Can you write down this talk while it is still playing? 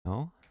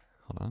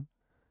hold on.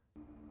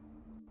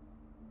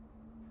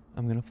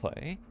 I'm gonna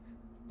play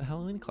the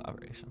Halloween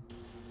collaboration.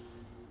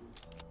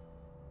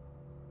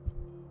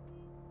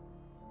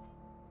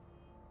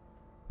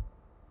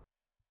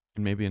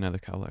 And maybe another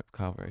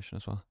collaboration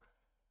as well.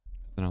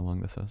 I don't know how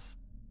long this is.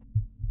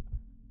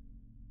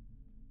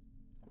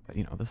 But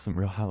you know, this is some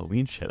real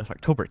Halloween shit. It's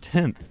October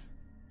 10th.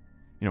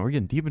 You know, we're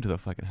getting deep into the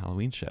fucking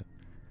Halloween shit.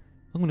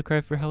 I'm gonna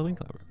cry for Halloween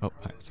collaboration. Oh,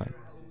 hi, sorry.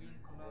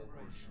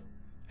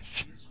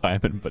 It's just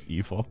Simon but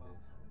evil.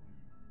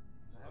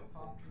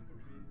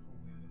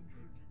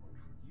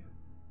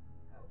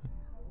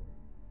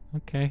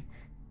 Okay.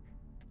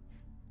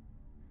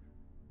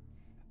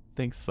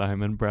 Thanks,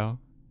 Simon, bro.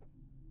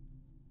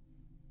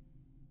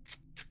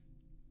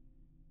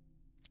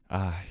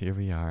 Ah, here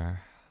we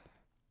are.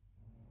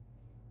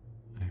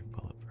 I'm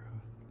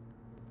bulletproof.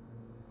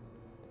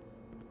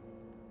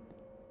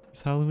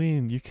 It's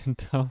Halloween. You can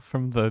tell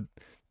from the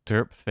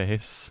derp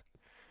face.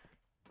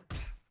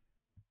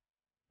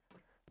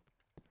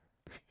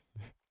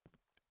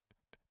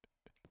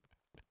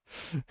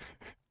 Should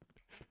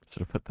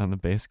have put down the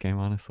base game,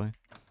 honestly.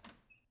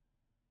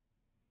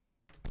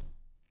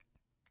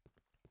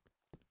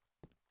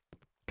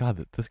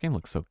 God, this game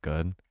looks so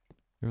good.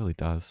 It really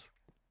does.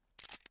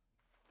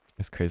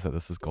 It's crazy that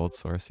this is Gold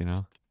Source, you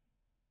know?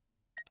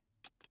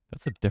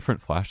 That's a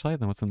different flashlight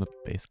than what's in the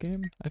base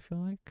game, I feel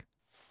like.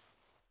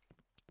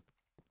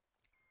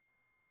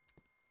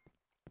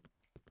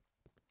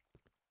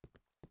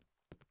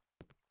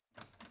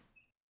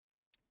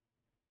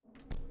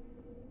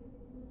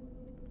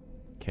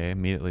 Okay,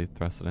 immediately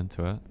thrust it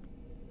into it.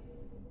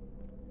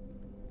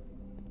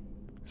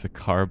 There's a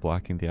car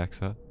blocking the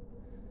exit.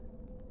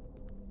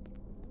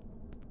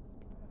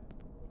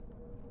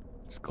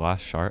 There's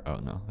glass shard. Oh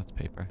no, that's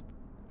paper.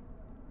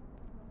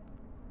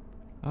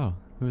 Oh,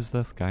 who's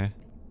this guy?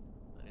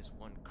 That is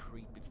one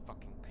creepy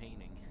fucking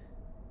painting.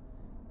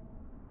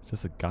 It's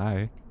just a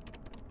guy.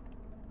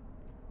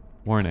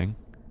 Warning.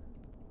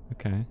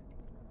 Okay.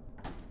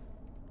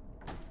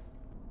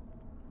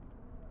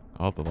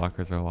 All the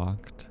lockers are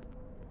locked.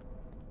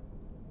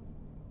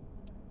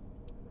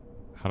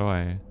 How do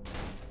I...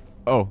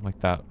 Oh, like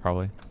that,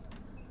 probably.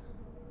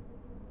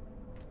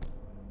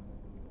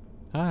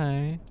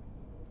 Hi.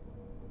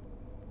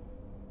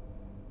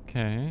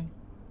 Okay.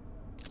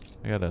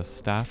 I got a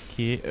staff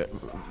key.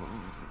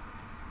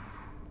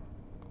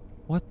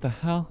 What the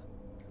hell?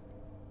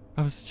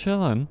 I was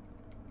chilling,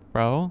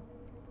 bro.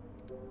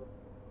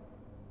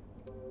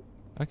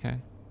 Okay.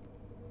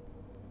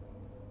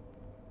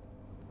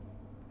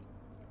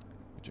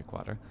 Drink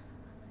water.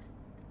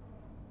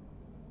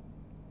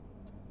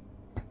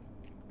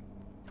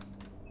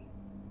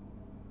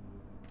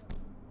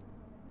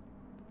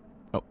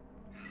 Oh.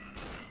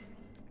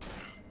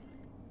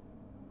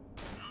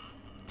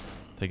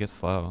 Take it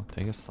slow.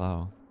 Take it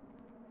slow.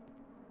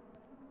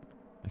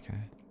 Okay.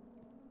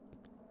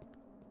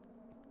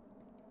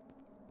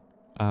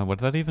 What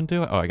did that even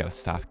do? Oh, I got a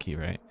staff key,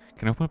 right?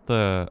 Can I open up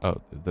the...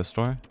 Oh, this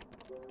door?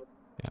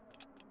 Yeah.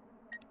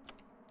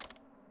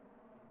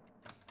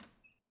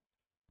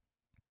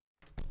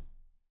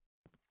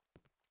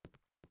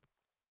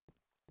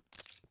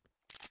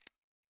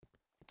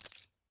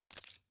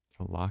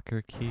 A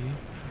locker key?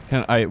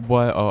 Can I...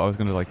 What? Oh, I was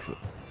gonna, like...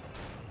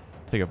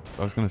 Take a...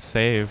 I was gonna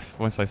save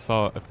once I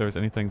saw if there was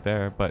anything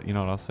there, but you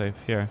know what? I'll save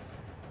here.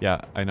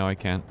 Yeah, I know I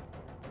can't.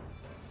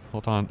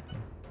 Hold on.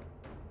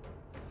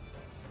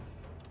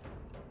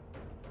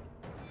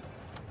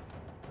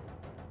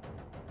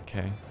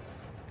 Okay.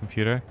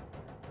 Computer?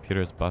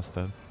 Computer is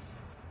busted.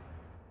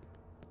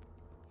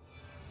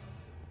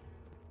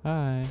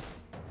 Hi.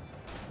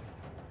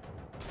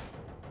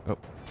 Oh.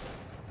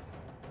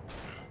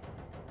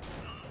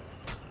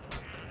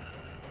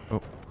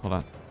 Oh, hold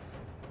on.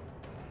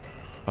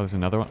 Oh, there's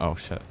another one? Oh,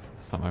 shit.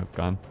 That's not my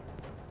gun.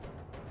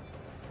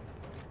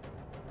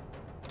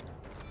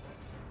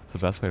 It's the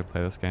best way to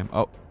play this game.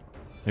 Oh,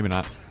 maybe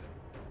not.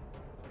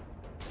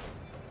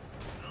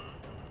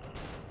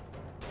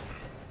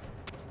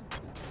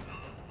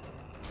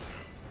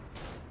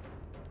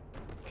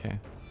 Okay.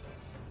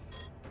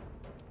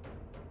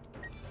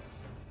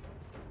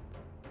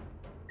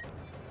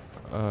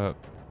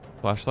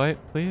 Flashlight,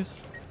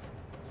 please?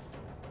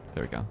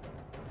 There we go.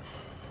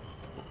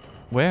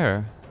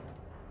 Where?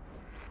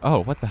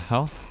 Oh, what the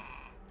hell?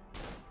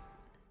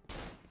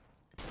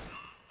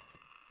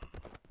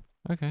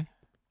 Okay.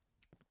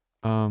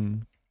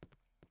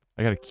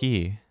 I got a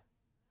key.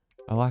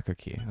 A locker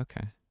key.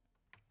 Okay.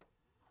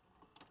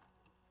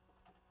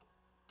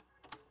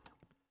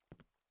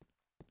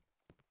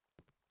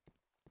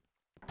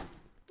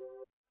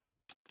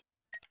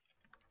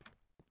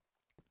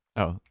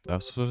 Oh,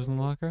 that's what was in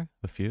the locker?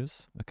 The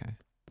fuse? Okay.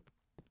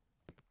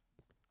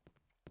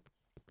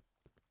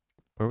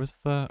 Where was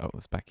the... Oh, it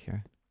was back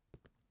here.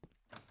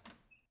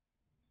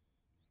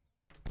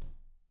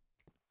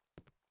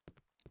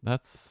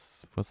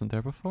 That's... Wasn't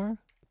there before?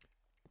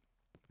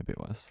 Maybe it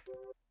was.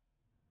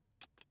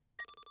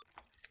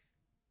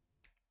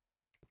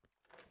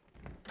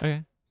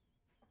 Okay.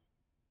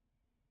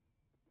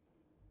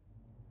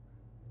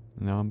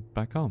 Now I'm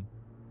back home.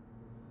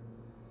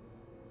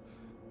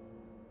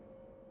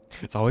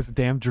 It's always a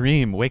damn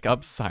dream. Wake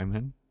up,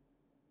 Simon.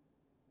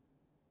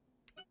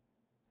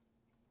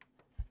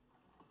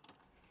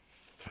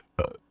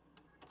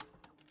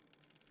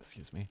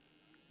 Excuse me.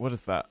 What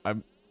is that?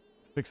 I'm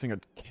fixing a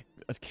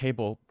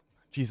cable.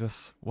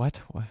 Jesus. What?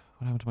 What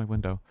happened to my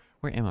window?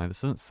 Where am I?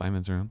 This isn't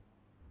Simon's room.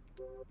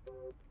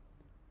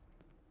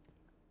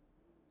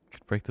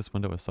 Could break this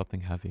window with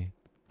something heavy.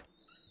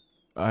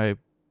 I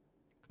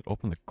could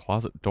open the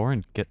closet door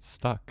and get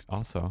stuck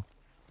also.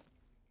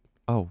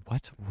 Oh,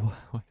 what?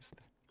 What is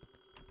that?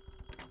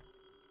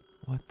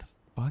 What the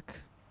fuck?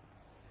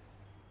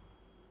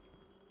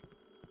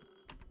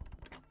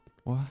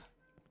 What?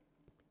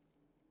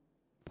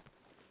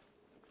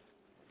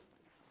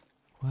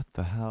 What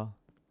the hell?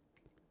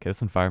 Okay,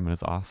 this environment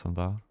is awesome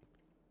though.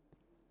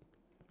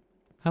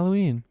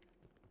 Halloween.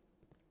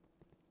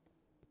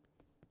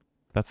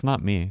 That's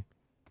not me.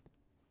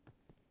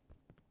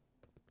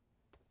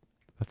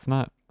 That's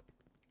not...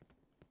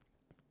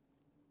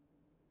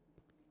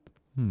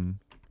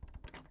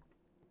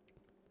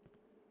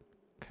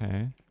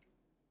 Okay.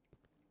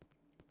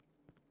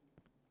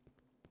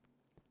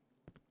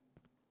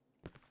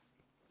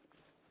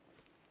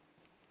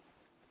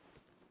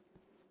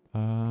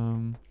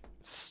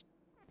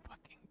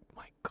 Fucking,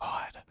 my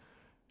god.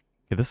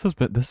 Okay,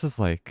 this is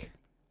like...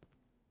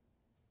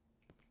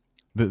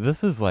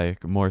 This is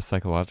like more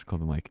psychological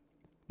than like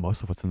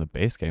most of what's in the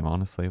base game,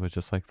 honestly, with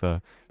just like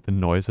the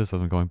noises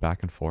of them going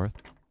back and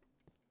forth.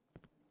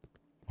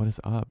 What is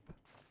up?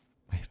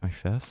 My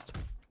fist?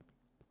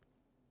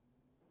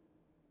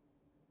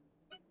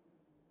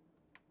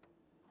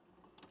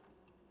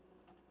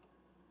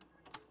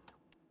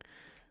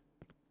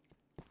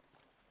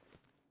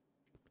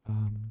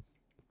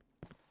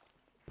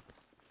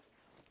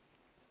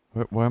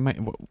 Where am I?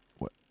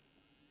 What?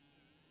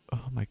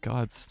 Oh my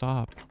god,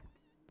 stop.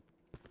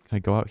 Can I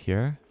go out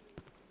here?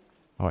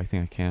 Oh, I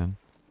think I can.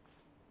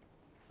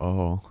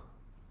 Oh.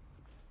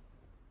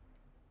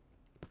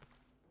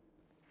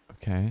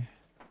 Okay.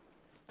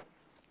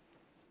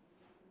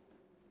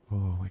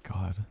 Oh my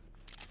god.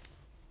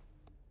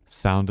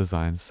 Sound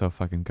design is so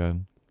fucking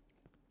good.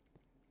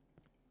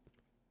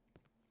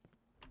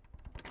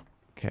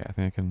 Okay, I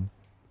think I can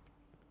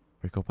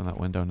break open that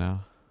window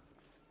now.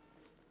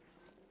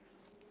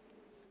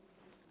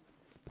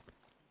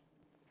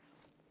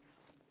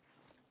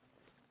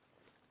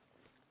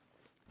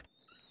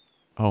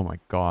 Oh my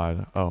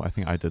god. Oh, I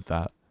think I did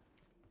that.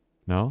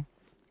 No?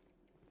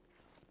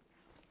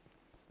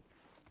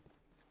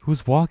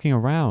 Who's walking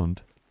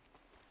around?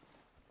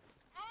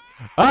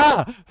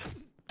 Ah!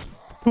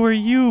 Who are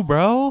you,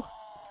 bro?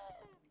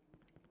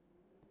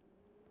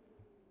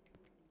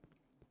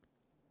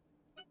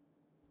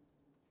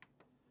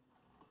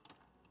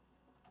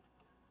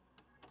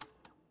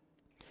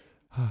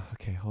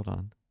 Okay, hold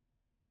on.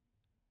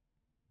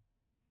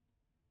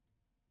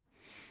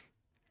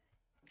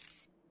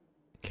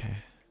 Okay.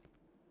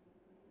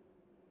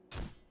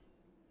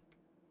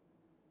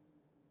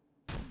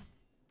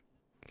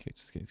 Okay,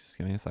 just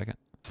give me a second.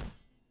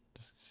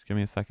 Just give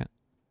me a second.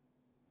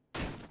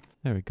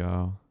 There we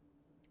go.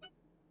 I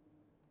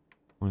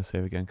want to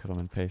save again because I'm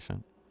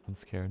impatient and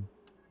scared.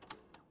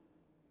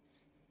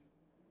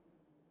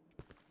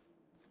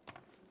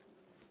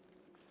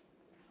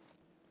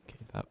 Okay,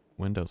 that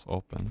window's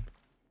open.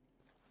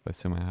 I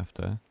assume I have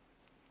to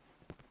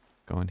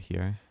go in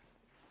here.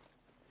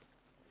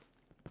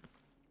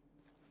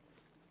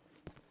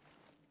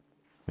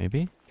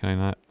 Maybe? Can I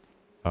not?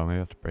 Oh, maybe I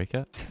have to break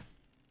it?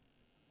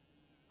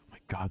 Oh my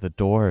god, the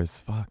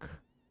doors. Fuck.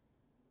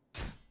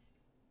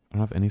 I don't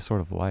have any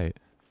sort of light.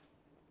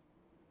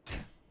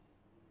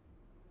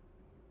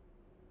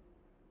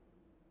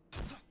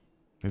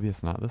 Maybe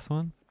it's not this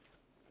one?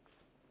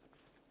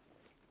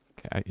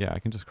 Okay, yeah, I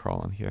can just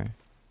crawl in here.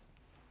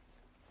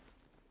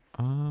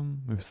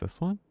 Maybe it's this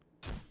one?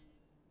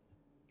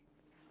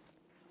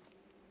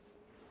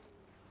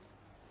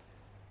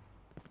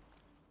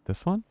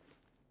 This one?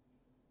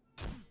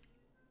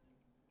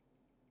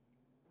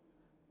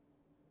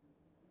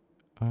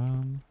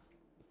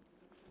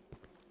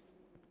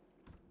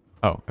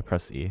 Oh, I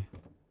pressed E.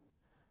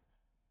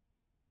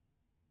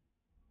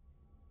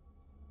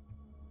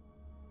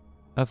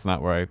 That's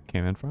not where I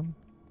came in from.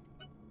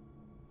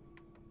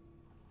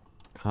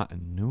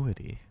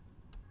 Continuity.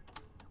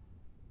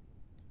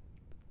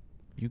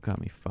 You got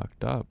me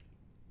fucked up.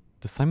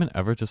 Does Simon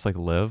ever just like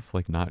live,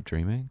 like not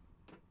dreaming?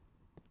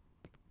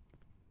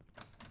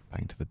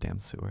 Back into the damn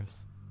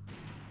sewers.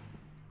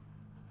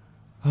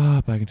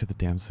 Ah, back into the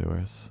damn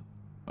sewers.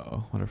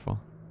 Oh, wonderful.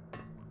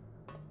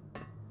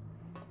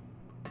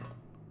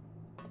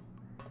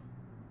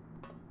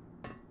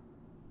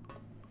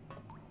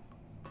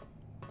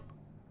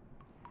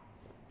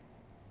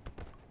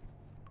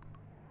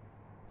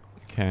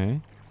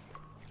 Okay.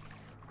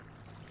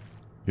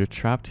 You're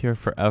trapped here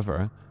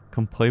forever.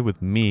 Come play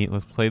with me.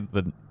 Let's play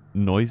the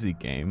noisy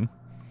game.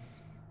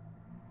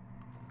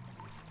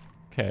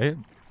 Okay.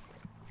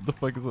 What the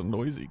fuck is a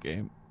noisy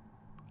game?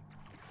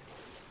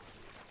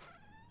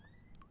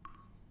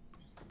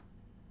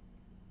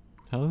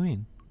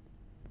 Halloween.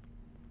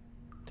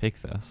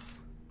 Take this.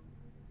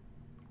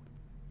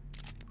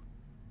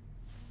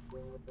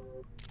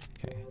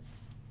 Okay.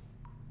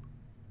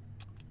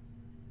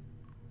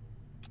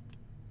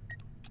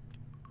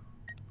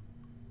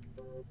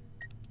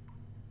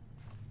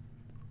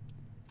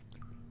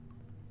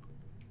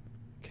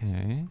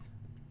 Okay.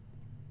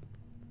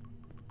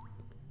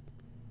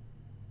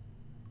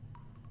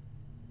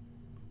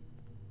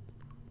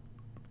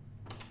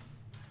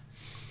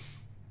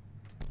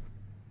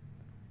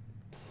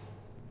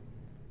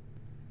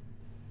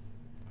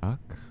 Fuck.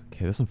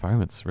 Okay, this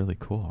environment's really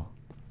cool.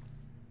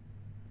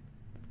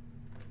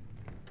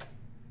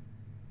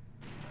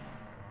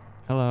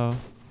 Hello.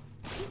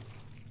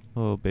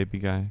 Hello, baby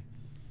guy.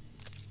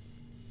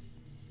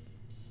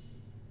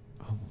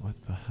 Oh, what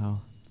the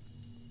hell?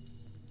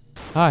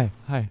 Hi,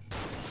 hi,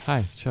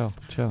 hi. Chill,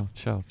 chill,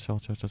 chill, chill,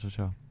 chill, chill, chill,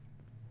 chill.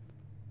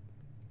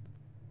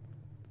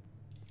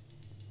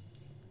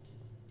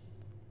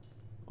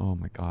 Oh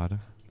my god.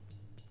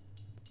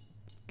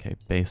 Okay,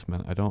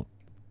 basement. I don't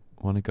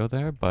want to go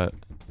there, but...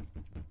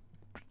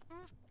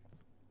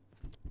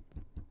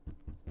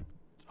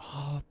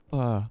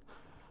 Stop.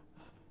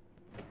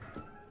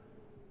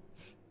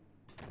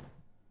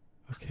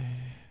 Okay.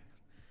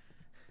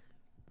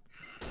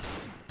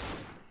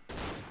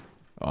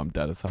 Oh, I'm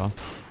dead as hell.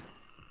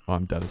 Oh,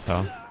 I'm dead as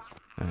hell.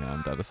 Oh, yeah,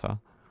 I'm dead as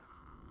hell.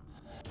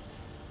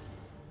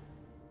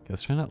 Okay,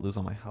 let's try not to lose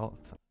all my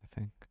health, I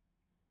think.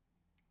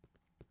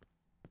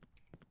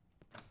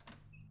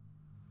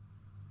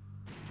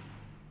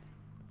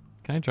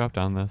 Can I drop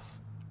down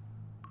this?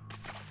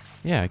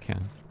 Yeah, I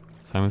can.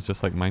 Simon's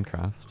just like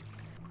Minecraft.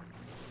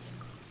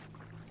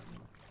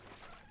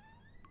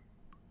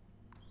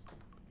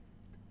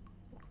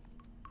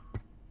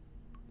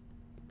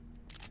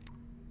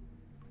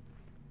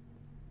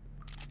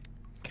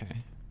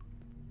 Okay.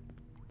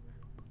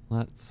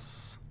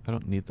 Let's... I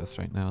don't need this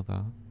right now,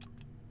 though.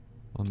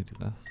 Let me do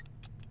this.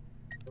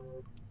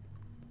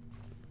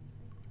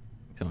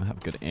 I don't have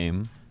good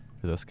aim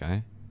for this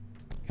guy.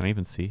 Can I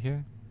even see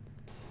here?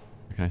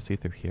 Or can I see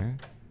through here?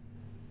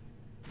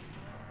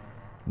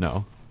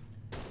 No.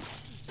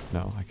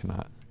 No, I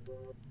cannot.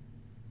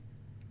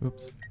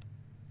 Oops.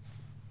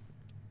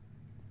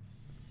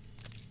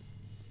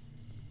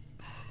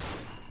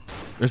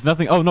 There's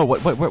nothing. Oh no!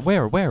 What?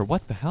 Where?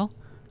 What the hell?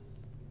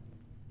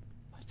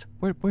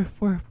 What?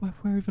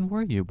 Where even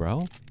were you,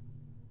 bro?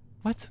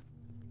 What?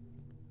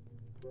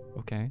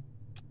 Okay.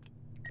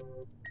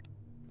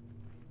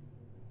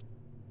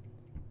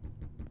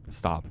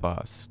 Stop.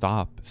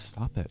 Stop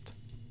it.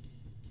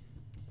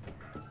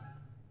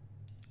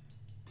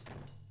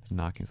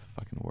 Knocking's the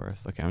fucking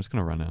worst. Okay, I'm just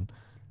gonna run in.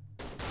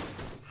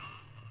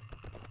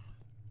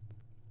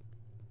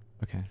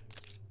 Okay.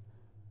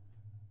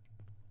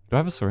 Do I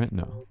have a syringe?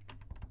 No.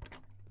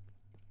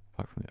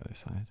 Fuck from the other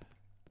side.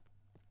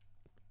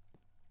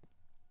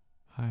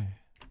 Hi.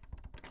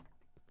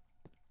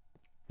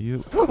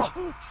 You. Fuck!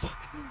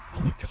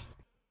 Oh my god.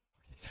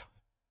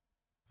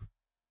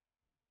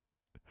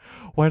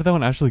 Why did that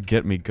one actually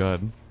get me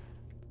good?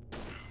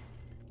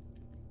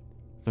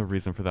 There's no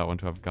reason for that one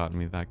to have gotten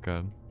me that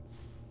good.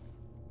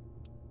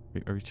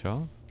 Are we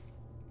chill?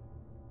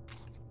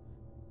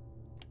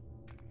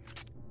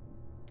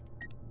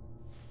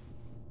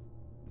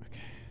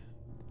 Okay.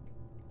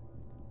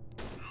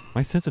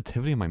 My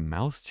sensitivity in my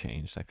mouse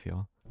changed, I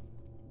feel.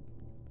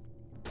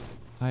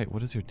 Hi,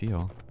 what is your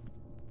deal?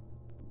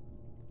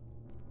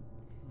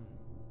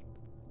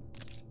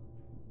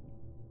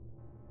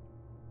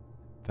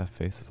 That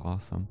face is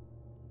awesome.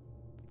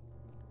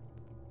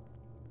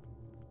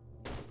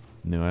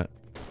 Knew it.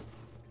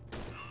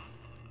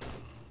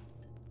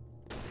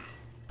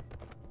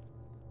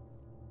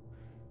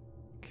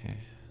 Okay,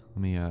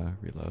 let me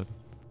reload.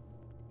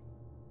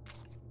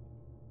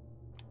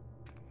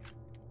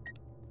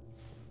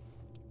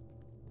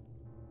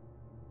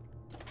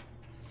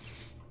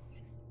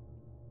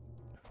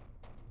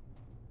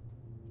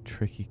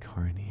 Tricky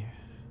Carney.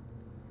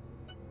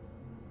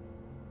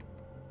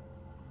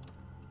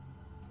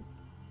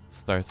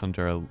 Starts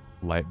under a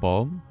light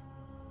bulb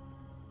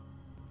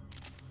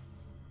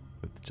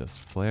with just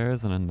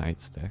flares and a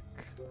nightstick.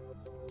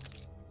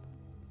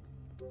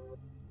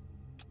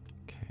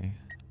 Okay.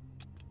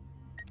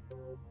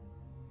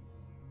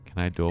 Can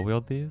I dual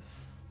wield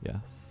these?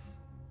 Yes.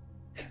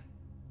 There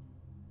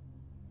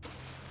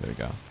we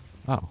go.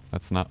 Oh,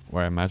 that's not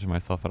where I imagine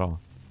myself at all.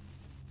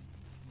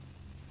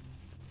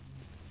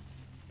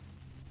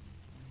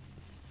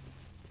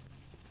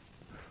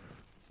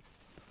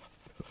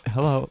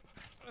 Hello.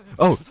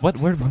 Oh, what?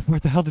 Where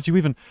the hell did you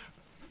even...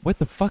 What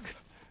the fuck?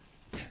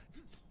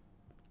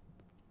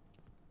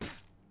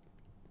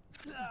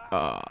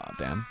 Ah,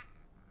 damn.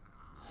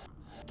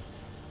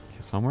 Okay,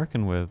 so I'm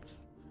working with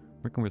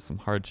some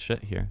hard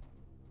shit here.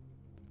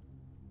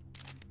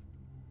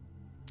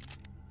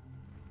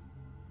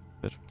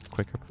 Bit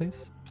quicker,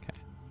 please. Okay.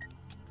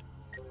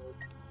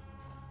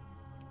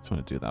 Just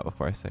want to do that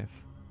before I save.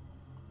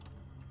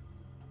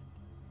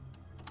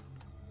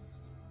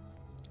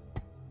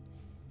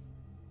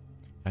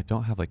 I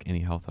don't have like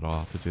any health at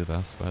all to do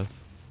this with.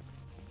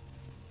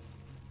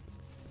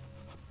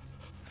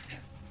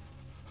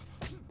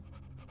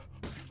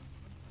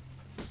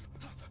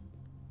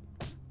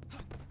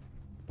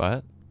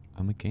 But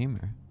I'm a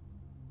gamer.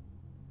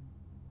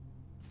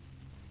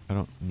 I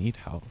don't need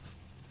health.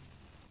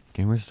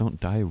 Gamers don't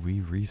die,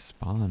 we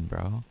respawn,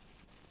 bro.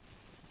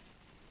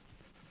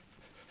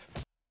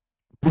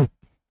 How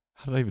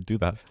did I even do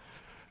that?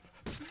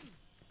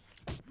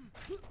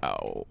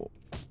 Ow.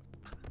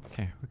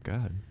 Okay, we're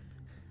good.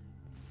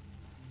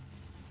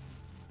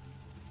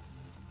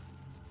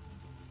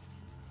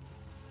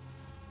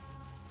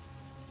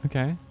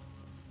 Okay.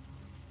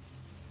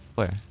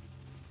 Flare.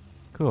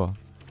 Cool.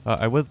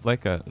 I would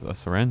like a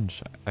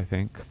syringe, I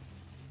think.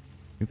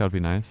 I think that would be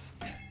nice.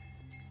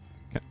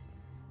 Okay.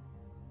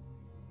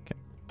 Okay.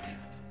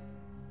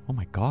 Oh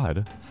my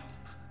god.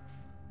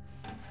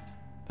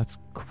 That's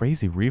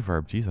crazy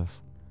reverb,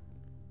 Jesus.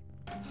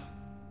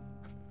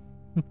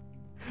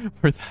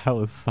 Where the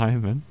hell is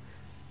Simon?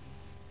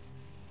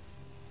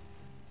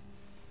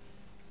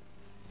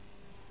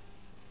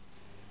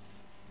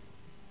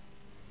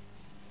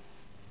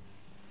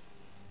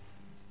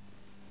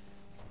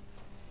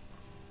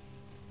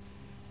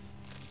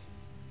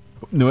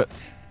 Knew it.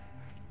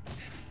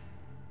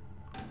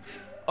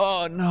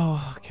 Oh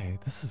no. Okay,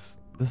 this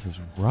is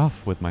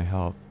rough with my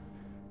health.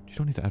 You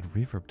don't need to add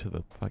reverb to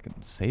the fucking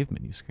save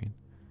menu screen.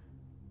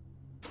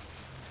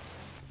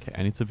 Okay,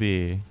 I need to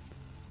be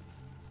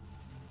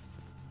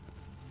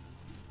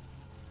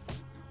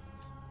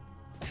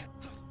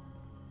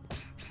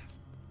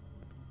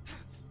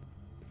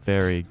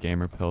very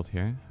gamer pilled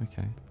here.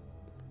 Okay.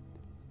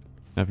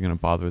 Not even gonna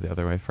bother the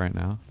other way for right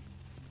now.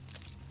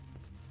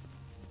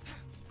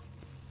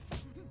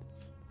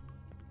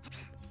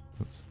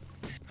 Oops.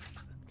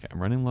 Okay,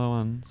 I'm running low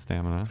on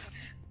stamina.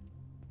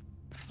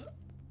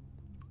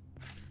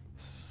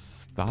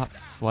 Stop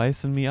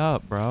slicing me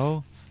up,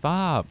 bro.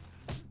 Stop.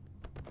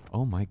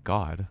 Oh my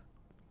god.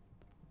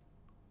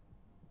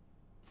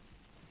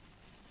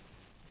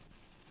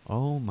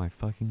 Oh my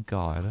fucking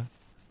god.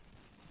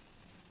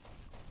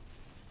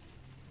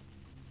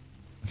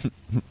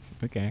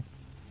 Okay.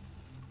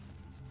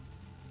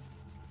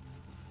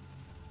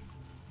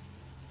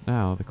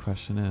 Now the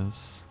question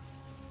is,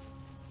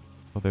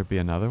 will there be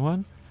another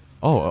one?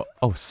 Oh,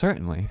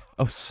 certainly.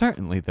 Oh,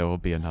 certainly there will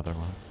be another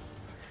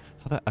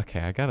one. Okay,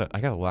 I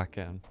gotta lock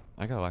in.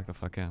 I gotta lock the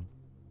fuck in.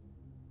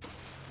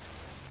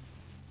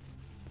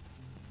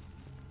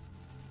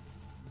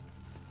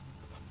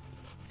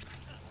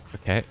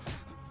 Okay.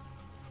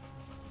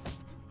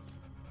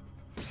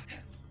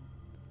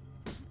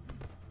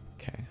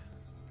 Okay.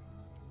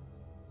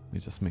 Let me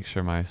just make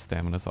sure my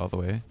stamina's all the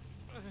way.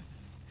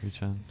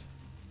 Regen.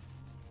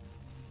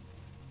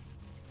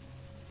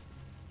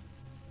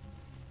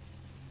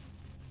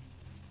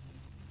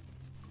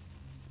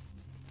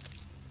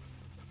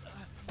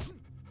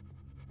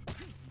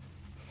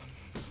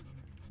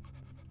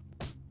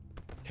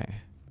 Okay.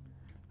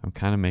 I'm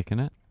kind of making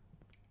it.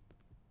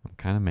 I'm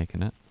kind of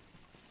making it.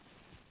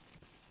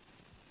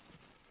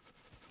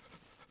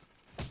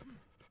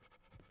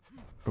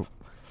 Oh.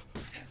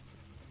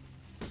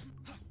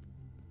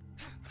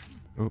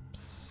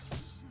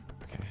 Oops.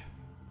 Okay.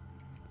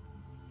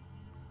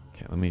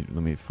 Okay, let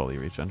me fully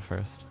regen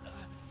first.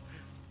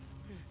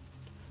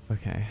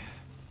 Okay.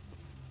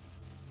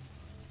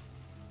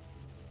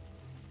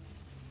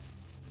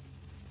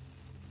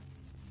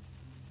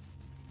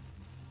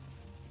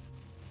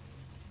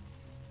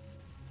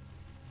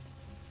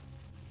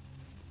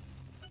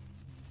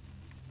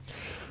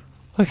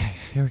 Okay,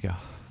 here we go.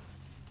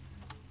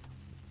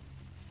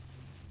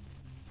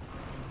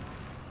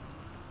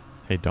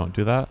 Hey, don't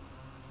do that.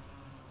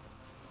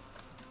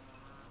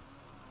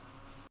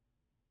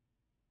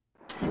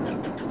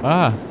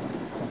 Ah!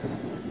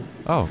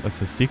 Oh,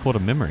 it's a sequel to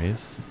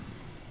Memories.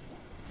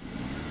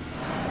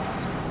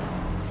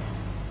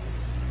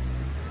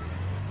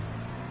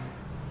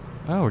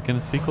 Oh, we're getting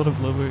a sequel to...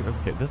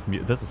 Okay,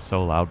 this is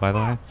so loud, by the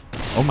way.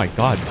 Oh my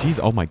god, jeez,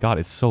 oh my god,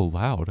 it's so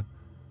loud.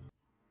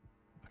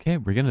 Okay,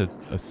 we're getting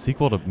a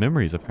sequel to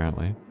Memories,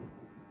 apparently.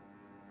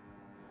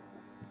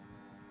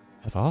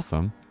 That's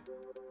awesome.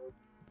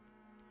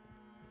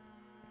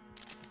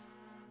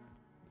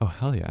 Oh,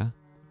 hell yeah.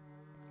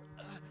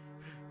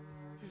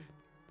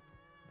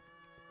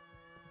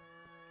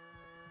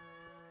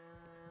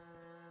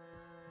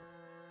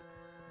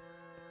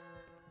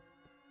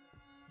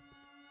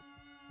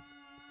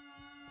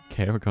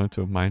 Okay, we're going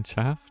to a mine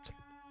shaft.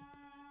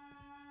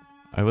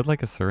 I would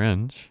like a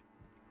syringe.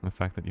 The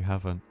fact that you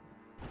haven't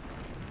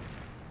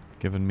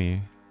given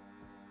me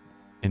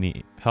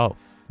any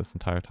health this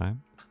entire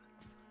time.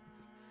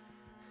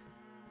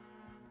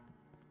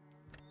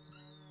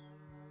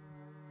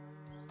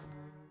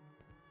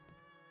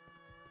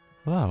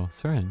 Hello,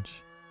 syringe.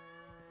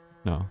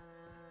 No.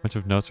 Bunch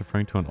of notes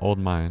referring to an old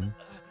mine.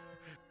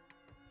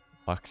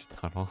 Locked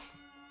tunnel.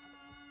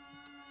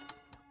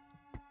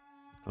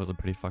 That was a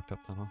pretty fucked up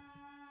tunnel.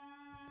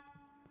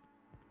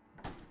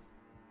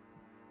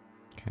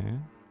 Okay.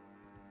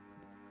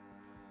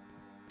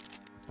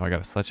 Oh, I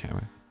got a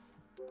sledgehammer.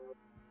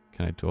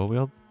 Can I dual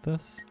wield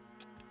this?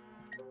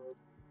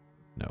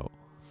 No.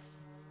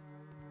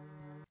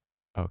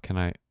 Oh, can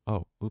I?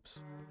 Oh,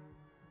 oops.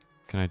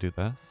 Can I do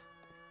this?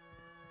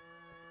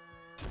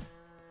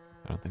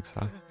 I don't think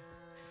so.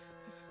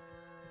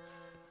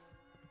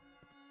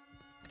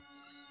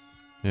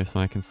 Maybe so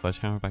I can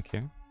sledgehammer back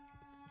here?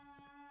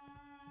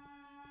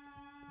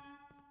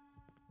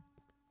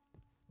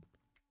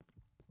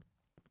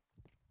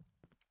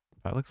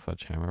 That looks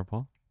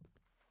sledgehammerable.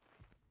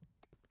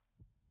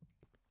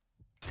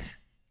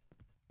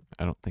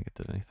 I don't think it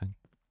did anything.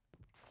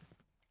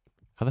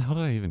 How the hell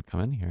did I even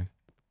come in here?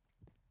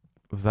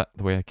 Was that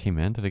the way I came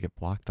in? Did it get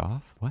blocked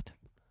off? What?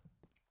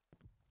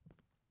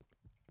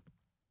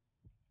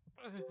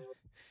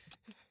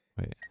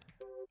 Wait.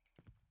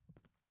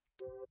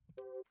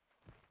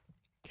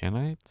 Can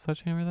I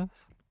sledgehammer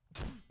this?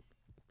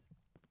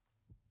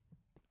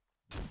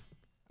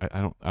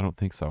 I don't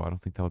think so. I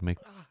don't think that would make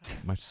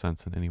much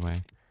sense in any way.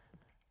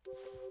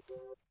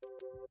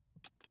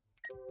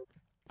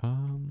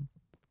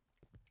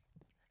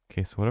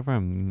 Okay, so whatever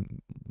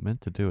I'm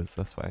meant to do is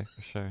this way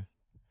for sure.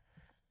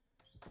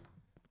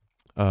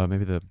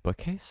 Maybe the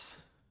bookcase?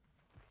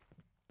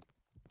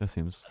 That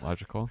seems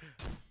logical.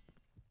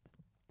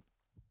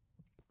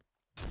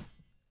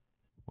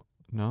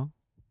 No?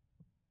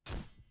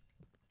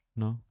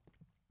 No?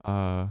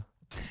 The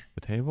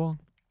table?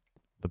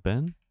 The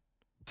bin?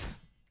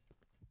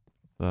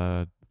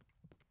 The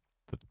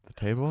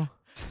table?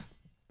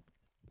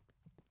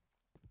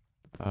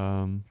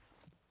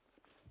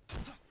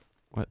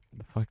 What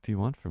the fuck do you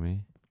want from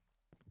me?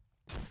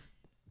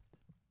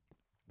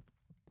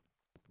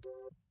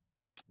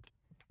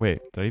 Wait,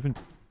 did I even...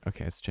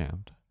 Okay, it's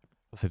jammed.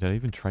 I'll say, did I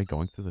even try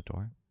going through the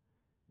door?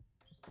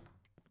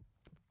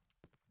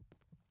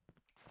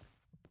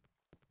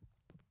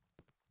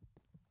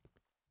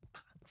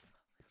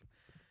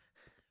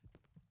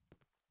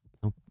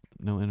 Nope,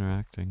 no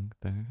interacting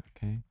there,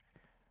 okay.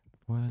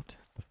 What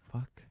the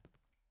fuck?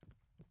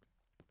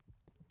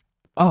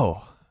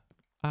 Oh!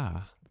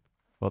 Ah.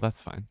 Well,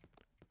 that's fine.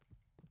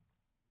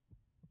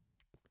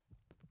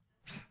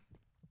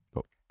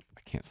 Oh,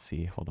 I can't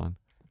see. Hold on.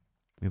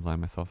 Let me line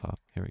myself up.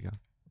 Here we go.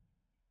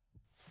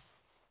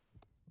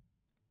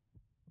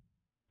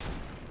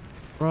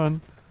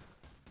 Run!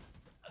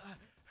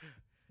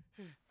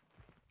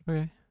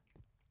 Okay.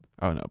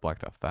 Oh no,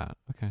 blocked off that.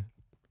 Okay.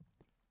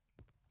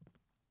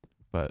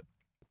 But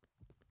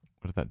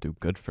what did that do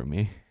good for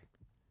me?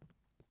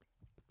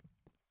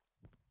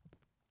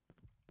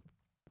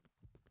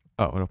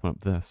 Oh, it would open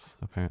up this,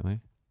 apparently.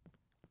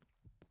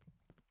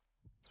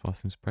 This wall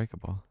seems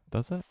breakable.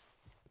 Does it?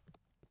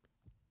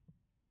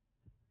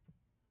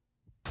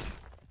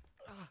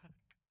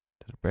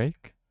 Did it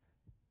break?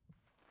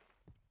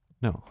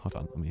 No, hold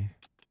on, let me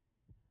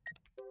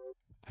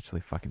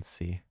actually fucking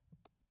see.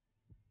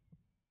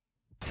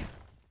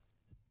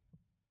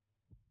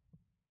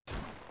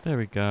 There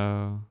we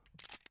go.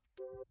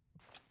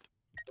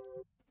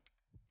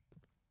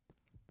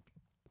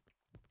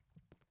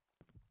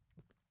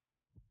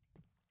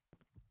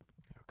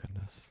 Oh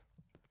goodness.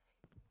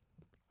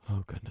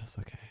 Oh goodness,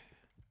 okay.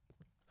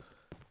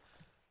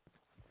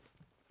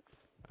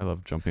 I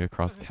love jumping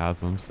across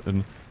chasms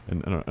in a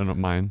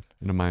mine,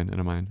 in a mine, in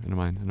a mine, in a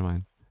mine, in a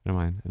mine, in a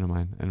mine, in a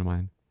mine, in a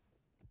mine.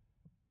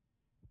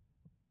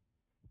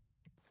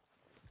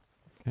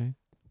 Okay.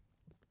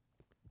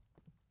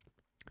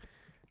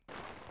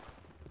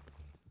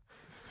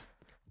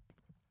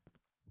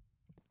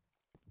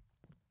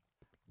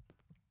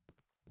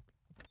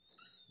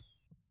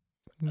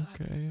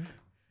 Okay.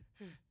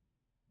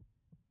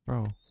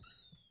 Bro.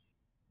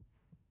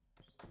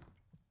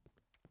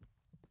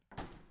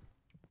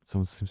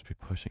 Someone seems to be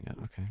pushing it,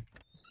 okay.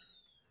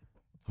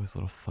 Always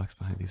little fucks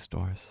behind these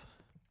doors.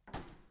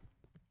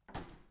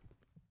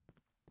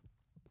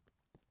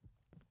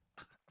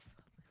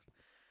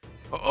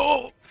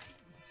 Oh!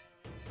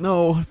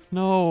 No,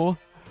 no.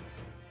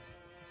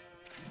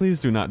 Please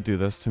do not do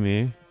this to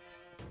me.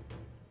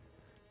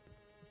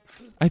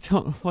 I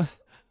don't, what?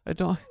 I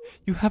don't,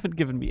 you haven't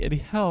given me any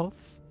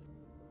health.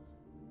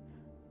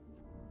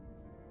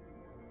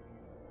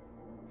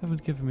 You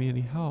haven't given me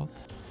any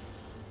health.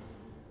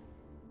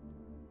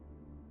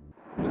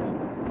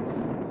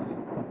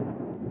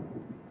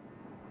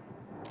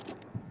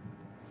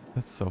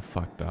 That's so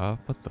fucked up.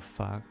 What the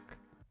fuck?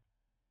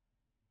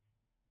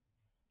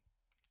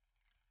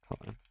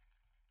 Hold on.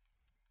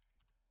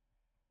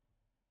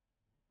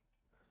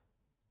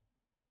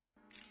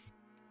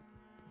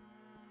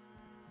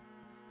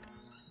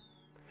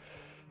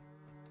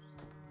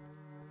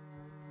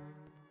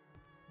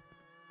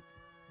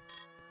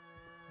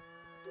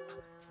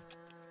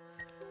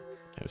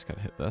 I just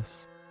gotta hit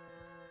this.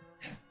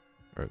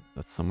 Or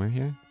that's somewhere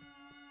here.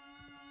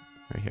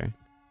 Right here.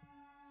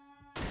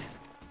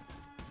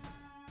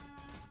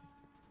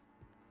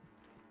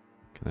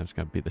 Okay, I just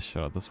gotta beat the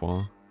shit out of this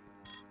wall.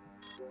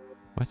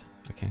 What?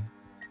 Okay.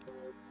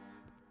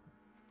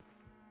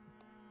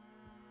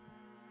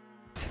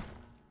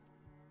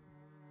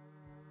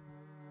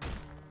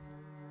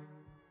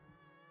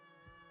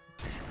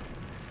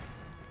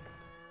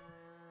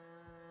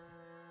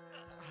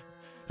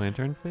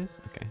 Lantern,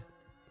 please? Okay.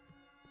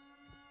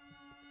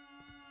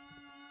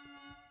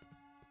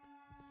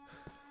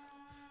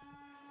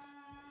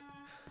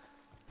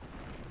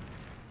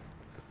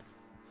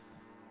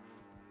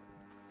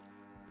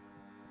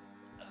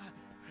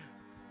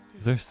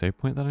 Is there a save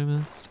point that I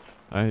missed?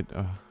 I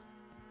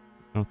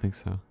don't think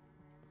so.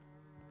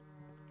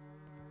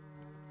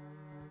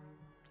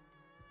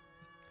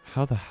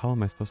 How the hell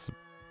am I supposed to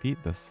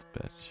beat this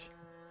bitch?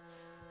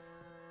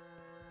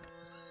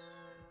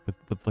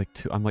 With like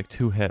I'm like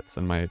 2 hits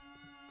and my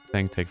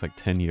thing takes like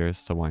 10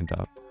 years to wind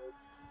up.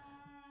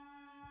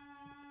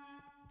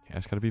 Okay, I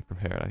just gotta be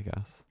prepared, I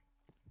guess.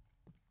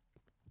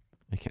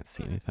 I can't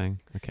see anything.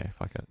 Okay,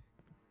 fuck it.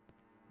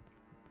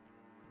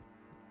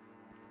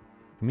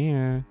 Come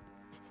here.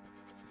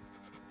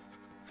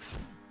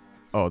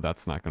 Oh,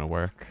 that's not gonna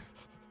work.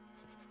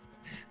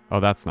 Oh,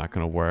 that's not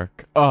gonna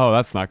work. Oh,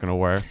 that's not gonna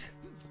work.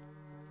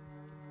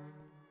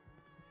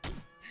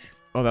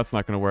 Oh, that's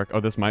not gonna work. Oh,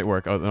 this might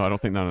work. Oh, no, I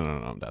don't think... No,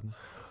 I'm dead.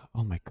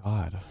 Oh my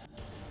god.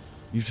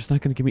 You're just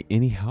not gonna give me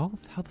any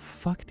health? How the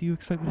fuck do you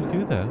expect me to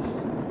do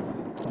this?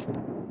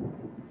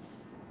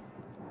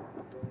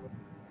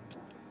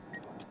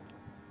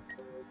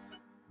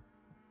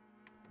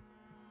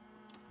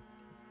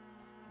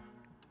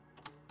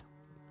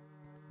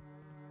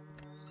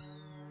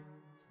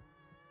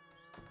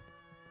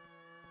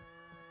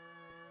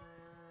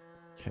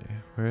 Okay,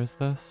 where is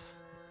this?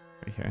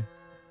 Right here.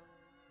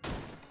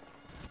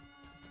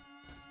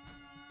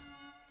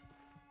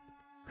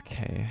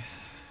 Okay.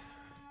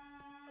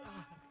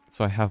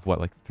 So I have, what,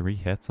 like 3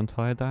 hits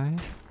until I die?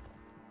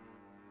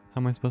 How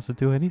am I supposed to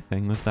do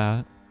anything with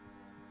that?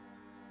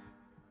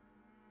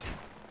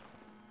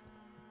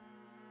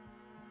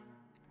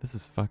 This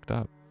is fucked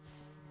up.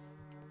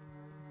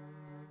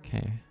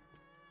 Okay.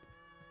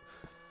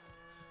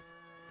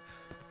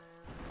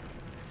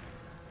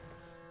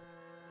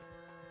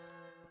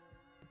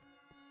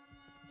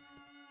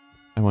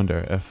 I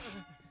wonder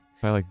if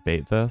I like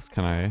bait this,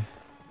 can I... Is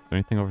there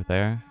anything over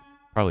there?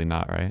 Probably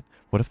not, right?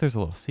 What if there's a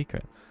little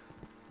secret?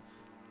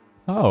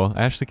 Oh,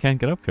 I actually can't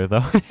get up here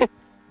though.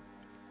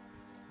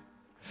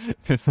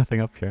 There's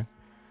nothing up here.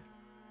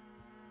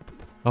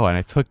 Oh, and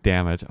I took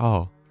damage.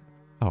 Oh.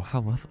 Oh, how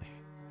lovely.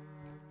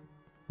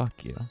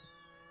 Fuck you.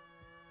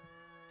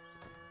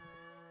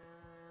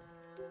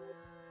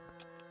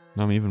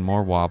 No, I'm even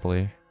more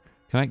wobbly.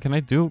 Can I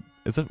do...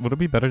 Would it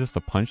be better just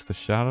to punch the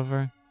shit out of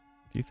her?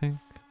 Do you think?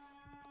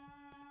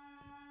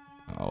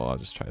 Oh, well, I'll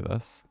just try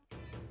this.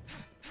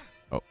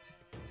 Oh.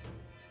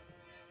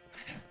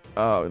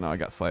 Oh, no, I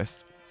got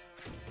sliced.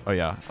 Oh,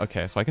 yeah.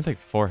 Okay, so I can take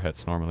 4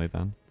 hits normally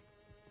then.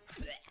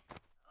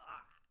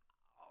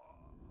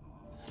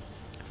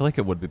 I feel like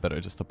it would be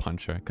better just to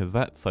punch her, because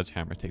that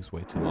sledgehammer takes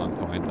way too long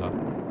to wind up.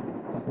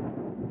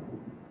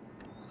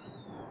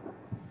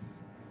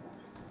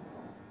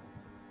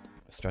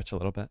 Stretch a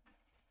little bit.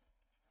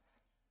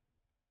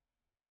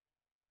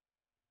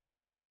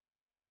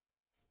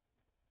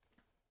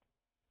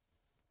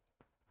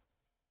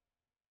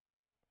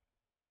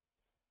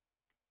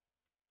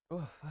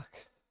 Oh, fuck.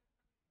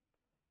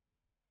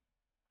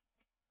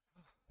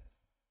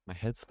 My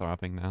head's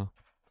throbbing now.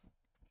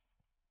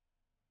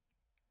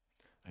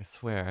 I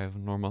swear I have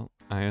normal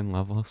iron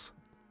levels.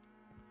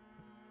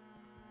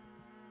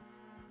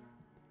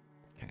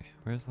 Okay,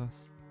 where's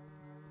this?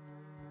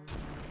 How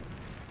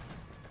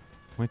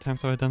many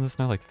times have I done this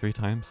now? Like 3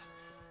 times?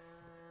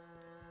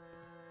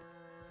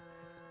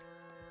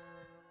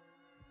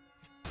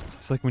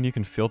 It's like when you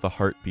can feel the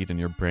heartbeat in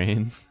your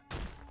brain.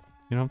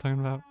 You know what I'm talking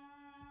about?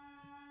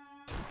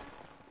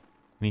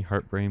 Any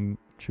heart-brain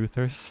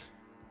truthers?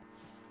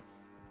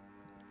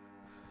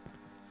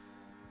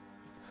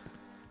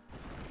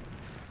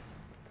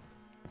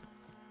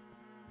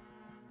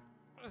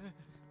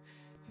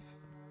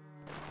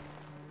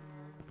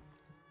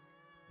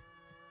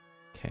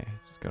 Okay,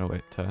 just gotta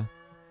wait to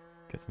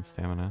get some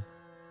stamina.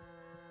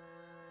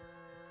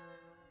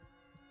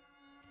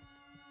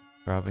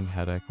 Throbbing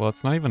headache. Well,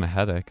 it's not even a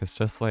headache. It's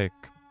just like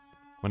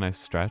when I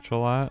stretch a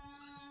lot.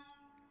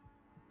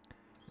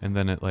 And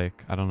then it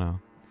like, I don't know.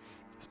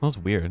 It smells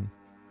weird.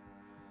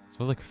 It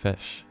smells like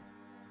fish.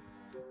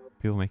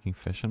 People making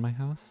fish in my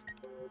house?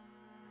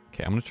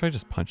 Okay, I'm gonna try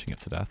just punching it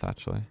to death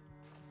actually.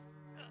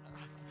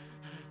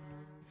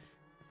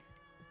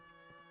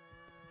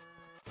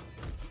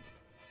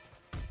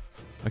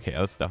 Okay,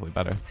 that's definitely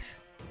better.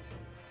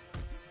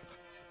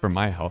 For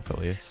my health, at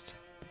least.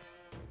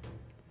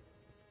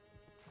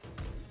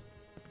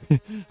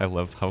 I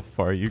love how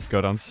far you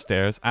go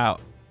downstairs. Ow!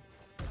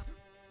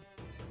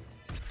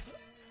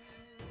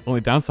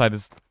 Only downside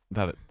is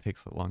that it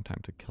takes a long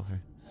time to kill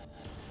her.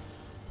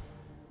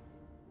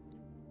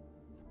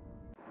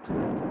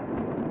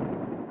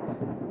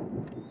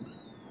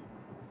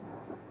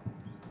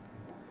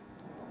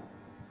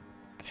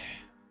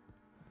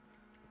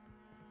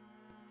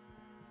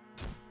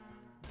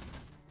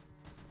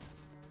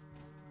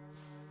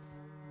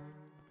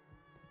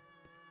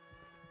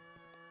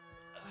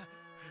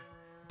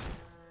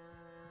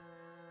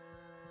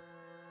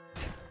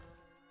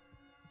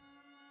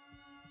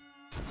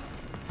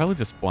 Probably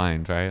just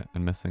blind, right?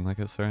 And missing like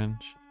a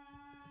syringe.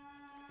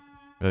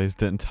 They just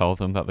didn't tell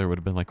them that there would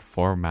have been like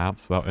 4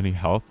 maps without any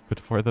health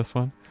before this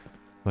one.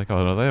 Like,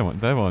 oh no, they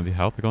don't want any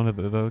health. They're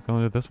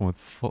going to this one with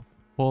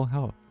full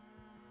health.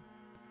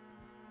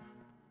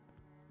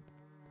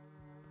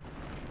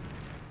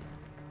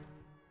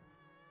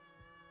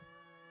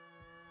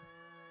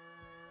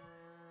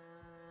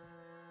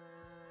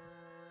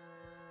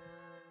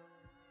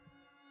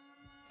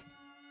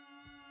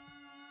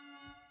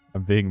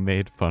 I'm being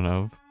made fun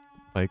of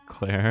by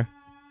Claire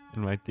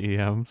in my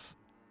DMs.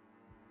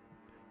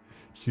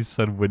 She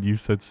said when you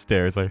said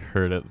stairs, I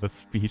heard it. The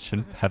speech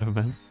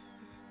impediment.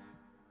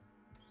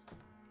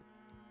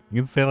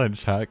 You can say that in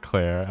chat,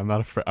 Claire. I'm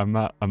not afraid. I'm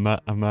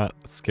not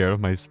scared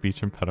of my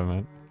speech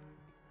impediment.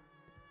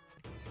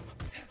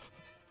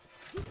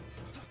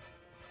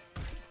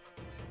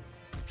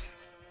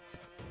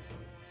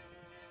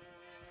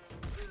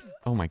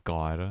 Oh my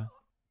god.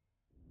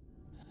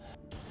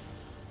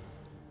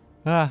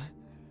 Ah.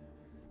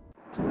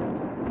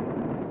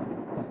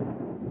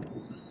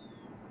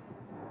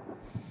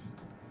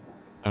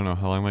 I don't know,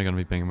 how long am I gonna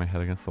be banging my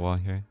head against the wall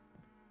here?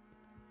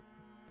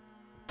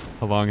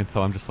 How long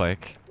until I'm just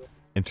like,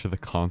 enter the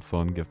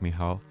console and give me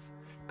health?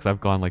 Because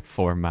I've gone like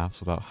 4 maps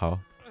without health.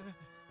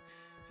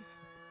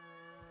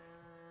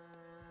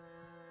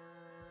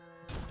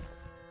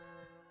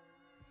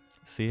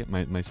 See,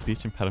 my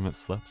speech impediment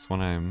slips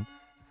when I'm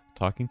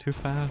talking too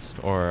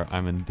fast or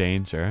I'm in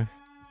danger.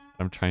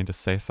 I'm trying to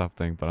say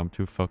something, but I'm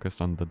too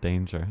focused on the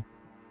danger.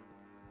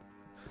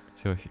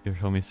 So you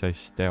hear me say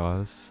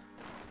stairs.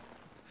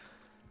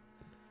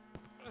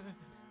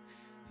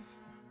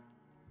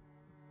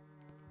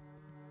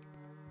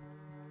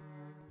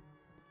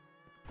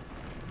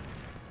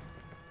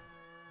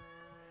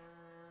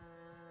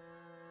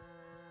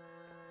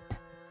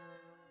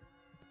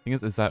 Thing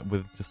is that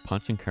with just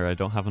punching her, I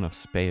don't have enough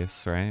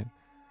space, right?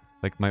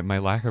 Like, my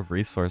lack of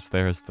resource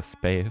there is the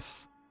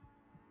space.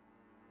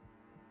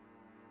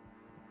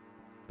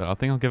 But I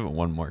think I'll give it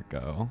one more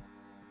go.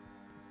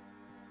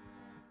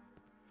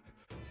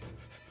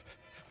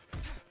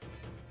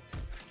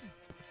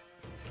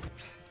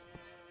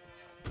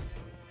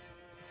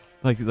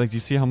 Like, do you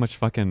see how much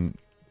fucking...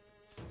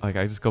 Like,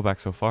 I just go back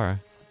so far.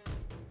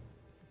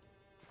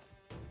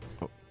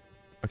 Oh,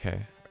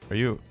 okay. Are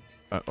you...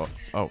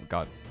 oh,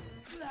 God.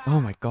 Oh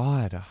my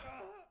god.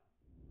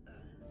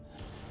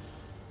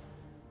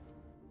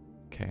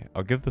 Okay,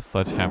 I'll give the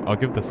sledgehammer. I'll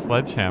give the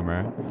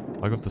sledgehammer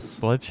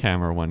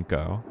one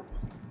go.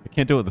 I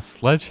can't do it with the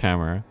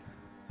sledgehammer.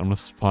 I'm gonna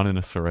spawn in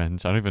a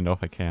syringe. I don't even know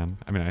if I can.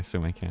 I mean, I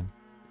assume I can.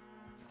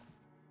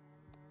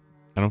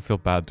 I don't feel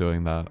bad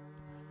doing that.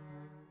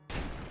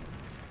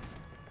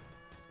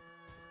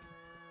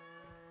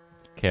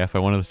 Okay, if I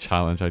wanted a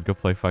challenge, I'd go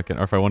play fucking...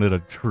 Or if I wanted a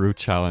true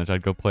challenge,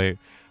 I'd go try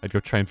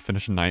and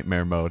finish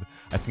Nightmare Mode.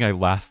 I think I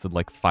lasted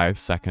like 5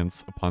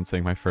 seconds upon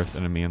seeing my first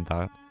enemy in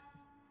that.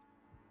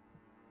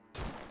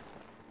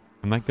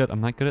 I'm not good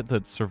at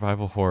the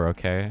survival horror,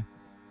 okay?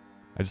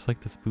 I just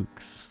like the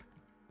spooks.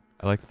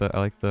 I like the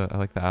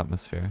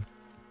atmosphere.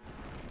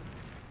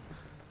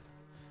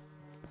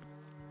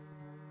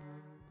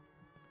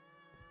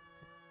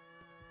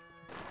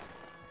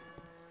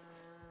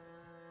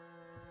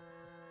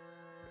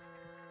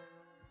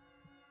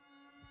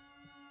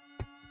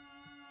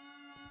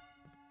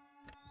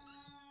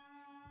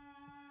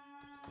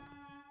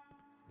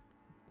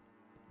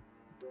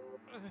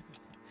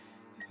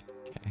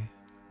 Okay.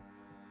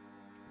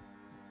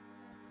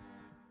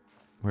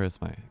 Where is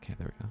my... Okay,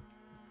 there we go.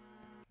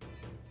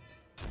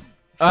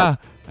 Ah!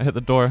 I hit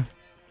the door.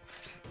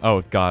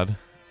 Oh, God.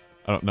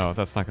 I don't know.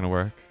 That's not gonna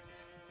work.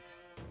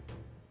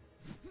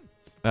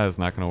 That is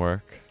not gonna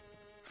work.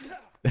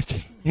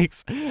 It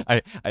takes...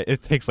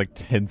 it takes like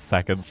 10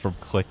 seconds from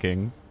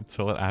clicking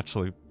until it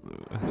actually...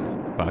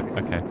 Fuck.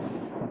 Okay.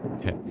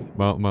 Okay.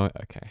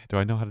 Okay. Do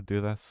I know how to do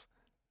this?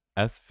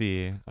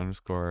 SV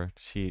underscore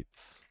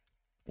cheats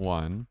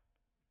 1.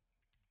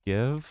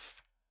 Give...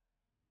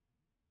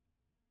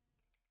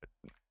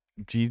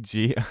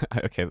 GG.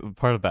 Okay,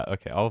 part of that.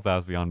 Okay, all of that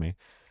is beyond me.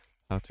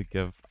 How to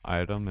give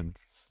item and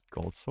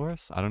gold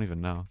source? I don't even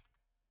know.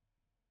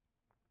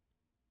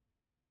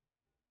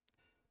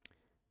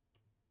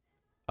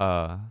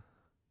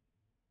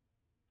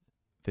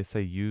 They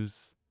say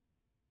use...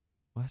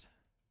 What?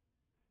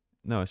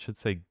 No, it should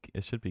say...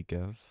 It should be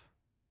give.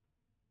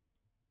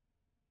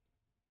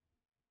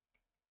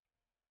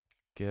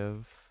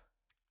 Give.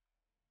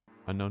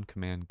 Unknown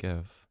command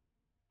give.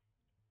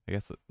 I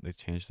guess they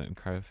changed it in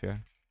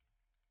Cryosphere.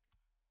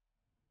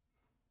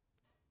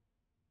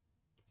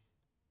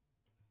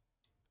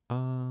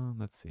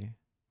 Let's see.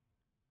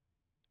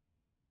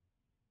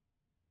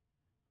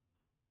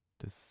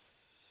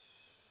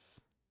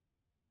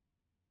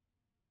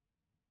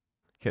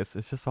 Okay, it's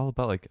just all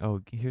about like,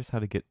 oh, here's how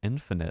to get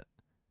infinite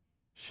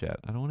shit.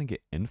 I don't want to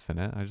get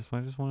infinite. I just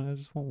want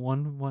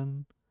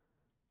one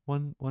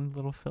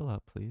little fill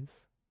up,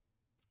 please.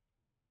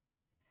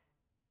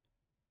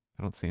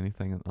 I don't see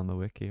anything on the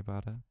wiki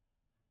about it.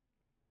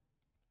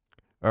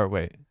 Or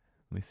wait,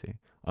 Let me see.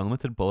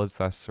 Unlimited bullets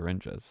 /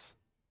 syringes.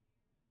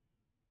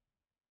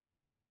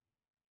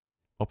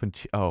 Open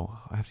cheat. Oh,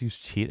 I have to use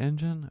cheat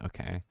engine?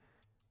 Okay.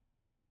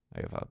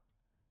 I give up.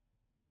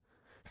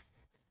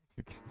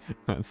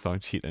 Not installing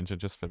cheat engine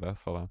just for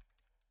this. Hold on.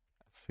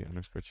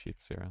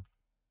 SV_cheat0.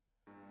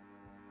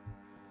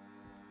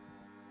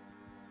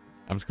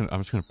 I'm just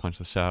gonna punch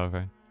the shit out of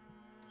her.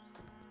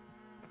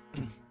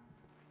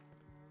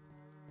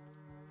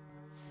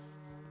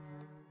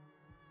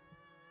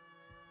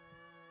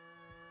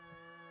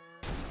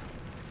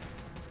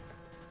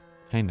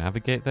 Can I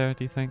navigate there,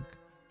 do you think?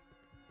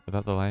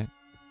 Without the light?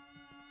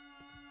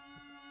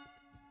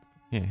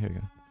 Yeah, here we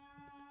go.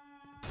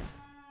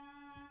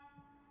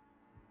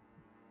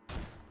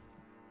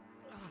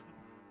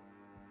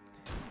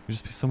 It would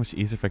just be so much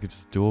easier if I could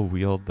just dual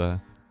wield the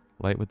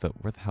light with the...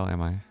 Where the hell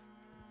am I?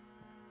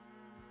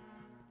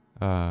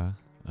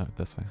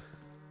 This way.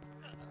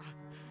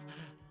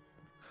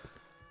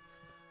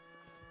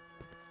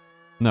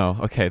 No,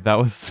 okay, that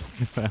was...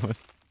 that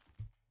was...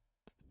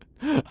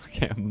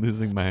 Okay, I'm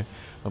losing my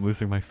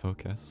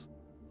focus.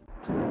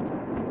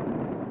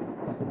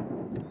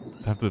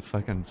 Does it have to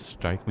fucking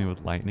strike me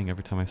with lightning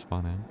every time I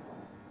spawn in?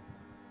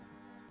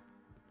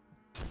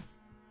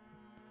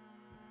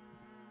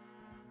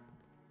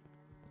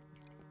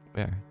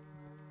 Where?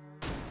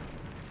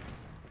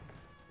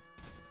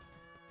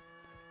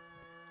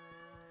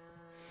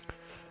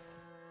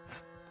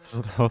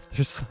 So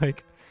there's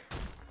like...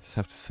 Just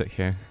have to sit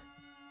here.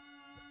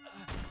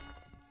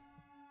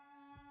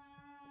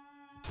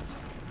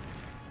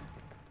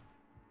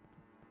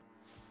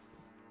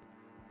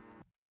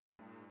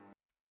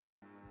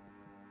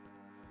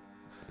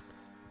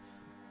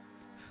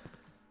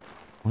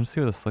 I want to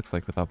see what this looks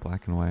like without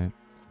black and white.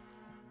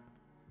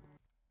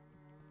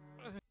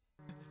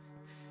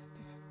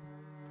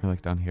 Or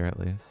like down here at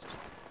least.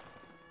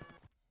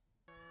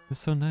 It's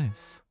so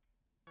nice.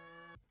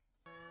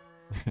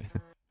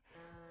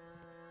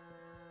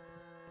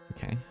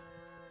 Okay.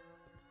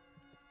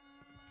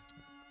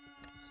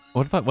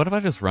 What if I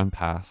just run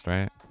past,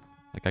 right?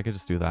 Like I could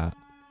just do that.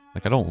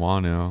 Like I don't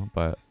want to,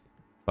 but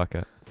fuck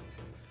it.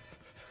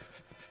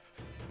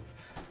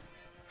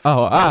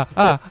 Oh,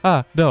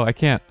 no, I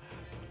can't.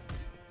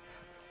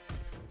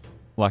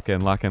 Lock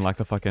in, lock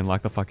the fuck in,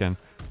 lock the fuck in.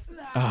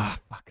 Ah,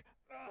 fuck.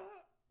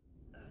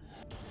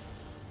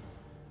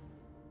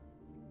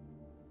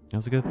 That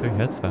was a good 3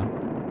 hits though.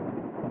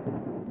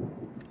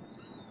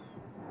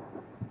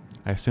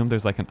 I assume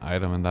there's like an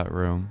item in that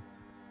room.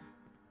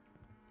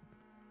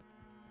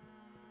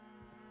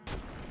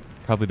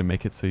 Probably to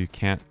make it so you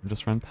can't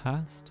just run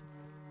past.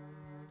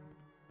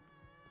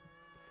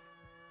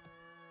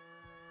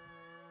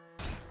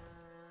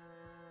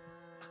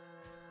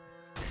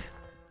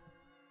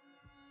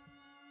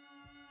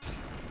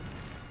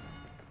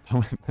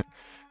 I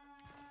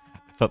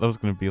thought that was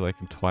gonna be like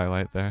in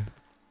Twilight there,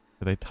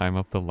 where they time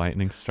up the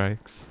lightning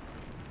strikes.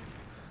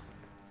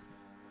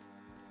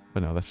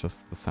 But no, that's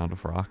just the sound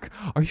of rock.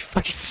 Are you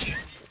fucking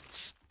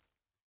serious?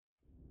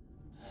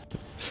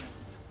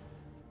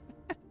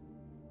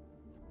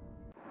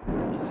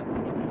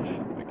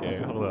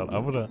 Okay,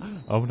 hold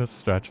on. I'm gonna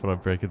stretch when I'm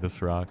breaking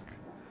this rock.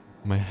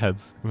 My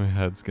head's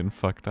getting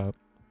fucked up,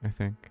 I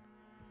think.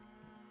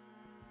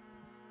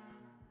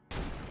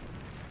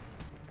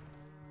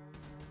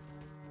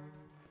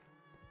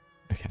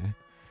 Okay.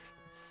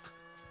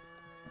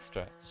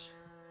 Stretch.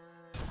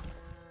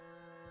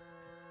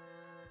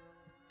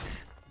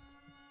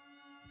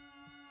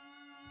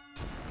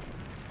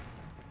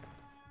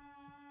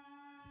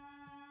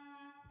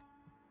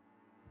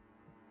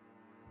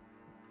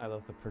 I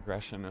love the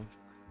progression of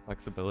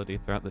flexibility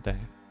throughout the day.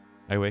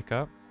 I wake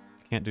up,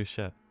 can't do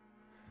shit.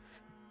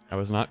 I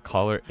was not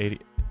caller 80.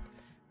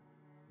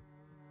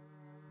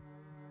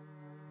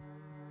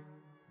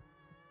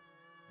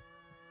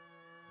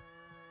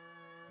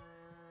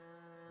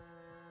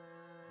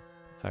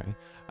 Sorry.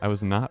 I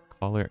was not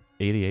caller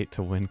 88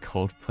 to win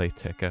Coldplay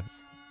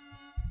tickets.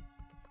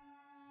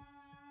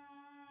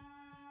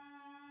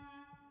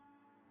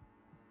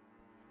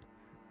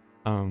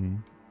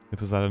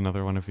 Was that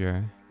another one of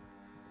your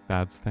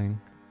dad's thing?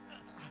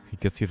 He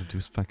gets you to do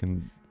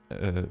fucking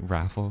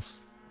raffles.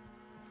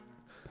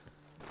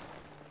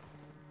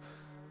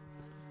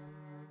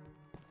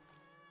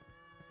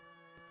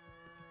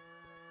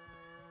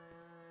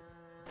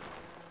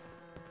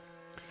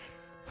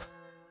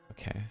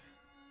 Okay.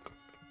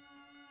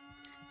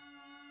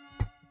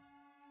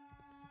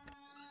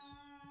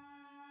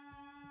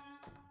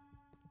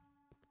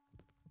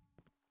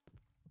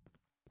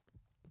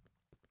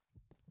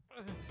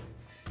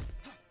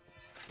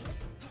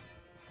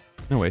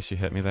 No way she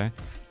hit me there.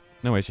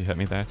 No way she hit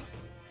me there.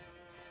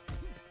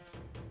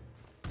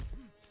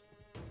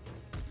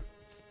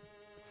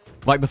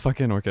 Lock the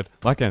fuck in, Orchid.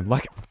 Lock in.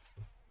 Lock it.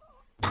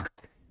 Fuck.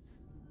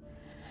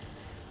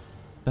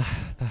 That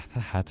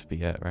had to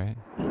be it, right?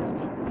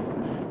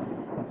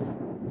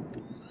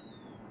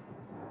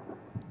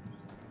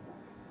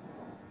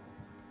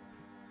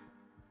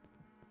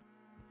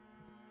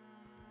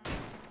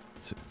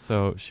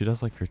 So she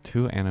does like her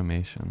 2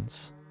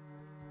 animations.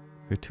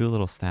 Her two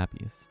little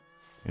stabbies.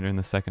 And in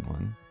the second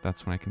one,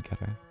 that's when I can get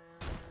her.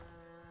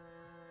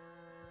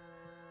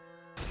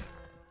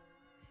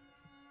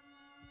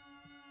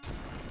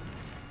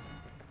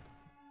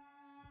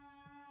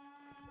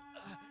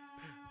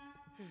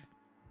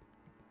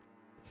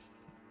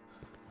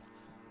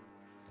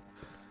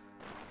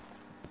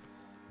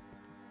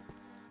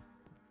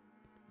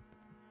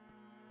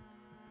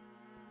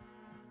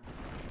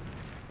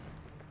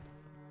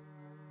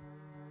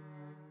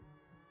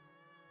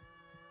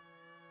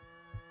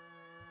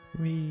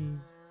 Whee.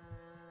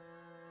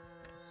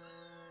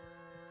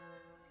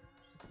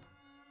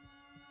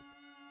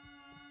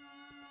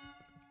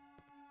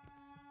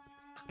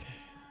 Okay.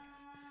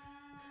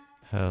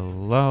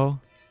 Hello.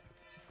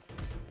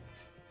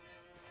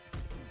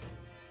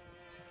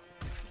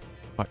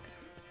 Fuck.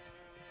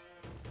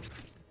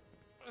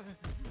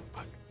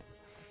 Fuck.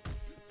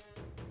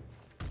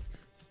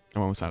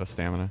 I'm almost out of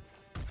stamina.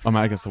 I'm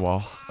against the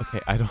wall.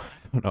 Okay, I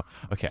don't know.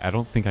 Okay, I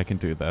don't think I can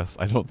do this.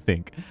 I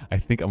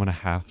think I'm gonna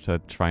have to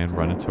try and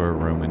run into a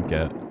room and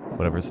get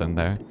whatever's in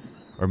there.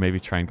 Or maybe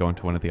try and go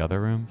into one of the other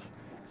rooms.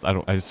 'Cause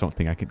I just don't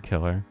think I could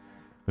kill her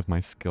with my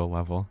skill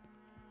level.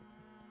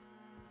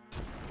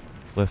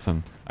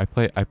 Listen, I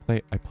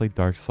play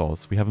Dark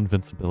Souls. We have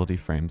invincibility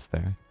frames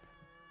there.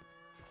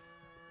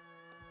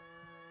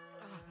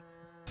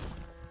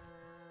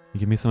 You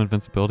give me some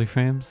invincibility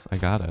frames? I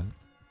got it.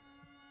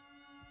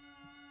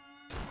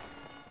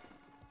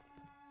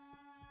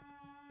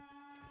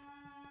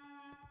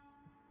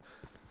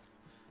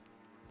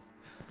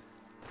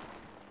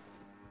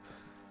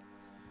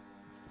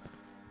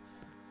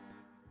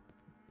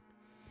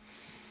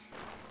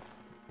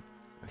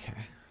 Okay.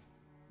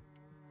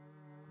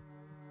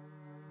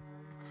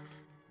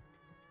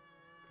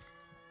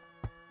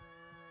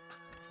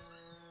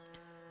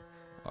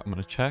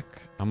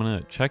 I'm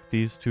gonna check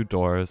these two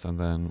doors and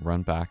then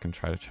run back and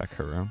try to check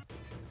her room.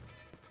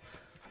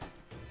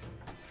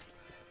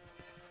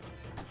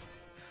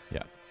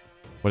 Yeah.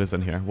 What is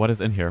in here? What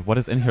is in here? What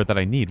is in here that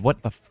I need?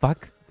 What the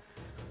fuck?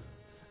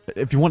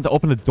 If you want to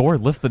open the door,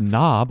 lift the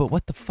knob.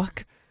 What the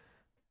fuck?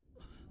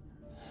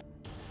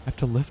 I have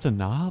to lift a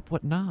knob?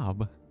 What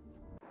knob?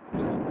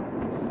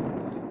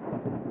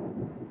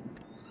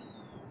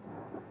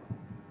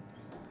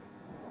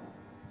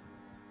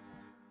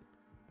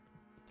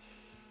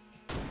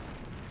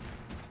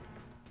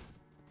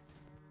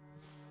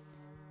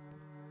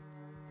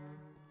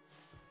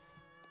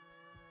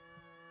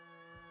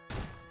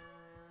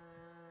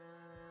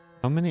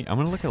 How many? I'm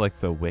gonna look at like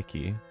the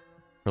wiki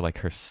for like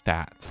her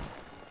stats.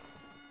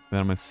 Then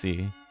I'm gonna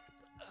see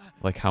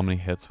like how many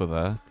hits with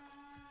the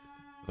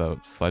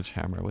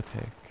sledgehammer would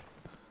take.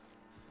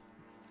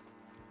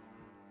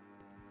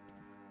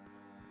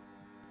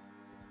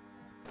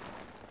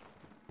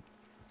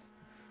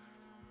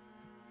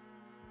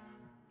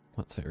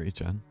 Let's say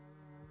regen.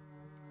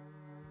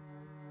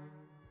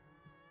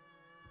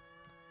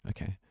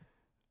 Okay.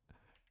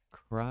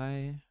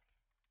 Cry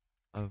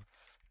of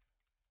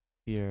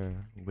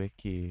Fear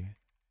wiki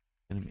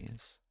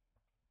enemies.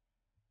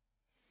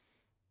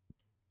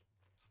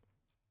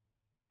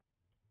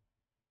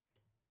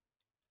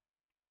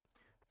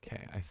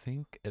 Okay, I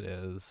think it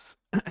is.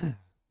 There's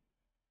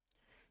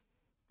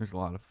a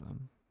lot of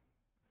them.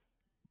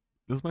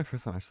 This is my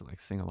first time actually like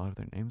seeing a lot of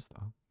their names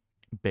though.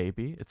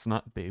 Baby, it's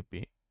not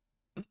baby.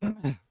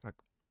 Fuck.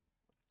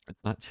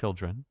 It's not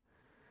children.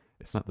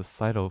 It's not the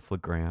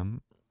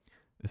cytophagram.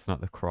 It's not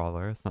the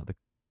crawler. It's not the.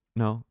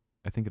 No,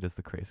 I think it is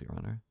the crazy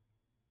runner.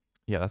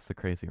 Yeah, that's the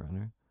crazy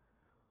runner.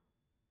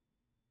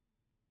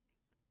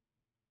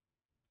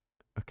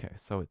 Okay,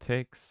 so it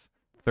takes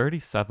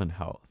 37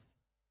 health.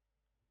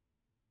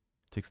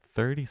 It takes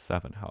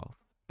 37 health.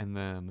 And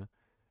then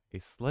a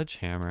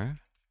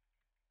sledgehammer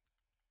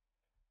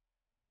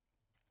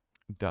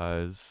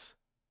does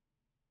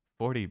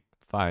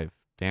 45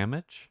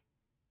 damage.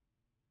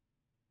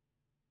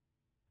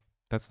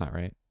 That's not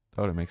right.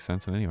 That wouldn't make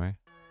sense in any way.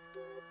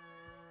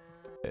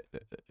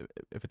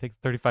 If it takes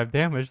 35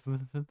 damage,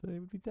 then they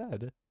would be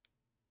dead.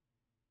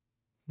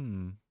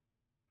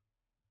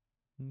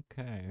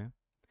 Okay.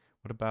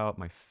 What about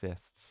my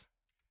fists?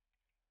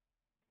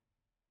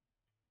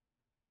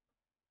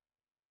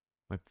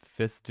 My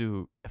fists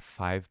do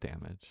 5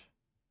 damage.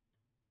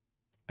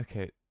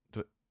 Okay.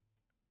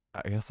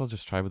 I guess I'll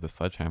just try with the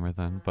sledgehammer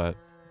then, but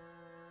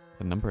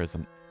the number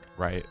isn't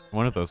right.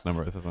 One of those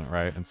numbers isn't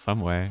right in some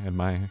way in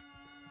my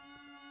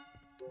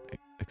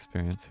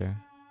experience here.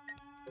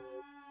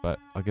 But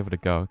I'll give it a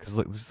go, because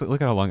just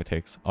look at how long it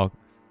takes.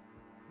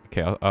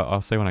 Okay, I'll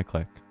say when I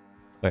click.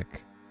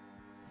 Click.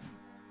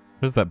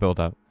 How does that build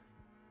up?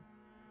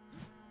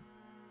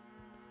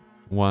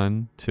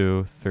 1,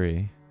 2,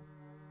 3.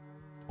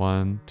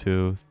 1,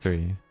 2,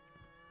 3.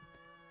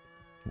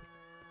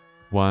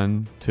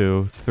 1,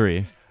 2,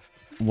 3.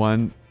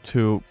 1,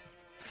 2,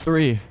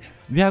 3.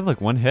 Yeah,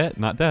 look, one hit,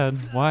 not dead.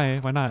 Why?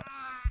 Why not?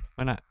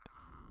 Why not?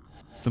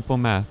 Simple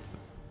math.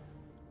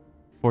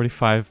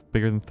 45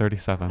 bigger than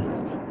 37.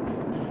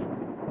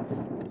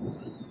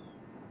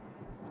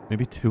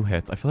 Maybe 2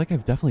 hits. I feel like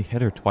I've definitely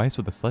hit her twice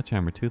with the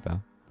sledgehammer too,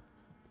 though.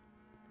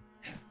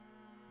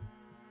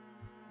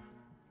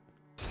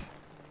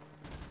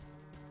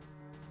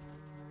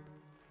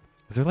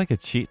 Is there like a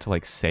cheat to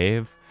like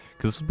save?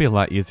 Because this would be a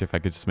lot easier if I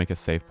could just make a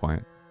save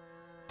point.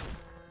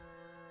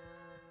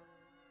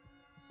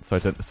 So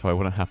I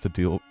wouldn't have to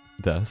do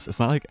this. It's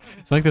not like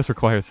this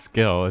requires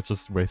skill. It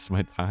just wastes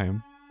my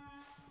time.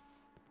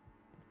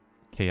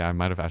 Okay, yeah, I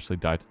might have actually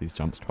died to these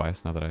jumps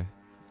twice now that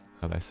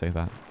I say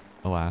that.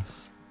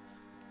 Alas.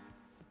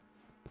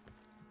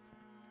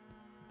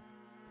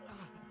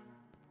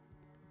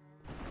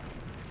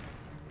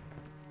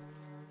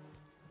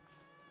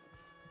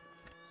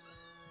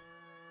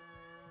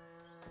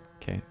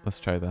 Okay, let's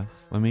try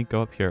this. Let me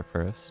go up here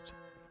first.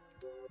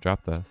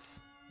 Drop this.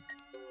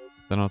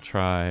 Then I'll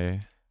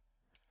try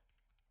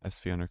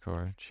SV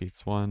undercore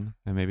cheats 1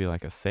 and maybe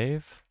like a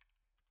save.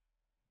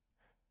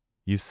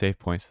 Use save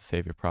points to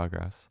save your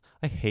progress.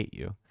 I hate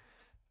you.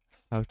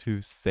 How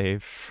to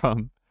save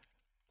from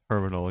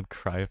terminal and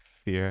cry of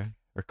fear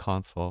or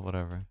console,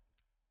 whatever.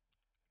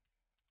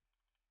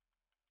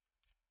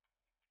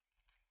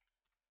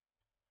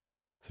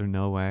 Is there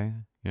no way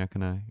you're not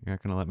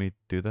gonna let me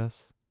do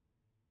this?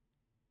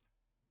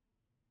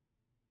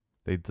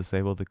 They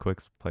disabled the quick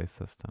play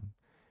system.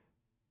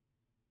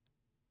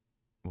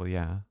 Well,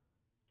 yeah.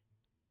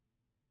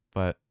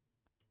 But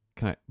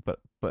can I? But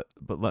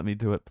let me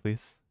do it,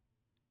 please.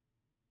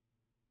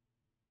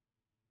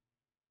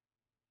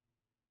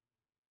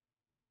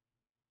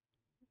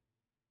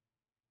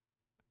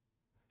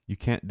 You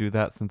can't do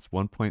that since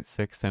 1.6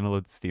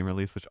 standalone Steam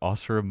release, which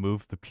also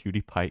removed the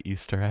PewDiePie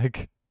Easter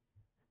egg.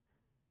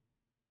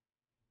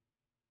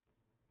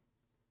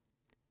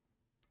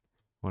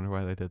 Wonder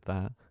why they did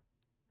that.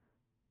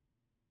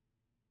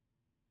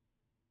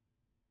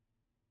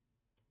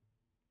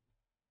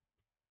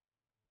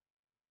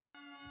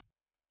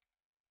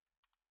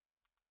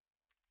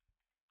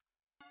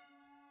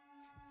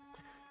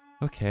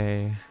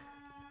 Okay.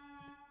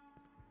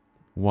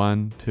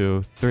 1,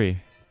 2,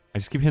 3. I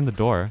just keep hitting the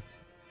door.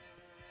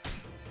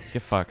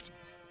 Get fucked.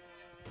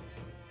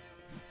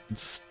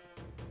 This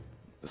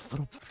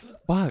little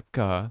fuck.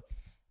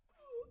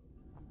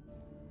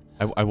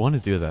 I want to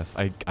do this.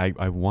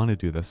 I want to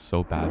do this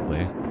so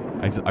badly.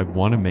 I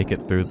want to make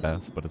it through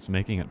this, but it's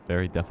making it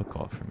very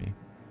difficult for me.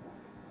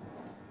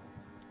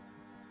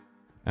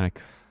 And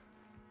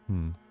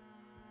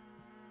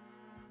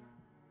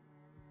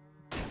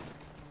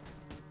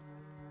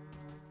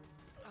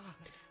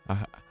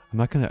I'm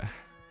not gonna.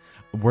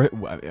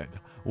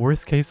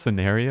 Worst case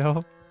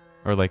scenario,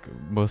 or like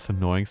most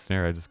annoying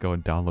scenario, I just go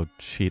and download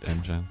Cheat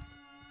Engine.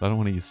 I don't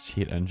want to use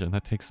Cheat Engine.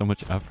 That takes so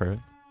much effort.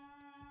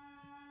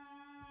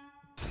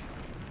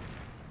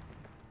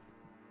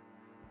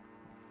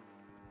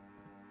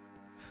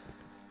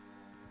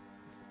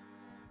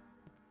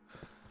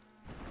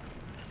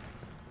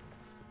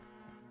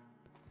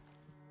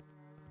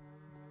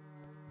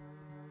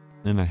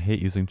 And I hate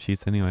using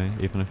cheats anyway,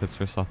 even if it's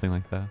for something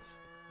like this.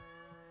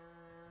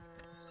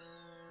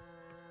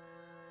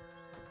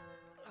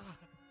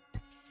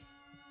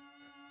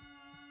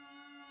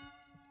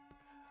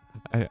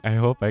 I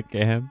hope I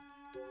can.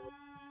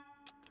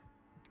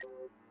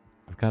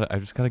 I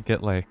just gotta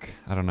get like,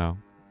 I don't know.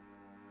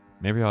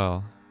 Maybe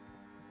let's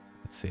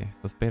see.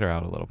 Let's bait her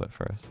out a little bit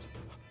first.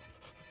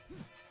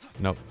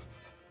 Nope.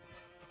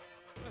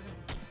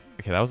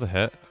 Okay, that was a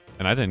hit.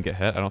 And I didn't get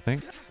hit, I don't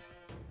think.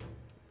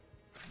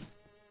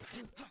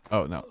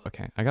 Oh, no.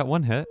 Okay. I got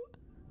one hit.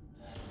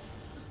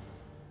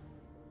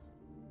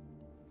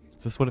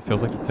 Is this what it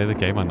feels like to play the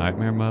game on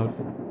Nightmare mode?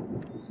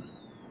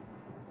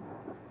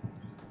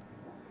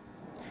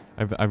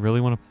 I really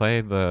want to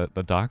play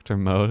the doctor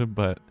mode,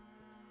 but...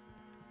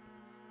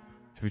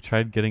 Have you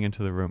tried getting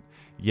into the room?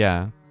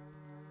 Yeah.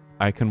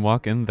 I can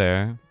walk in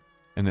there,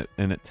 and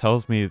it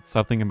tells me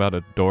something about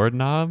a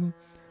doorknob,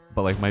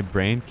 but like my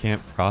brain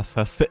can't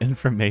process the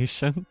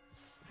information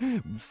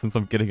since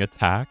I'm getting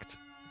attacked.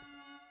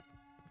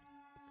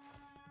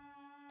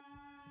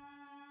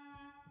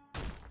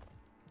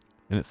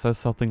 And it says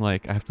something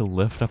like I have to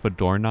lift up a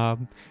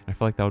doorknob. I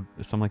feel like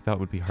something like that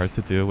would be hard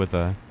to do with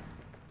a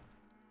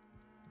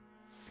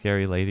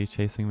scary lady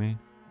chasing me.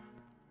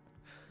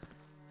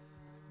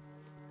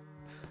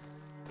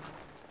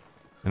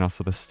 And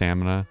also the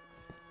stamina.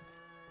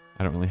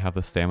 I don't really have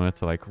the stamina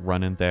to like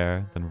run in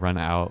there, then run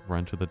out,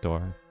 run to the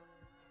door.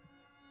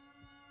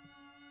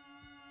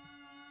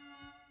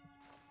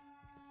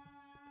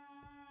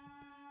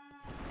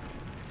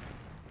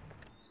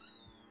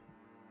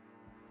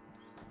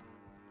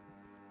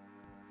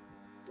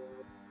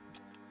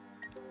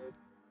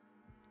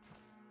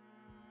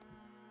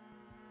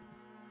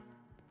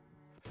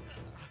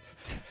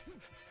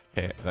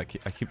 Okay,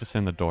 I keep just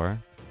in the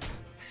door.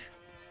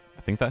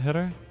 I think that hit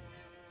her.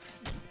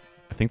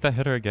 I think that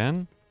hit her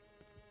again.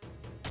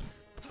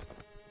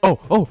 Oh,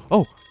 oh,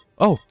 oh,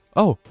 oh,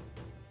 oh.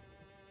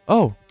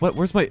 Oh, what?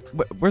 Where's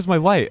my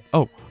light?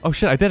 Oh, oh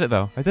shit! I did it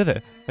though. I did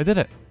it. I did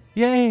it.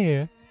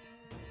 Yay!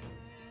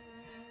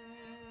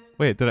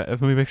 Wait,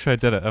 let me make sure I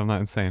did it. I'm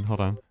not insane.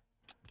 Hold on.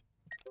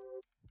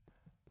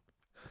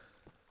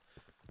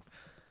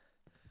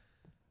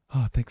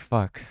 Oh, thank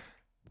fuck.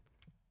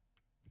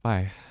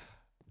 Bye.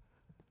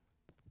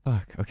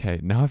 Fuck. Okay,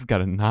 now I've got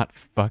to not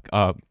fuck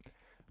up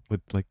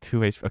with like 2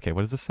 HP. Okay,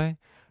 what does this say?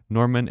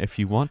 Norman, if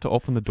you want to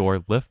open the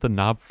door, lift the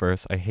knob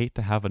first. I hate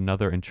to have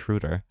another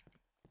intruder.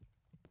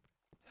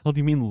 Hell do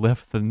you mean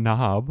lift the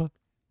knob?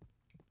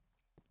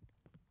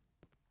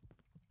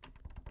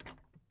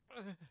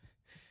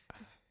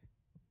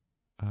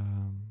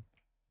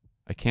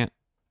 I can't.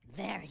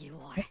 There you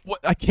are. What?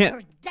 I can't.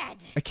 You're dead.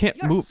 I can't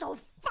You're move. so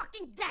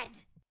fucking dead.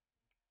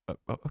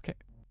 Okay.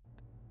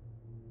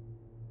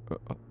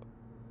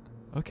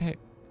 Okay.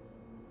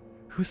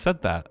 Who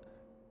said that?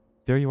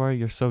 There you are.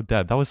 You're so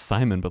dead. That was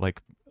Simon, but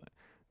like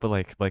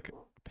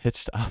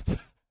pitched up.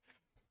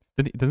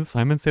 Didn't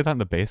Simon say that in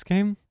the base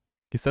game?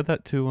 He said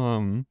that to I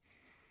don't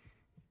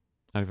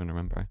even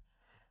remember.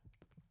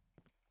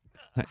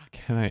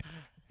 Can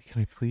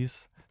I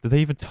please? Did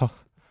they even talk?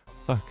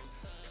 Fuck.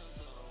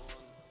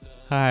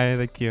 Hi,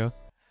 thank you.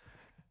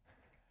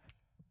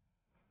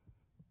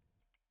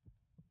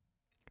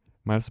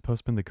 Might have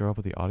supposed to been the girl,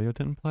 but the audio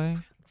didn't play?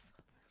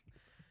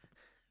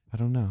 I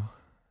don't know.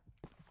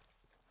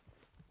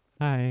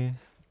 Hi.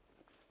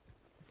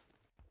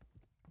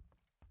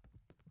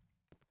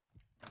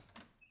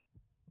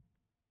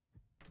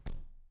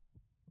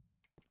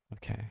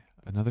 Okay,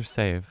 another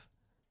save.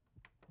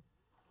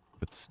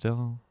 But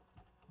still,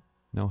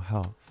 no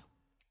health.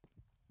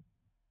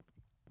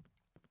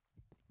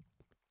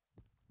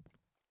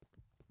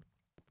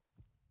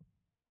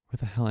 Where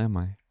the hell am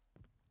I?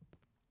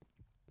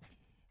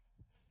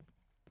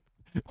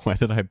 Why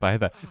did I buy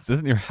that? This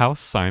isn't your house,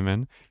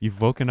 Simon.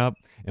 You've woken up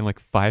in like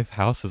 5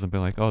 houses and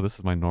been like, oh, this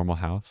is my normal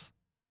house.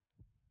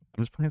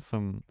 I'm just playing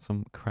some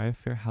Cry of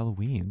Fear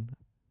Halloween.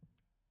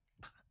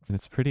 And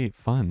it's pretty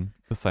fun,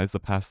 besides the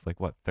past, like,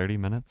 what, 30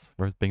 minutes?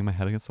 Where I was banging my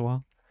head against the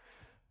wall?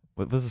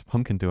 What is this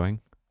pumpkin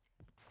doing?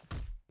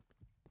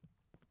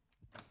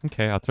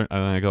 Okay, and then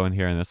I go in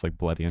here and it's like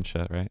bloody and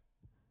shit, right?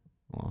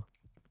 Oh.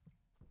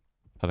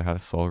 Thought I had a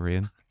soul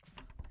read.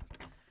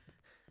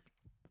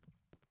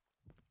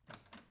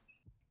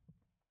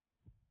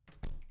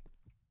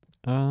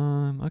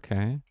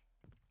 Okay.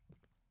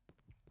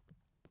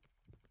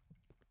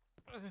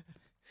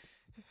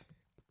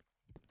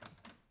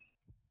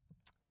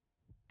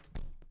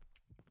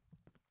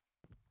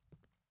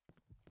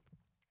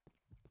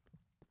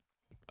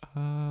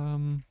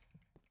 I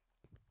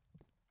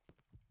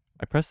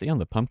pressed E on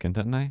the pumpkin,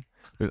 didn't I?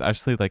 There's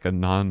actually like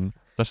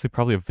it's actually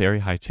probably a very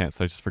high chance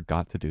that I just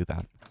forgot to do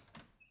that.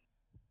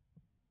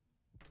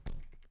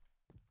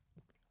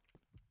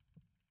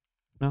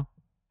 No.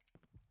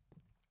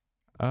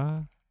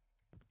 Do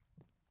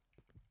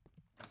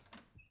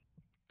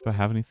I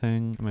have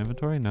anything in my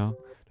inventory? No. Do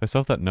I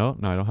still have that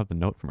note? No, I don't have the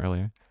note from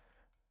earlier.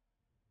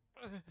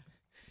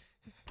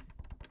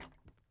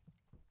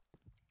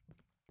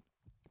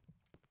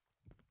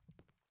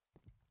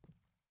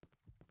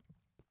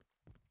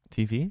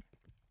 TV?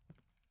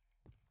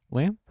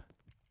 Lamp?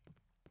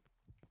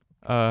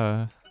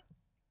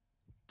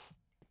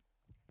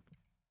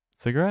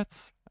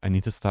 Cigarettes? I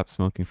need to stop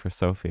smoking for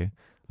Sophie.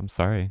 I'm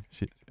sorry.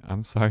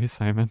 I'm sorry,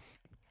 Simon.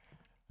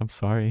 I'm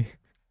sorry.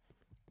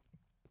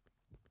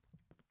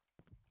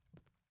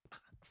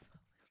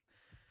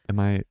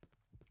 I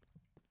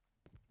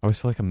always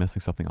feel like I'm missing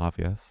something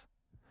obvious.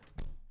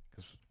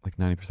 Because like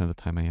 90% of the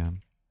time I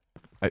am.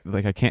 I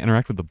can't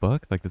interact with the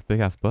book? Like this big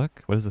ass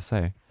book? What does it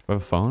say? Do I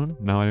have a phone?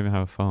 No, I don't even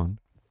have a phone.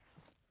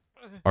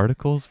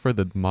 Articles for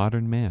the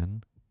modern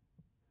man.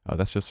 Oh,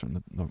 that's just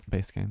from the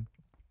base game.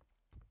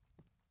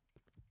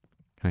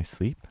 Can I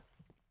sleep?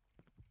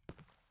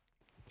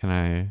 Can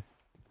I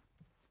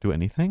do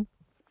anything?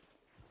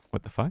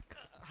 What the fuck?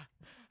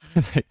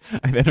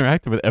 I've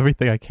interacted with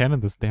everything I can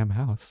in this damn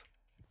house.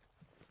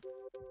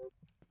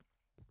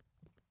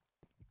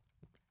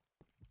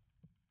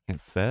 Can't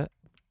sit.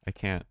 I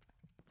can't.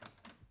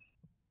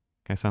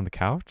 Can I sit on the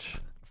couch?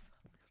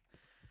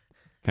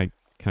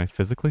 Can I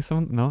physically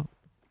summon? No.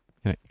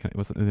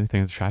 Was there anything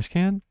in the trash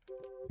can?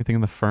 Anything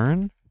in the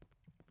fern?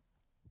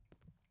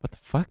 What the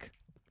fuck?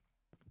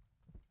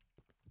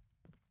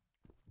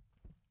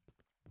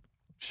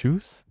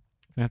 Shoes?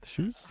 Can I have the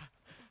shoes?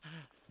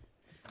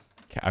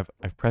 Okay,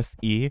 I've pressed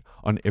E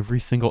on every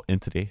single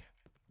entity.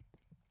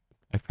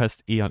 I've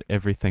pressed E on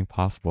everything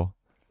possible.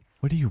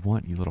 What do you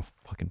want, you little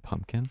fucking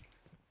pumpkin?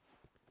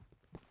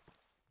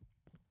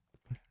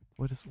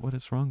 What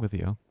is wrong with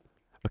you?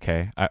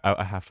 Okay,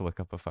 I have to look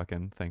up a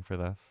fucking thing for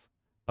this.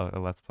 A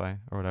let's play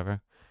or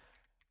whatever.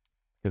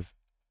 Because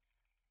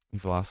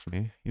you've lost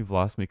me. You've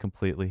lost me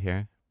completely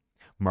here.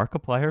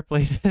 Markiplier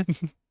played it?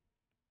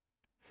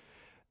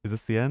 Is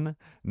this the end?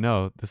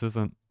 No, this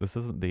isn't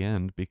the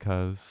end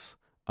because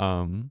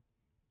I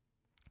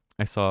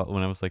saw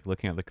when I was like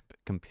looking at the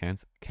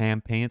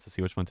campaigns to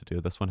see which one to do.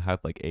 This one had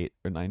like 8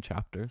 or 9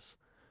 chapters.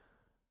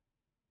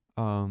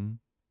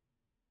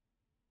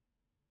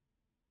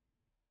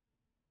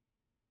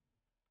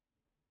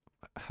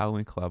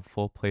 Halloween Club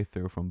full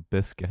playthrough from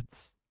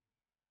Biscuits.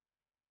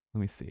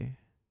 Let me see.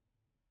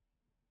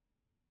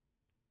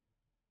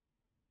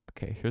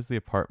 Okay, here's the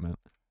apartment.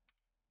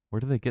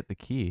 Where do they get the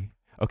key?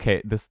 Okay,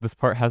 this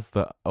part has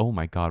the, oh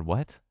my god,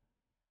 what?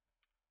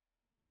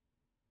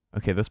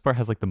 Okay, this part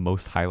has like the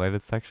most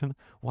highlighted section.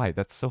 Why?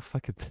 That's so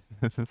fucking...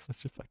 That's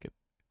such a fucking...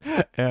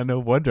 And no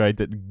wonder I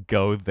didn't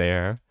go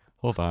there.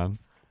 Hold on.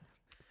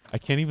 I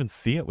can't even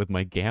see it with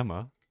my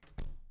gamma.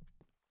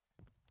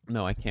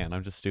 No, I can't.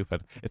 I'm just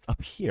stupid. It's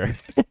up here.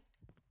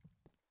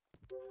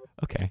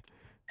 Okay.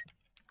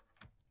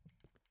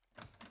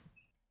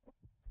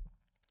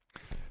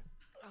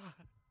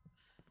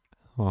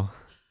 Oh.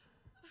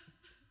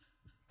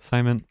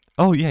 Simon.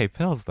 Oh, yay,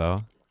 pills,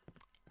 though.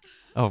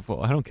 Oh,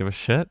 well, I don't give a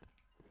shit.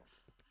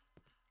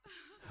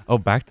 Oh,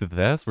 back to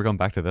this? We're going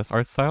back to this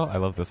art style? I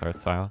love this art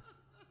style.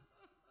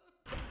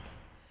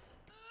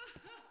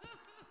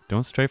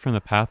 Don't stray from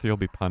the path or you'll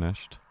be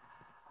punished.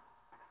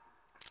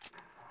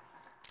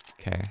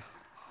 Okay.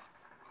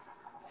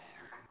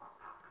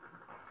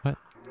 What?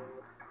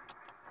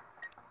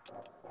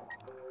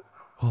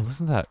 Oh,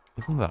 listen to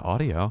that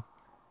audio.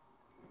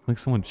 Like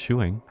someone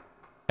chewing.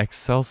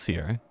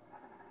 Excelsior.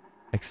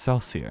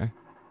 Excelsior.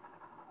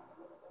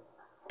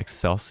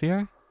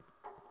 Excelsior?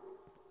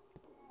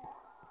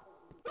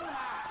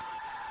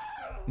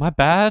 My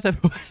bad.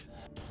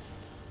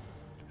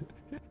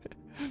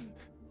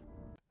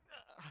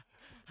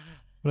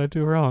 What did I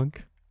do wrong?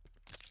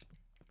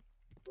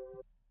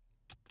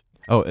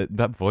 Oh,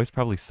 that voice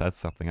probably said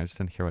something. I just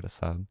didn't hear what it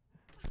said.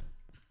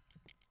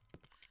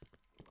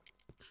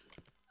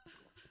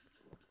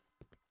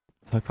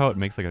 I like how it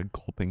makes like a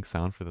gulping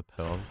sound for the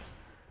pills.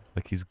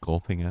 Like he's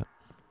gulping it.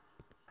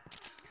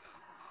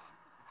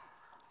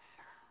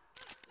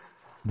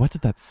 What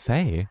did that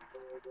say?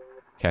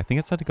 Okay, I think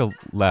it said to go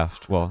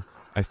left. Well,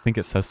 I think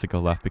it says to go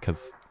left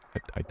because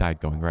I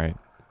died going right.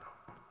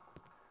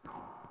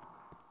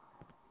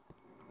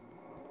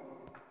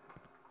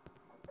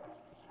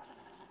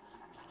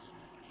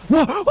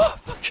 Whoa! Oh,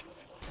 fuck!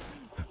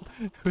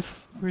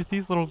 Who are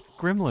these little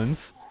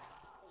gremlins?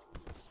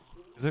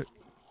 Is there...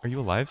 Are you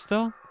alive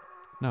still?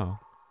 No.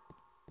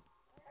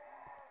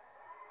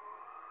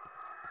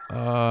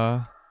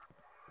 How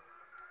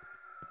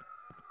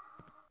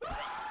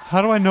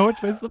do I know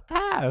which way's the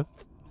path?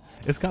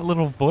 It's got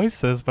little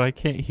voices, but I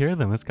can't hear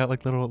them. It's got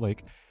like little,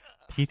 like,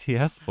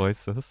 TTS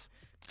voices.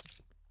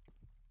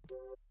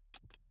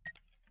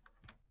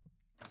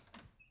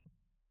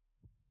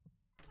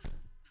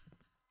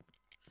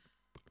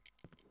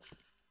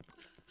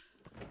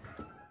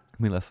 Let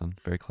me listen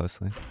very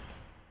closely.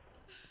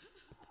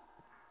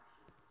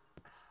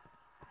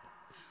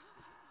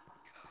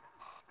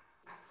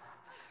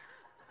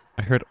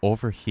 I heard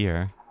over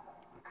here.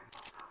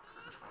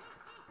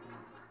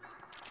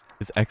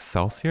 Is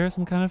Excelsior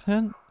some kind of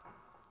hint?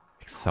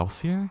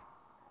 Excelsior?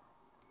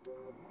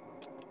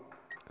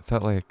 Is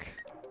that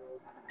like...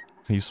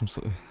 Can I use some...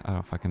 I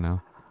don't fucking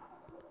know.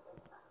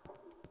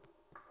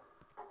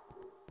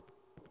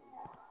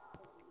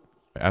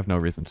 I have no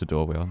reason to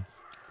dual wield.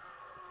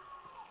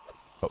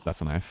 Oh,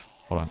 that's a knife.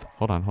 Hold on.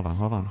 Hold on, hold on,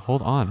 hold on.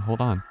 Hold on,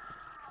 hold on.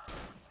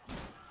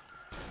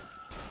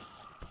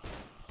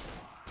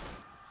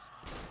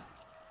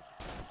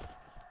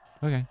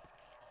 Okay.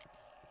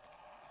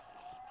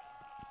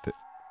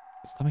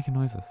 Stop making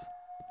noises.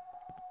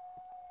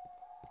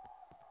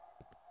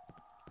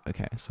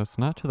 Okay, so it's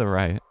not to the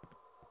right.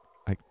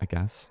 I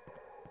guess.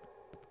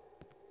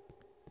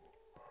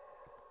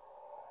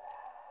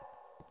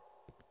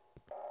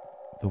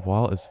 The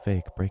wall is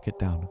fake. Break it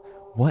down.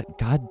 What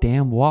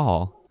goddamn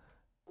wall?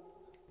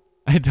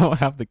 I don't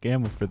have the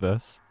gamma for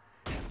this.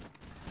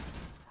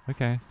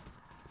 Okay.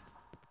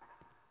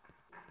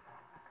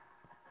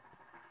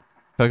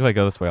 I feel like if I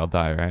go this way, I'll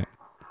die, right?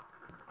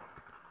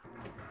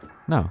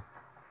 No.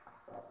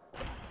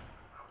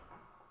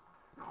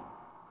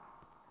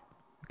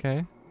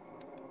 Okay.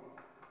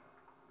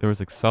 There was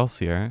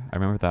Excelsior. I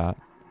remember that.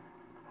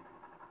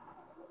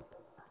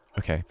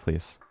 Okay,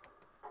 please.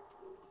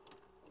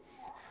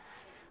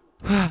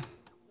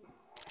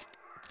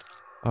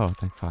 Oh,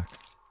 thank fuck.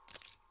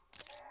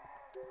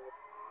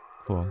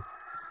 Cool.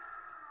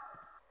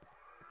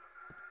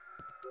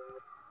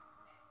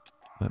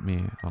 Let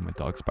me... Oh, my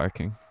dog's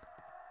barking.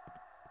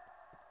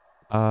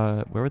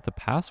 Where would the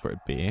password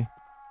be? Let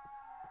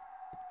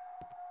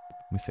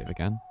me save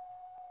again.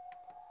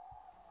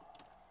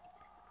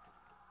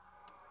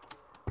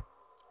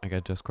 I got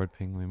a Discord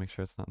ping. Let me make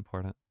sure it's not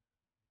important.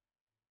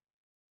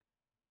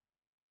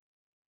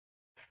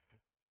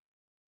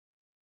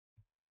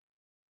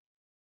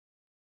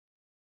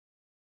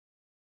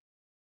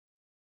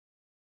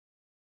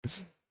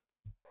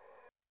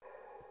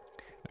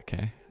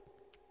 Okay.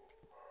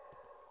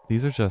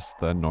 These are just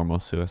the normal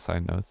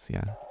suicide notes,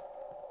 yeah.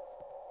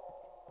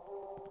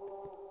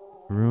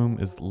 Room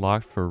is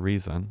locked for a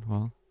reason.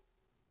 Well,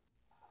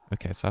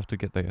 okay, so I have to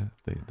get the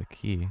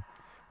key.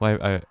 Well,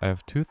 I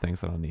have two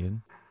things that I'll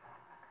need.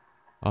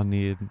 I'll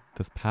need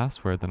this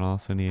password, then I'll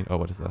also need... Oh,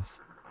 what is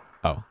this?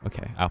 Oh,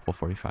 okay, Apple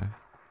 45.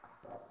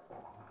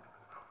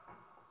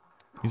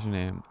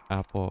 Username,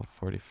 Apple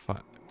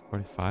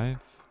 45?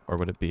 Or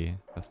would it be?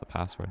 That's the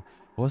password.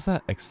 What was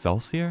that?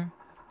 Excelsior?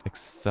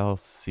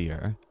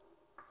 Excelsior.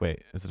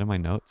 Wait, is it in my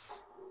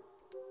notes?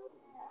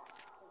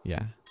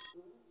 Yeah.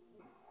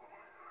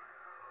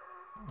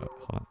 Oh,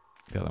 hold on.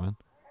 the other one.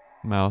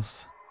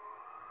 Mouse.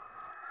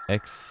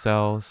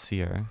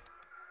 Excelsior.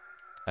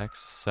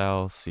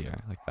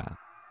 Excelsior, like that.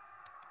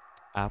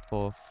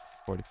 Apple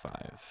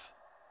 45.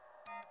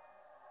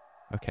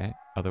 Okay,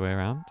 other way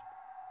around.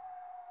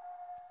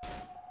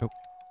 Oh.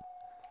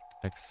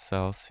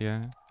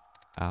 Excelsior.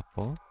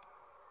 Apple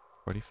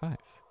 45.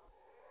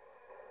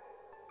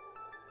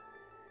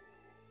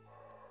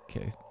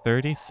 Okay,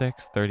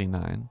 36,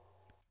 39.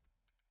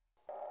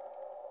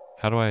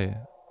 How do I...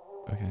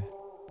 Okay.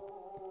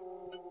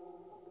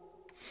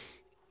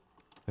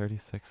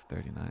 36,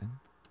 39.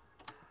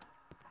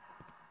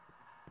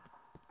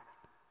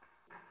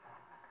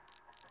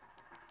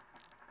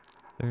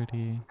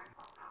 $36.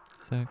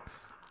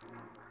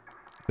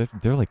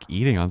 They're like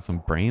eating on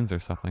some brains or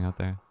something out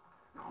there.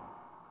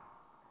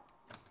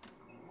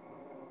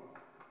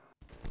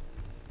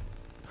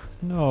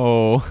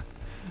 No.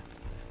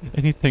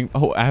 Anything.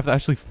 Oh, I have to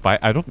actually fight.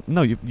 I don't.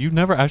 No, you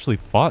never actually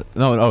fought.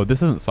 No, no,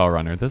 this isn't Saw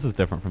Runner. This is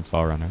different from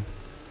Saw Runner.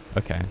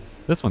 Okay.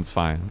 This one's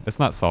fine. It's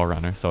not Saw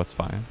Runner, so it's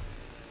fine.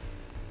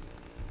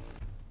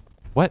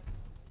 What?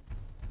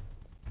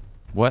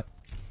 What?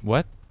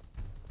 What?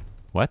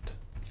 What?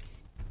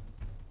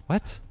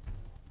 What?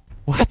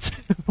 What?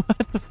 What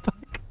the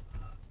fuck?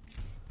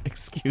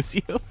 Excuse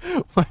you?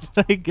 Why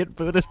did I get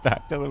booted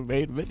back to the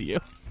main menu?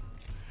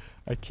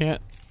 I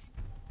can't.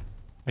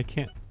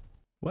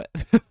 What?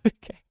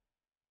 Okay.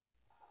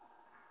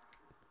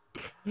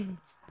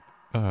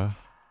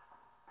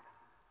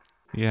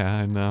 Yeah,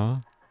 I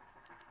know.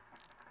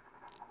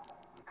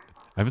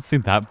 I haven't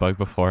seen that bug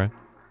before.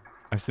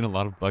 I've seen a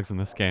lot of bugs in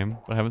this game,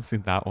 but I haven't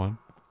seen that one.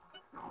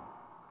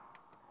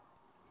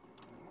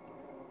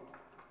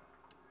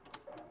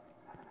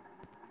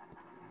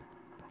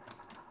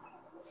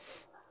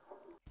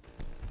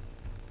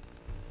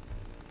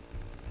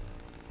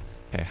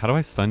 Okay, how do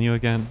I stun you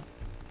again?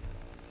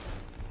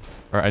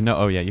 Or I know.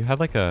 Oh yeah, you had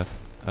like a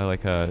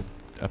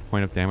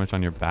point of damage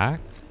on your back.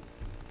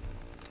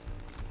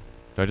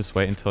 Do I just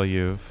wait until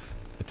you've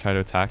try to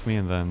attack me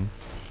and then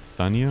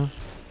stun you?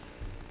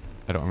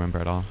 I don't remember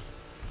at all.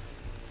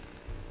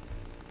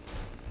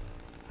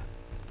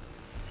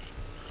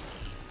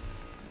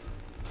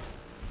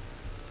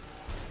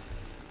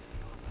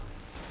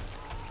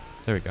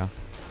 There we go.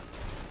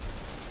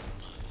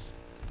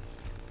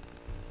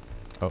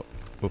 Oh,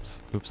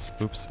 oops, oops,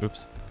 oops,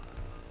 oops.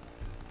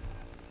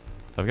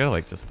 I've got to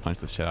like just punch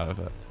the shit out of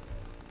it. Do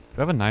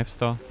I have a knife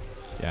still?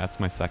 Yeah, it's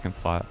my second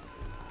slot.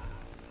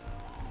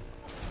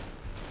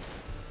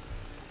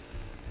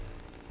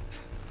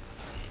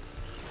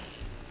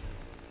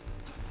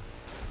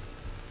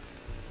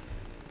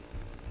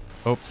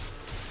 Oops.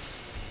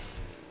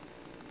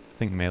 I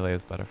think melee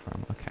is better for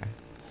him. Okay.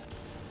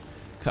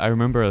 I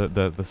remember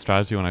the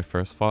strategy when I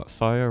first fought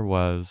Sawyer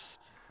was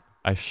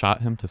I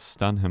shot him to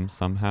stun him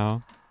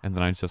somehow, and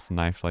then I just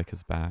knifed like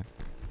his back.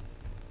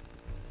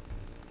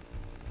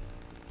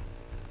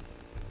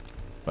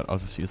 But I'll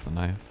just use the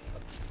knife.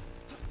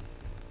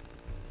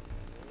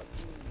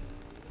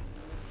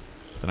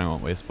 Then I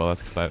won't waste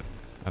bullets because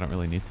I don't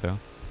really need to.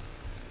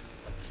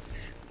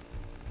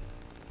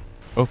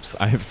 Oops,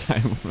 I have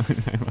time.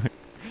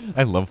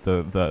 I love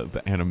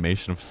the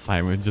animation of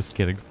Simon just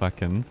getting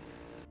fucking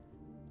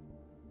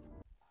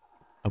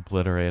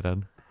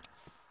obliterated.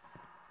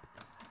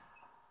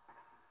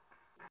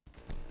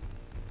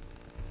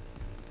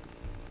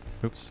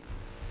 Oops.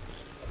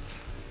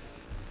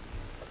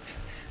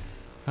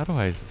 How do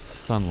I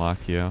stun lock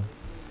you?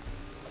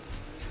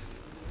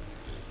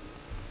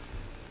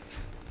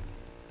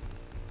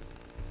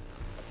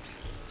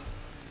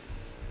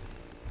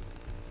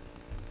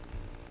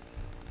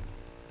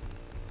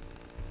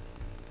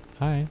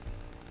 Hi.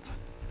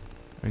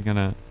 Are you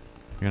gonna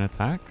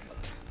attack?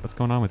 What's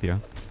going on with you?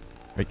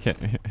 Wait,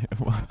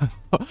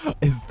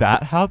 is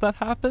that how that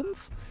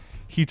happens?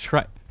 He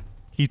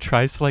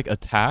tries to like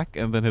attack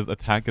and then his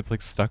attack gets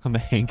like stuck on the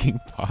hanging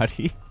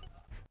body.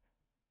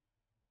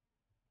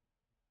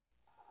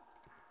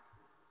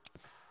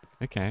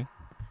 Okay.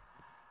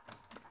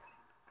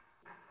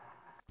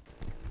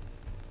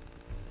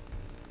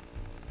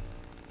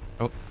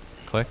 Oh,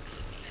 click.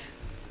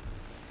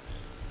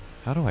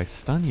 How do I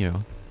stun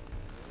you?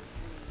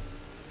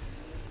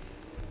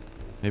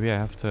 Maybe I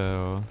have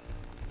to...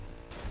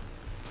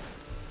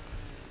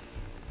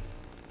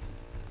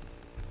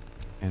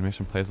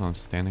 Animation plays while I'm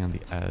standing on the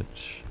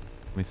edge.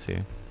 Let me see.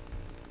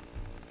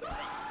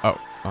 Oh,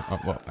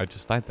 well, I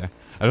just died there.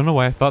 I don't know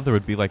why I thought there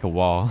would be like a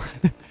wall.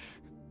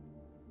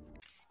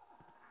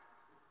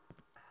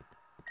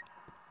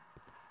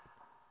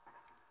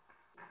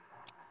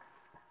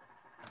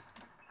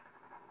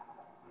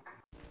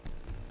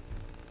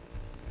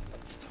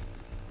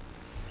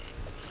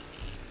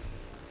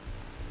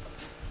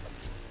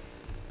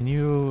 Can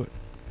you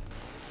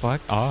fuck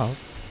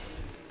off?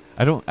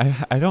 I don't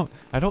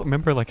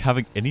remember like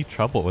having any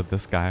trouble with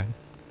this guy.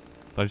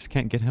 But I just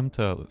can't get him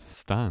to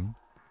stun.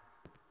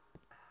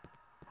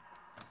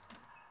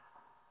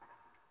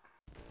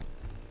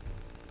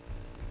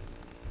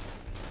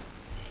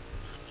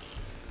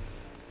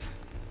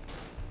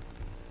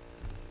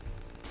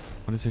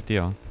 What is your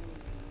deal?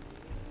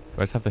 Do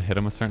I just have to hit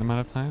him a certain amount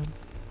of times?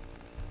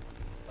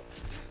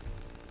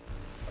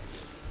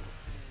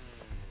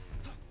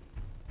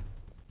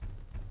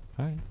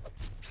 Alright.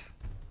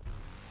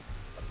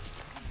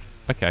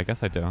 Okay, I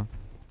guess I do. I'm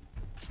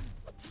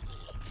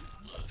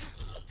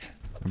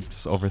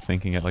just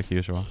overthinking it like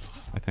usual,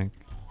 I think.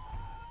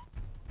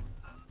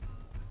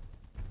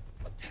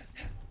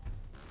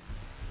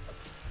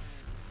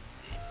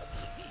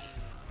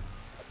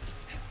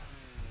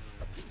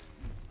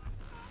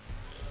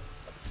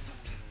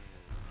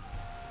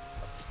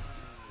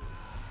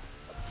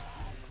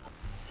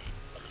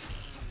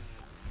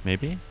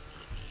 Maybe?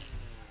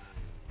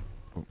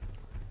 Oh.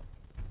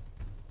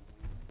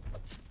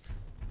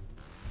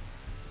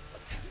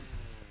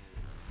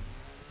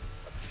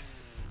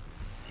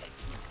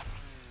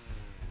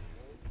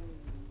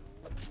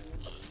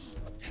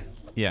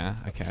 Yeah,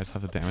 okay, I just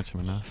have to damage him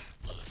enough.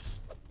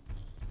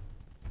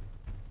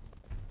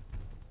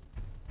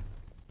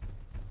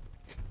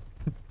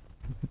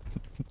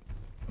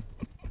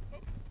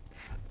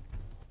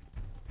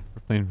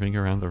 We're playing Ring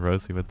Around the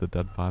Rosie with the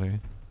dead body.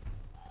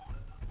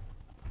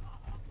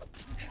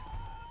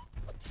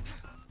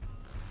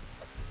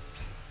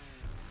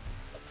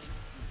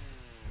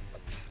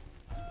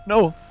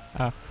 No!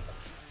 Ah.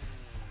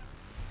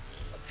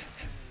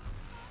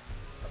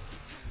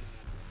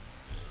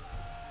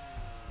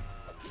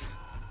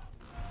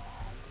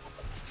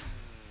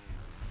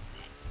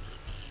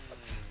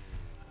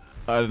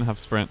 I didn't have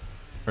sprint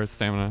or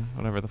stamina,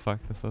 whatever the fuck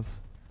this is.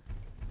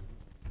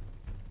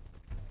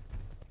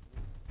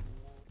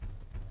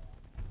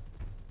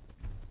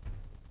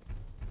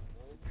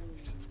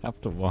 You just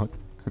have to walk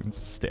and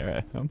just stare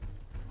at him.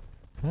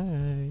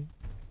 Hi.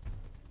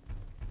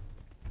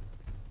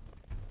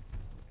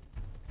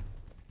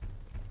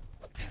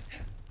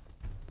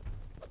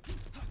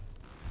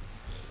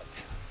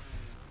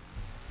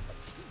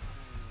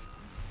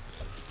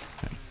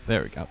 Okay,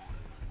 there we go.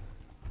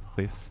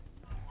 Please.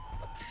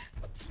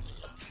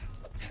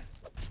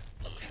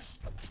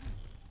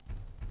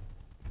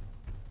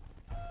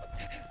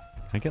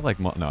 Can I get like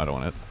no, I don't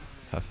want to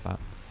test that.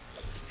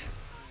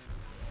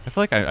 I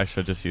feel like I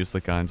should just use the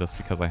gun just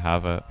because I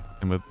have it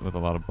and with a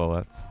lot of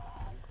bullets.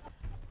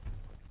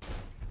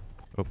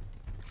 Oh,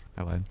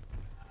 I lied.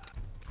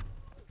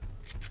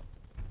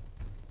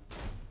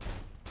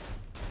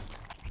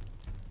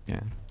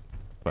 Yeah,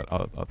 but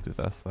I'll do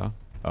this though.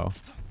 Oh,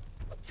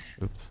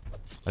 oops!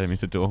 I didn't mean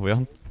to dual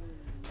wield.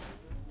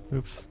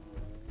 Oops.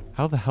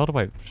 How the hell do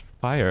I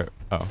fire?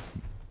 Oh.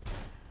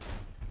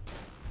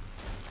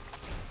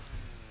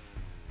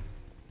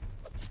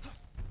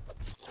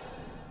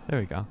 There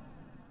we go.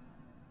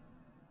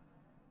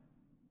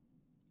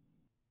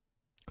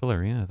 Cool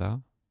arena,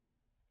 though.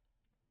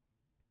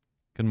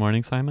 Good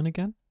morning, Simon,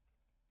 again?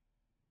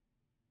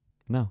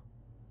 No.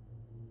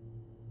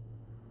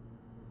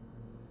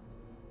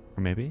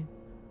 Or maybe?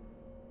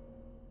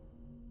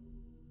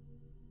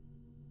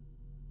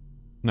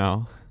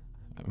 No.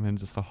 I'm in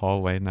just a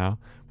hallway now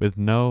with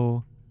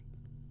no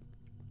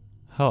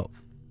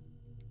health.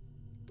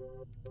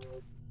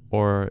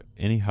 Or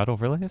any HUD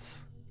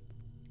overlays?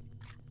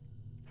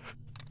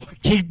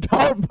 Fucking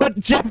don't put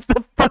Jeff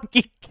the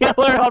fucking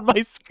killer on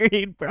my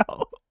screen, bro.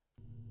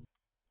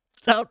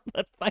 Don't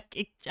put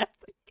fucking Jeff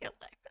the killer.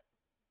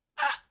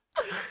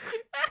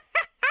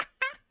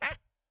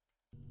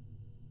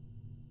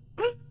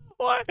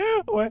 Why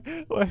would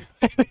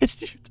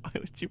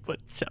you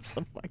put Jeff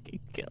the fucking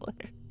killer?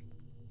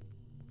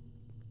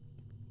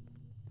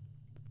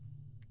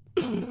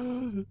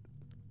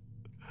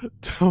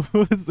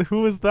 Who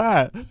was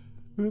that?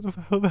 Who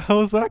the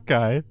hell is that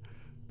guy?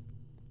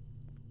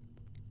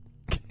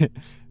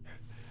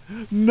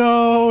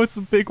 No, it's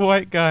a big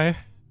white guy.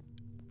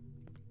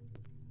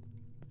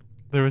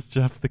 There was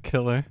Jeff the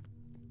killer.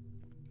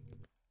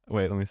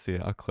 Wait, let me see.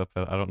 I'll clip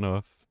it. I don't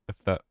know if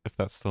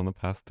that's still in the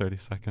past 30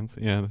 seconds.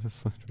 Yeah,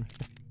 this is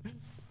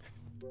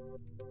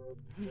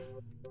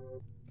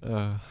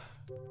that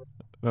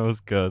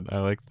was good. I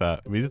like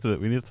that. We need to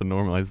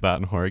normalize that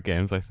in horror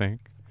games, I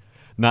think.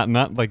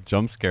 Not like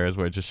jump scares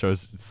where it just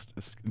shows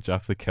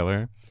Jeff the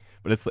killer,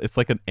 but it's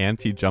like an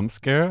anti-jump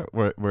scare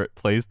where it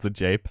plays the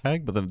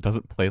JPEG, but then it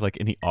doesn't play like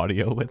any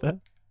audio with it.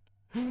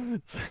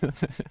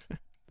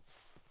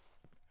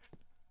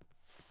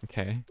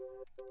 Okay.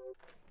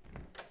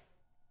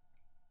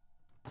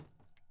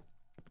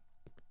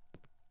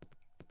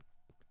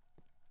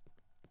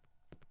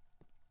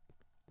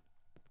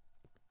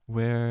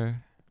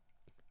 Where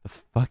the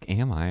fuck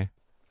am I?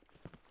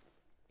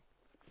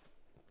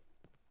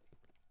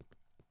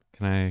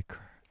 Can I...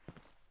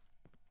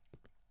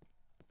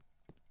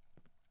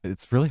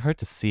 It's really hard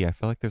to see. I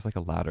feel like there's like a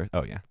ladder.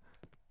 Oh, yeah.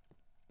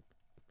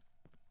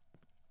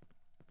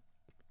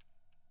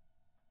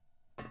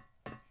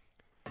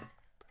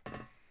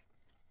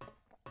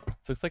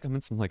 So it's like I'm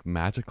in some like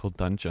magical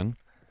dungeon.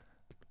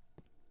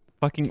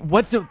 Fucking...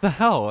 What the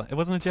hell? It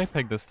wasn't a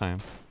JPEG this time.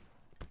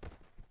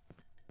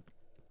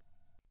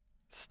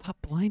 Stop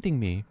blinding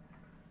me.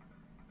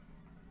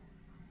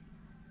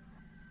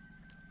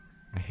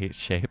 I hate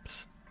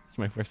shapes It's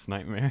my worst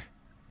nightmare.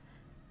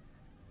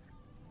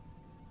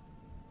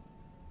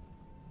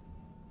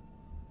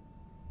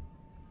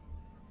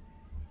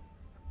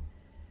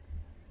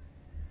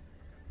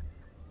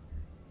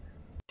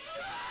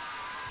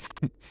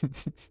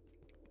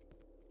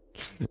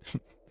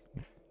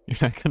 You're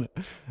not gonna...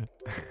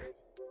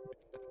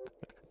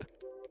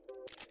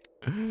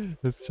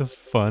 It's just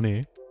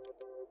funny.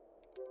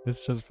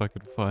 It's just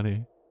fucking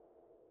funny.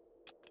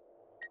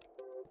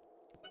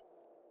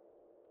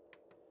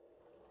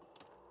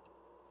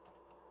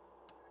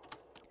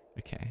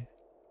 Okay.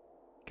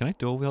 Can I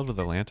dual wield with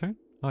a lantern?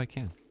 Oh, I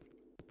can.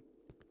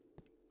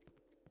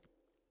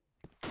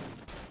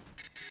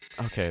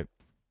 Okay.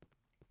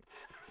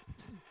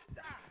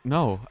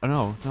 No,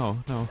 no,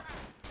 no, no.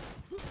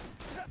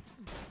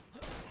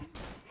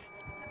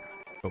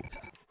 Oh,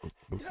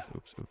 oops,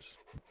 oops, oops.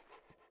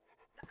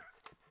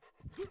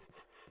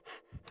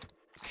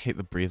 I hate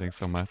the breathing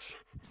so much.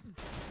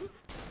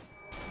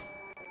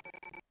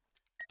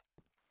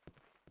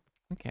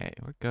 Okay,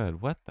 we're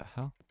good. What the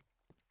hell?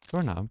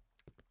 Doorknob.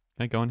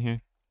 Can I go in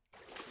here?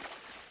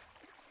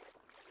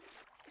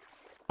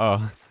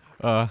 Oh,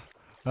 ah.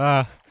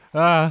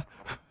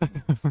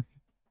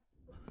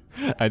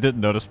 I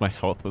didn't notice my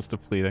health was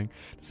depleting.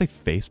 Did it say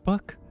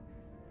Facebook?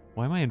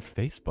 Why am I in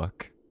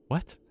Facebook?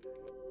 What?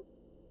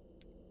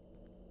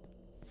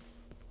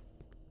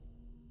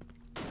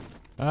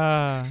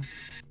 Ah.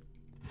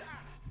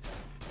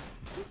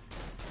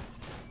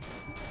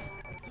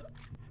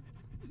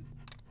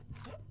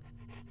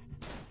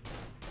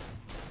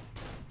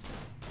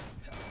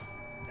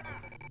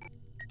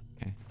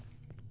 Okay.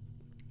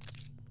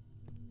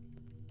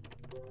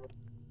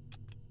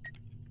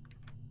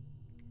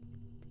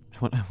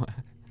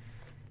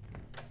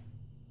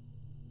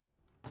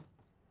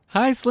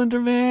 Hi,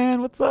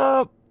 Slenderman! What's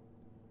up?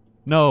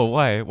 No,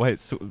 why? Why?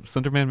 So,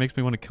 Slenderman makes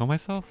me want to kill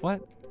myself?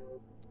 What?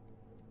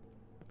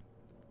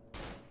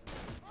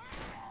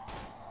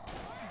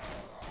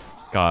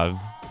 God,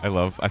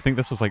 I think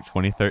this was like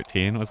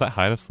 2013. Was that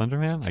Height of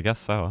Slenderman? I guess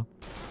so.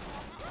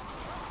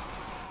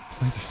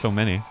 Why is there so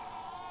many?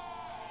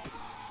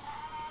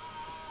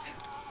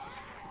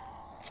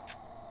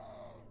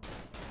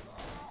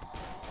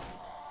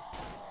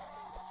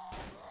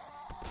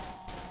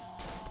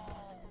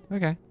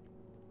 Okay.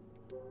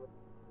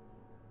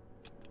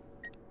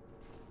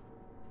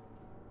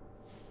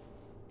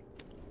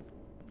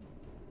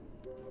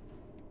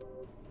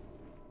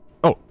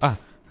 Oh, ah.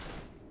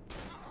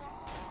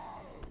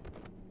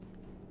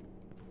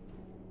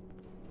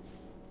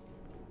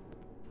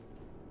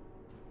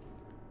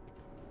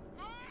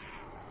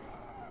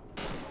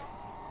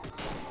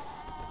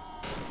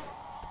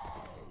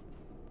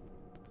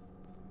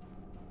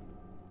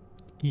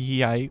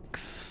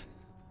 Yikes.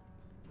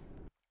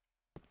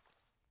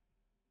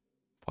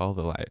 Follow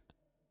the light.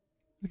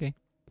 Okay.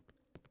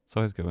 It's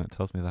always good when it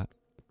tells me that.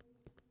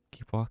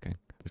 Keep walking.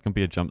 There's gonna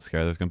be a jump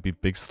scare. There's gonna be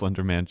big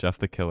Slender Man Jeff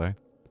the Killer.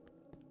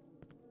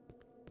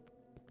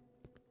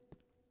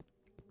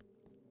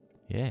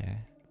 Yeah.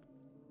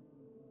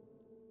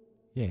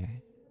 Yeah.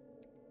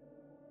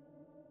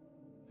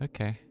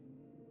 Okay.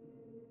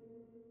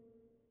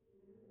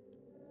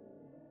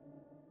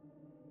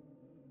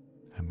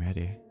 I'm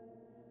ready.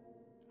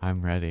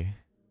 I'm ready.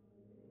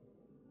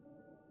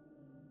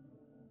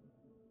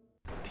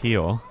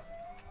 Teal.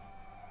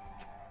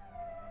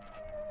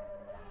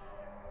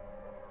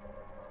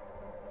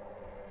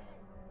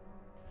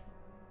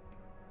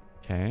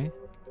 Okay.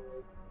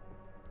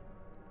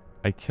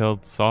 I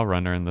killed Saw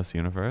Runner in this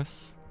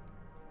universe.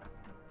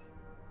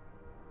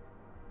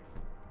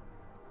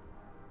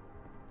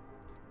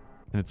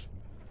 And it's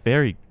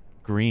very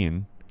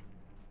green.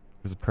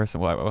 There's a person.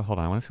 Well, hold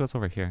on. I want to see what's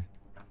over here.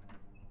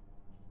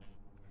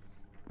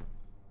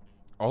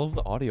 All of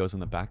the audio is in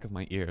the back of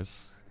my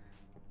ears.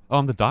 Oh,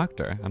 I'm the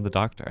doctor. I'm the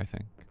doctor, I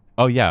think.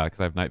 Oh, yeah, because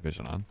I have night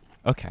vision on.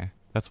 Okay.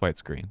 That's why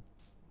it's green.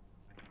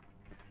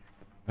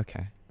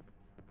 Okay.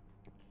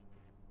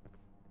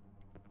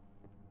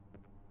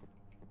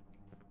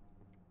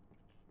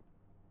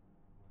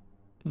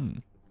 Hmm.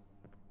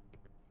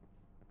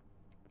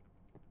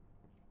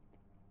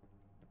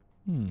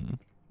 Hmm.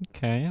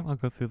 Okay, I'll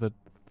go through the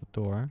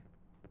door.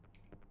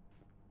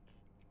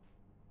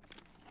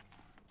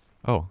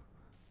 Oh.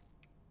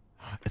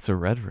 It's a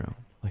red room.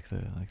 Like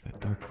the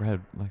dark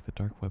red, like the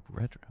dark web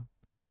red room.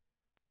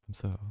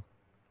 So.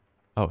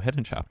 Oh,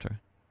 hidden chapter.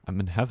 I'm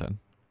in heaven.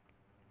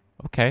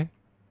 Okay.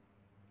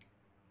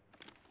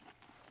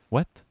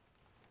 What?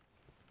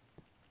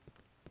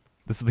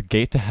 This is the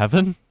gate to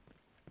heaven?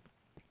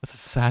 That's a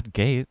sad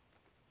gate.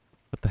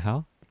 What the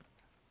hell?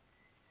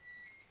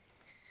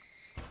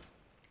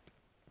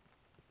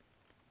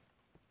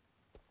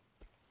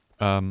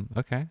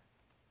 Okay.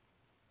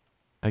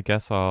 I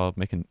guess I'll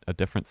make a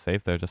different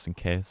save there just in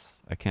case.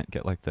 I can't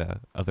get like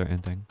the other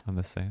ending on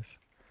this save.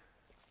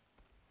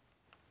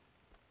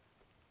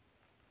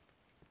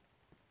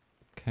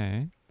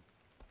 Okay.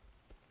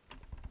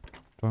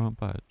 Door won't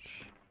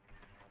budge.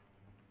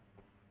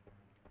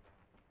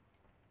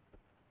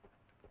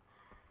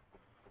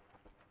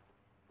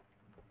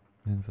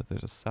 But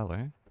there's a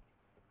cellar.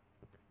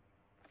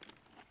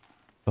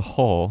 The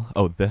hole.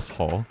 Oh, this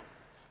hole.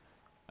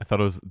 I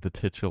thought it was the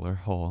titular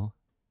hole.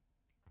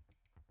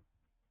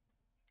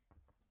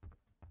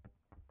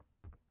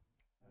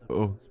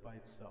 Oh. By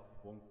itself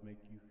won't make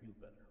you feel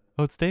better.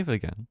 Oh, it's David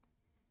again.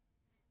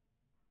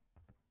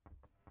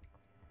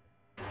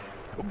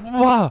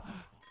 Wow.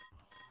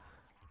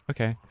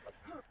 Okay.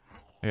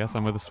 I guess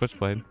I'm with a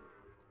switchblade.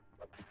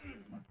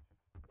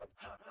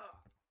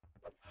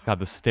 God,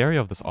 the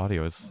stereo of this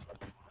audio is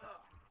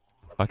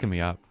fucking me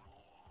up.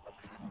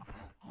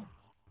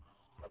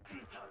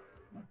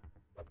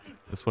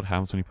 This is what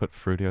happens when you put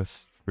Fruity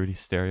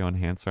Stereo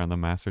Enhancer on the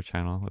master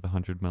channel with a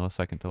 100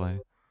 millisecond delay.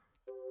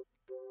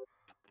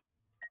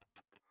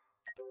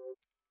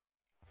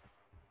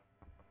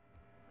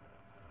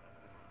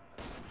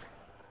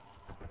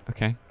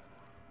 Okay.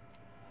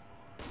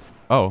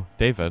 Oh,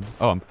 David.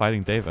 Oh, I'm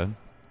fighting David.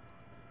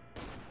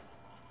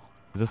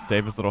 Is this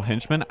David's little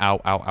henchman? Ow,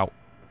 ow, ow.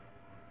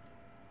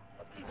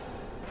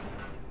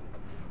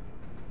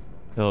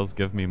 Pills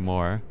give me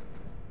more.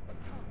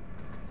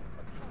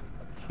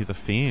 He's a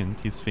fiend.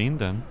 He's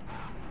fiending.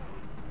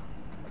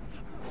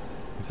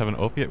 He's having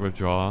opiate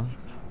withdrawal.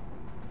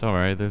 Don't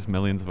worry, there's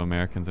millions of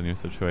Americans in your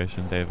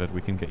situation, David.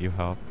 We can get you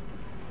help.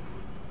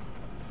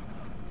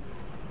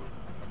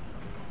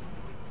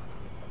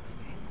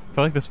 I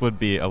feel like this would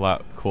be a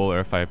lot cooler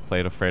if I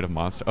played Afraid of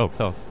Monsters. Oh,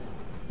 pills.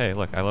 Hey,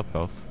 look, I love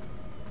pills.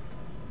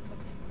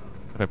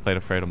 If I played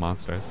Afraid of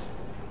Monsters.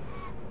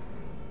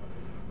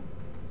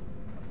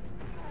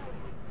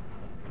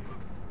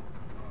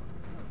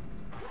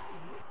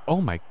 Oh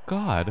my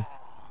god.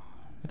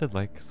 I did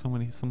like so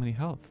many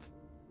health.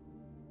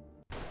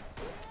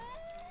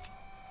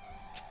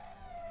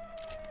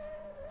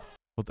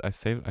 Well, I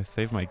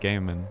saved my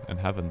game in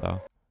heaven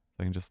though. So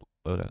I can just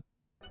load it.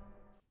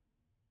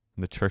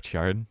 In the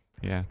churchyard.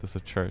 Yeah, this is a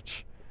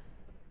church.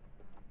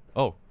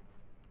 Oh.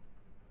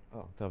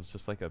 Oh, that was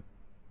just like a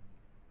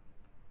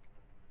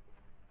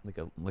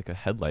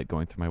headlight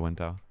going through my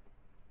window.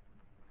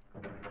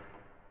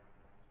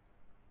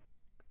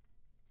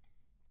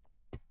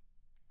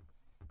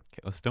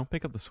 Okay, let's don't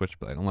pick up the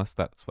switchblade unless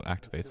that's what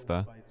activates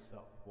the... By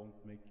itself won't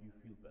make you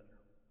feel better.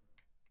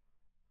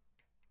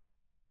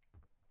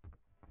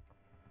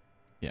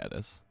 Yeah, it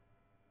is.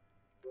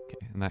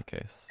 Okay, in that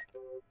case.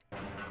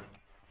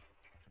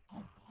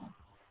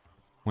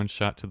 One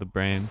shot to the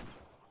brain.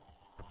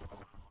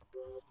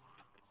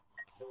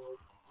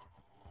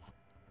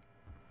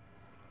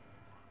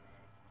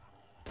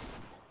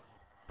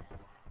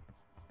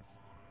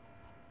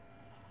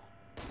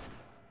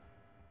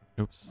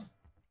 Oops.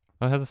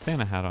 Oh, it has a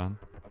Santa hat on.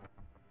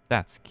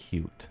 That's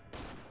cute.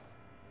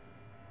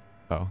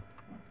 Oh.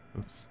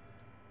 Oops.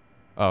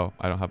 Oh,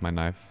 I don't have my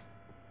knife.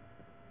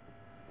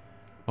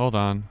 Hold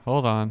on,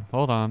 hold on,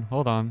 hold on,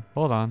 hold on,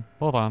 hold on,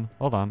 hold on,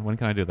 hold on. When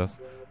can I do this?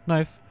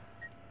 Knife.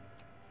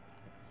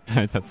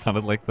 That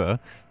sounded like the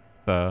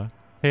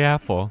hey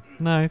Apple,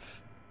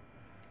 knife.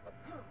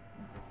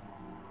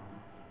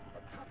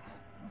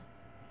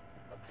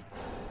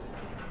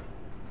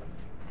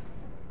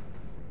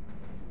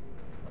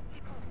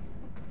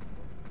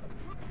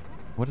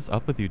 What is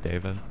up with you,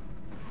 David?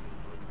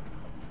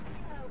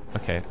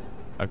 Okay,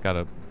 I've got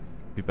to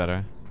be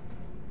better.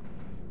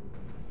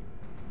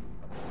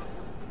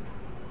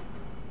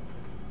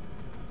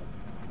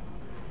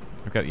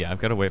 I've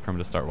got to wait for him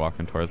to start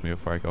walking towards me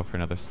before I go for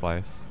another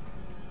slice.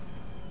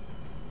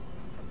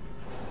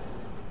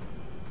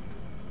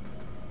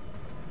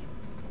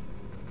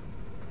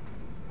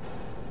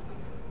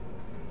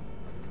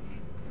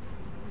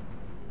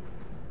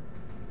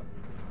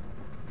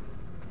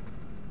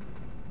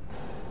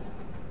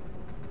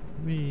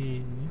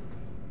 Wee.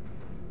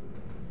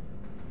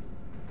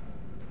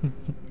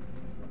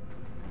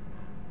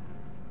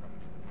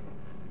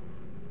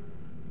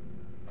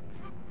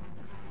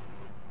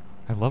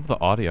 I love the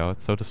audio.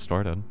 It's so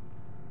distorted.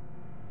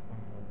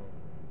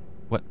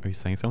 What? Are you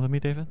saying something to me,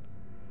 David?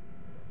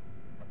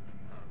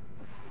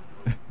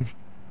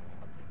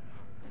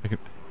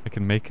 I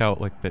can make out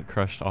like bit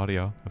crushed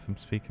audio of him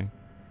speaking.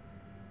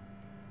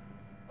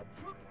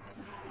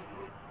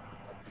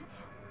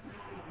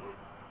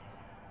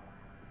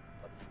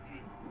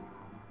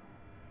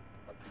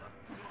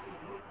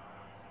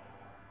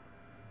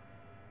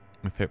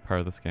 My favorite part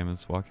of this game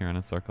is walking around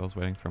in circles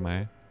waiting for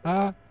my...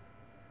 Ah!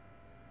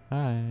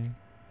 Hi.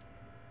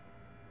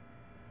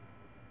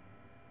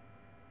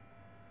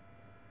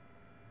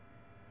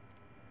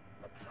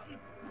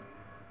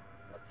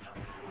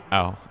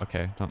 Oh,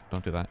 okay.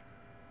 Don't do that.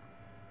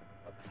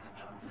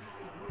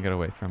 You gotta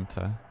wait for him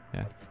to...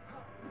 Yeah.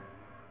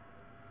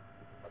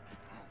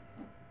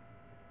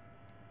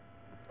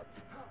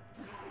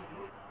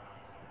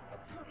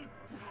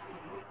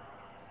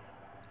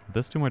 Did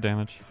this do more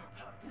damage?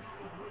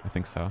 I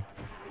think so.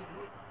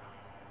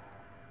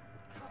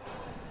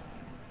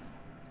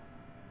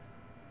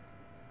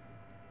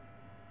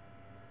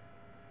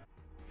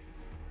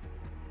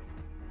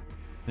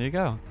 There you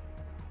go.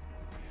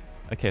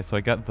 Okay, so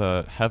I got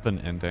the heaven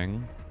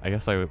ending. I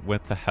guess I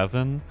went to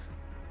heaven.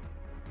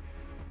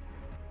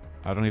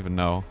 I don't even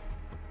know.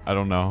 I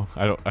don't know.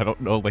 I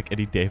don't know like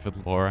any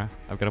David lore.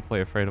 I've got to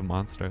play Afraid of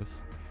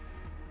Monsters.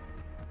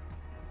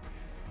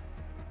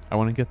 I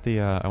want to get the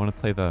I want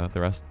to play the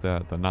rest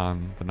the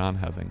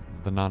non-heaven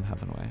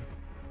way.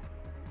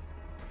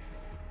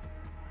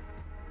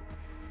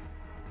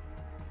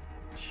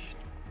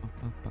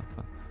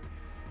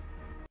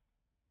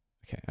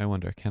 Okay, I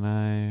wonder, can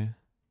I...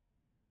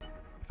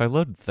 If I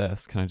load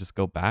this, can I just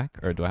go back,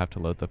 or do I have to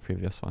load the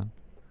previous one?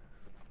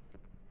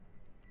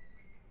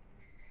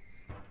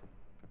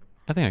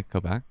 I think I can go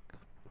back.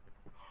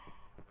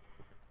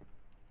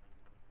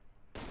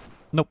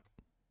 Nope.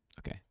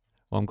 Okay.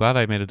 Well, I'm glad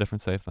I made a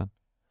different save then.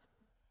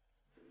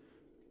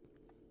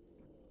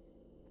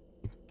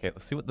 Okay,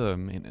 let's see what the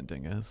main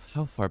ending is.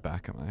 How far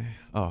back am I?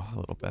 Oh, a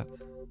little bit.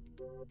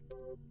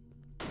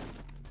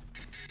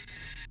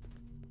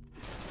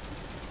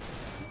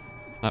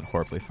 Not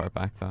horribly far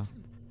back, though.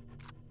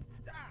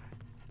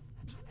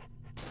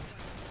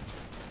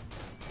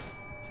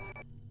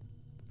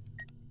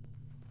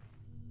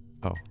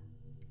 Oh.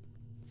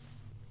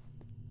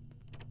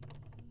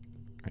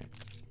 Right.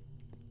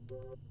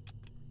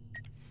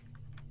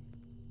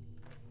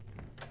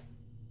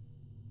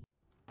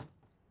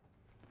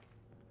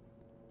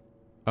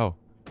 Oh.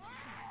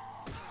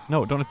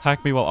 No, don't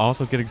attack me while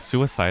also getting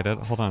suicided.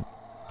 Hold on.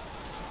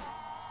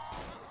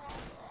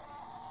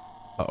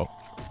 Uh-oh.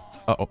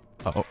 Uh-oh.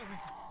 Uh-oh.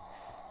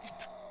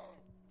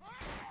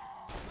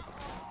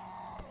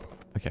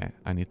 Okay,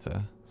 I need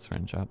to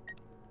syringe up.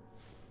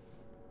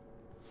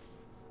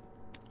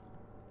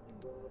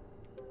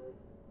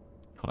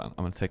 Hold on,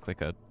 I'm gonna take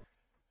like a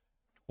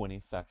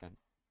 20-second.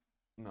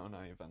 No,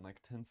 not even,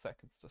 like 10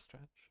 seconds to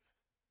stretch.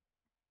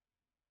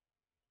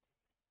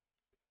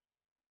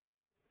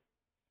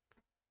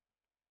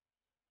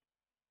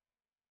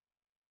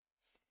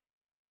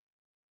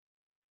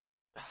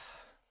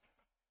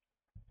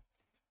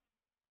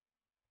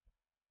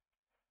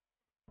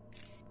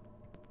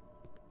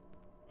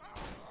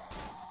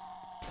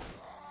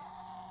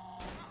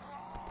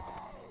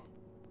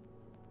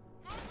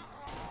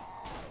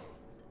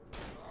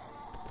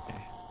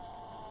 Okay.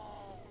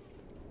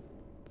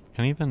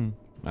 Can I even...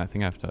 I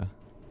think I have to...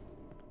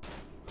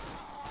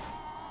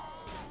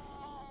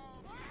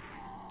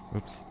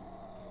 Oops.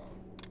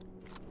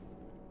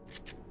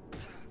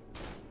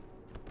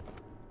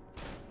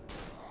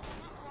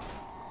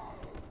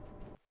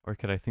 Or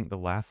could I think the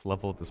last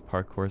level of this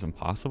parkour is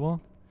impossible?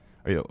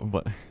 Are you...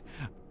 What?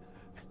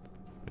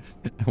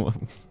 Are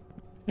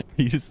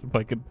you just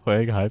fucking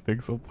playing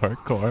Hypixel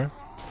parkour?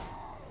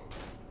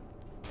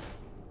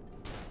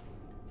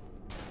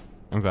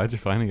 I'm glad you're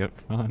finding it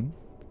fun.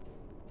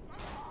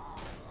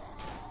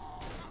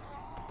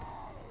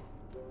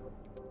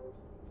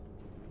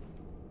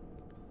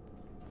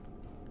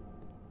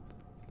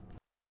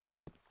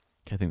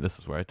 Okay, I think this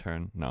is where I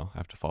turn. No, I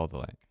have to follow the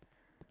light.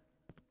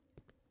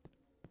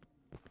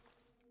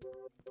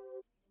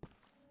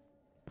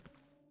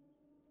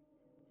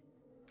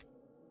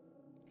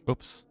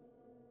 Oops.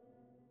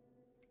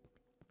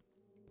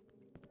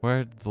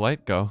 Where'd the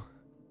light go?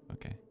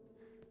 Okay.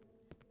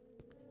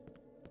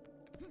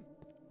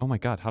 Oh my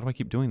god, how do I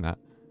keep doing that?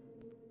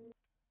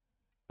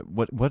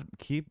 What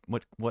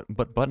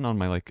button on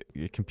my like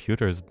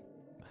computer is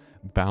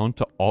bound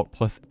to Alt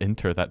plus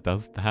Enter that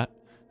does that?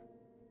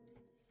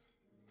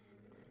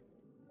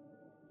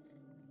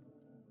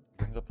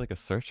 Brings up like a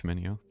search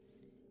menu.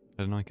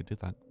 I didn't know I could do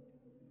that.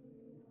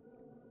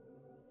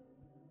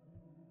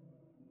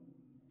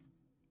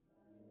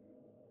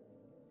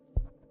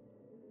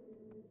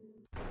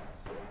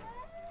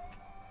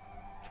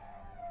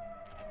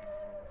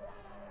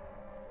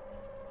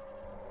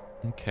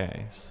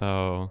 Okay,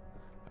 so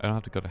I don't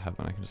have to go to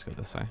heaven, I can just go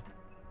this way.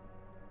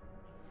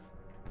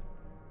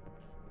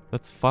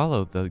 Let's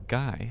follow the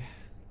guy.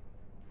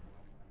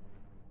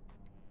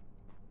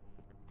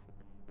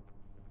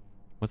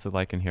 What's it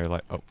like in here?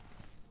 Like, oh.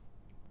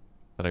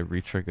 Did I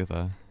re-trigger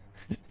the,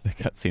 the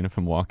cutscene of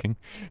him walking?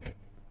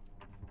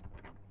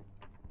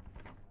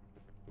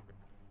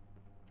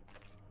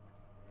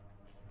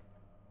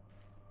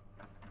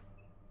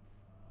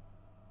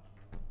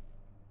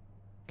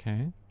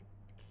 Okay.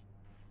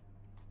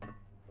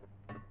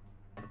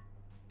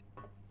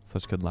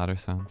 Such good ladder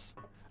sounds.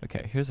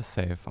 Okay, here's a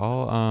save.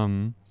 I'll,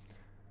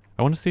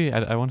 I want to see,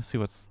 I want to see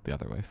what's the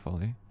other way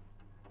fully.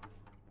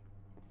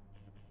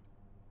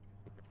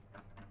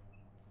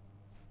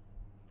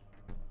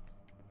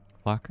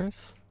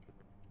 Lockers?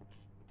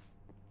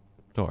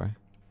 Door.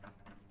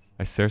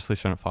 I seriously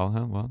shouldn't follow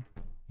him? Well,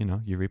 you know,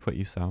 you reap what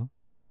you sow.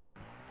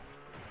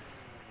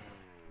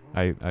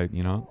 You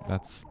know,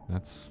 that's,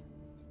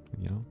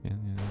 you know, yeah,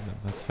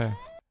 that's fair.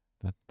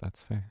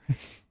 That's fair.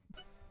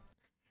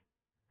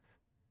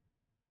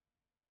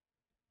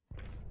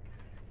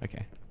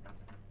 Okay.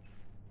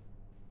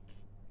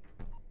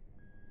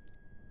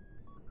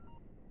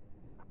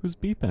 Who's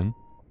beeping?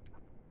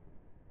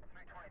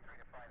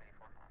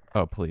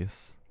 Oh,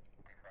 police.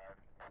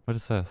 What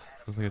is this?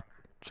 This is like a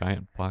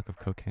giant block of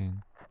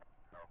cocaine.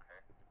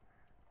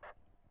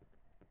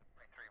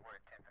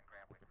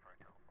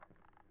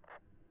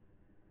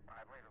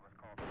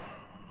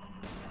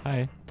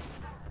 Hi.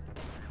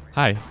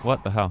 Hi.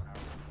 What the hell?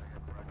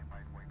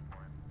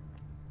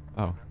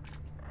 Oh.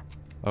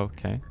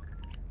 Okay.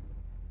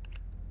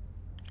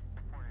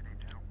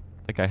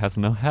 That guy has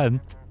no head.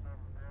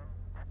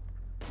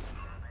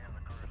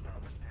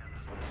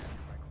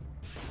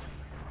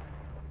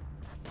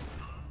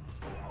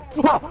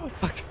 Whoa!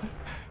 Fuck.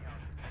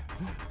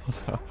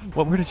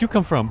 What? Where did you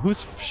come from?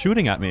 Who's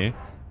shooting at me?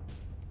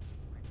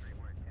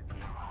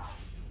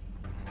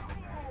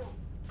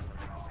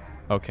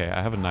 Okay,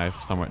 I have a knife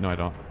somewhere. No, I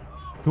don't.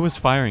 Who was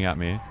firing at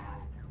me?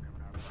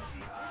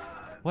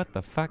 What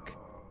the fuck?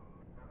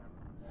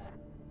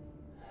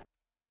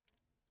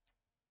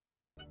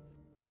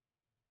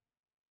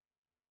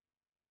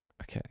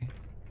 Okay.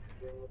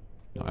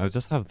 No, I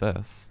just have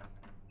this.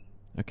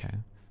 Okay.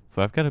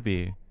 So I've got to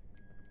be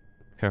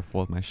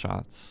careful with my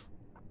shots.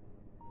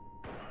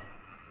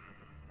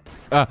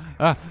 Ah!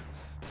 Ah!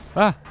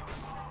 Ah!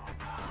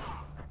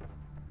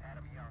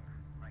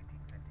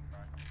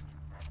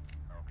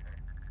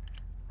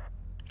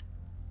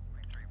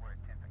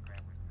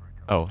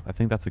 Oh, I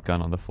think that's a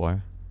gun on the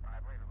floor.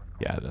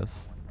 Yeah, it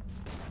is.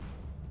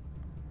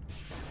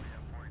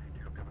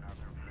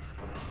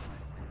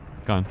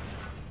 Gun.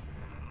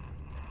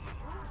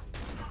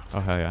 Oh,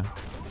 hell yeah.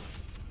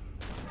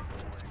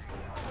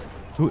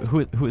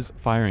 Who is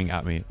firing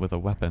at me with a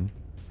weapon?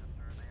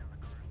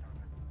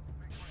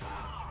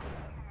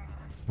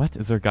 What?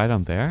 Is there a guy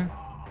down there?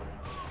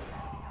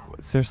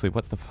 Seriously,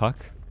 what the fuck?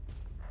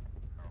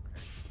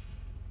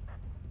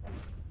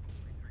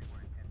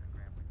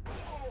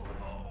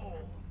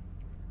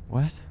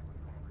 What?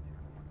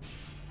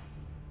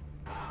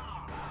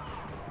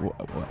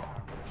 What?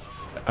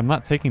 I'm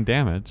not taking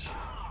damage.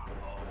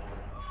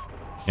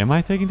 Am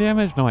I taking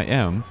damage? No, I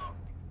am.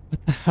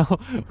 What the hell?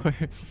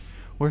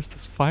 Where's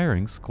this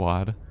firing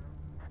squad?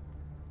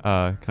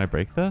 Can I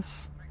break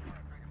this?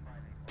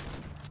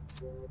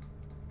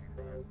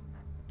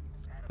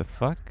 The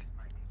fuck?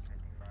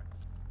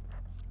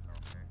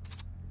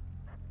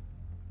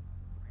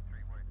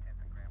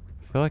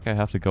 I feel like I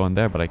have to go in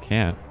there, but I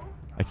can't.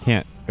 I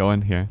can't go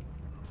in here.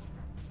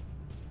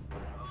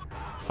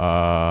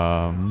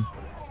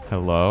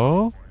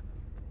 Hello?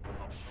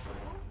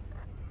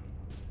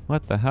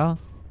 What the hell?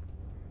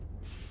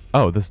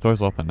 Oh, this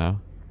door's open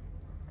now.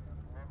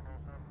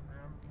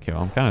 Okay,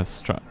 well, I'm kind of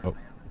strong. Oh.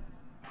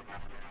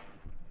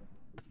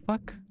 The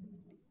fuck?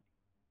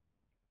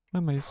 Why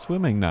am I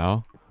swimming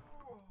now?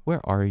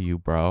 Where are you,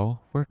 bro?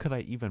 Where could I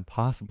even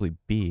possibly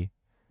be?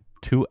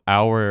 2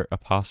 hour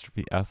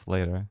apostrophe S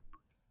later.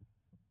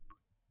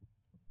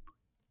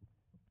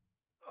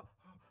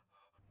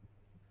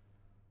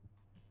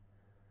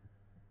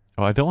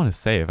 Oh, I don't want to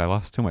save. I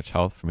lost too much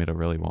health for me to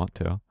really want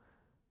to.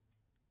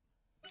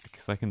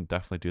 Because I can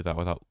definitely do that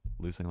without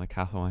losing like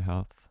half of my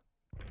health.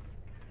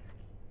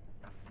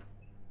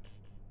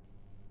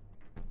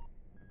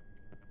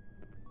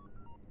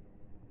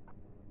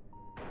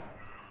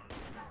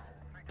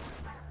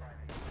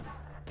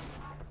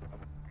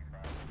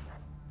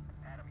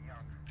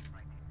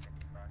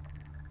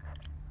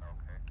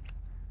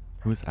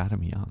 Who's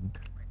Adam Young?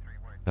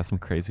 That's some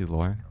crazy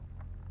lore.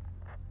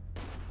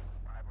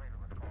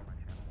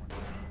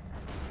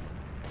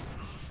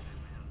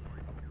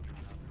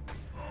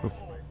 Oop.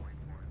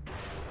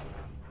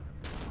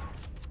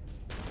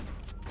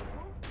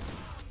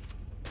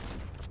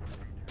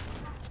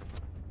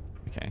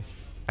 Okay.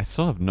 I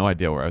still have no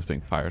idea where I was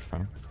being fired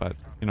from, but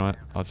you know what?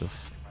 I'll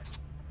just...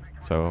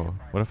 So,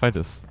 what if I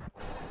just...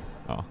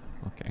 Oh,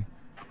 okay.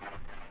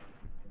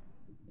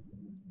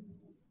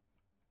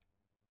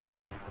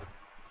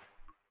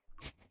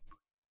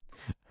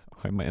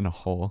 Why am I in a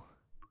hole?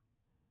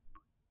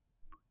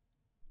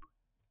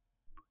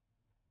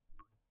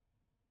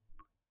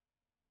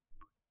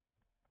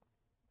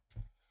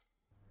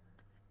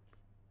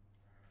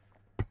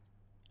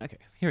 Okay,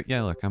 here,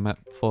 yeah, look, I'm at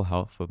full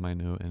health with my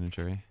new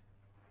injury.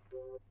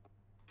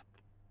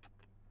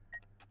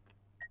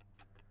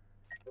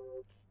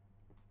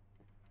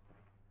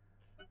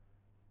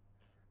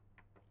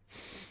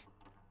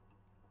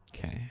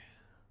 Okay.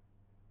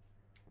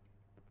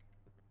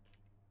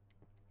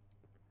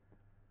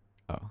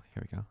 Oh,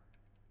 here we go.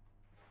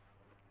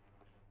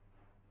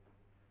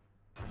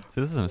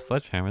 So this isn't a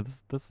sledgehammer,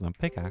 this is a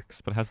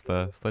pickaxe, but it has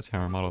the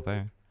sledgehammer model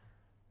there.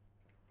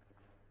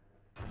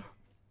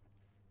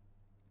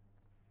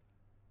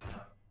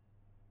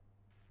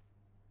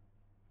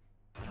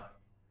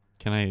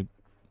 Can I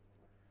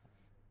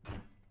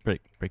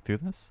break through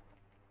this?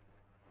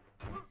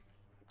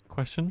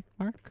 Question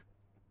mark?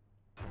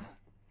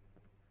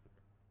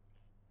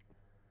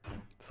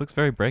 This looks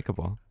very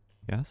breakable.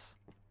 Yes?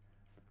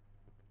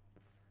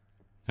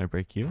 Can I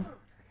break you?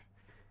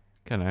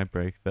 Can I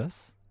break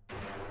this?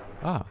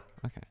 Ah,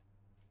 okay.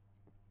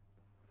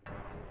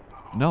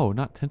 No,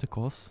 not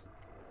tentacles.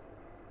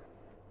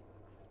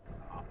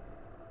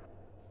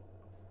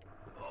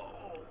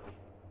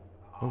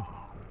 Oh.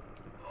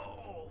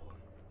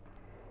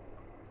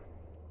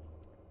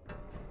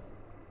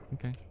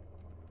 Okay.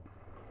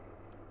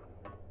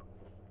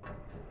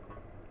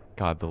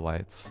 God, the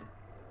lights.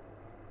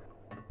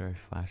 Very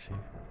flashy.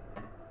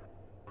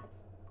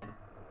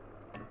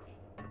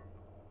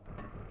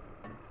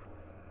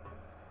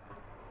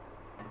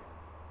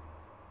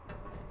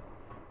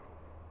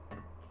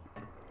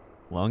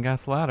 Long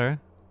ass ladder.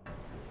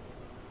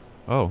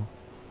 Oh.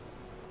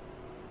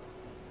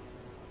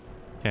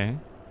 Okay.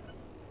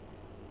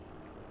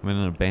 I'm in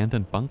an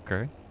abandoned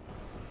bunker.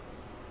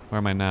 Where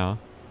am I now?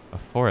 A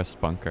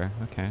forest bunker.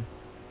 Okay.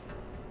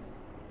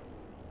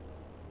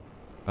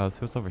 Oh, let's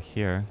see what's over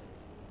here.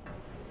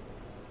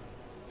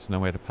 There's no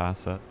way to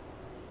pass it.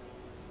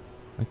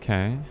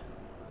 Okay.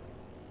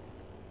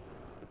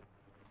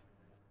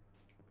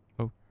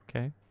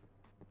 Okay.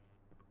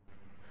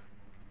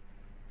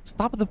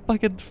 Stop the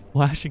fucking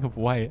flashing of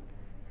white.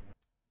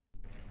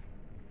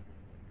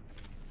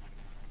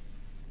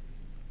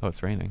 Oh,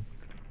 it's raining.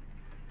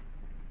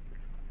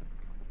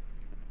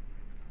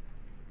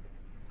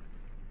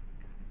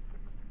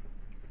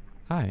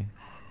 Hi.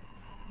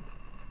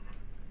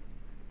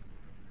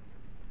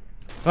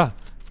 Ah!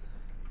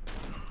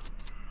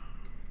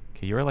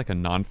 Okay, you were like a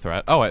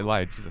non-threat. Oh, I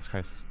lied. Jesus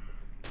Christ.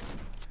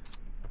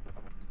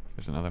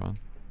 There's another one.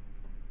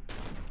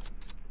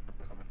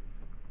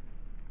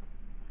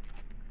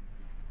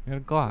 I got a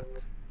Glock.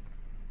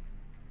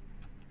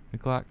 A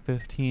Glock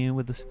 15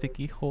 with a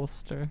sticky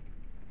holster.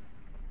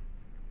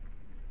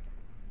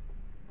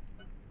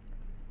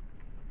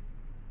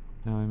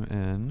 Now I'm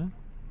in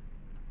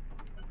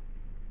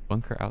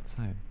bunker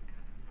outside.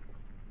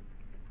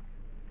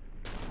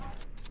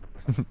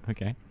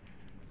 Okay.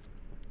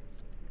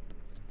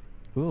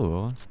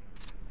 Ooh.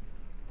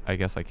 I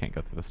guess I can't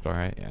go through the store,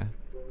 right? Yeah.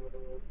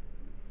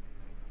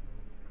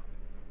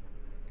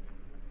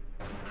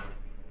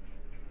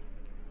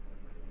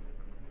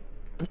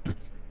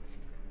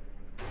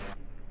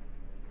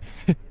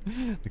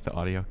 Like the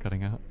audio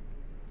cutting out.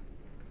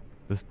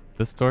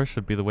 This door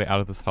should be the way out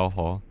of this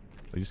hellhole.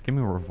 They just gave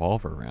me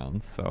revolver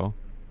rounds, so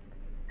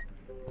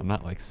I'm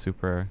not like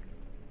super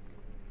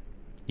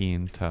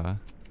keen to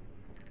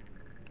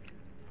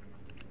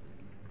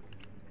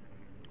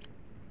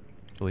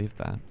believe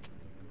that.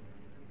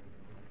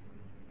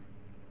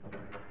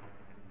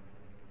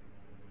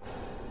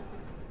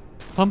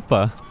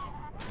 Pumpa.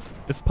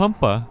 It's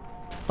Pumpa.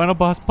 Final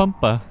boss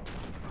Pumpa.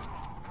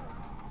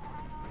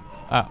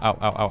 Ow, ow,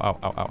 ow, ow, ow,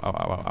 ow, ow,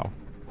 ow, ow, ow.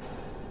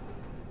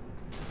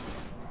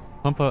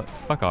 Pumpa,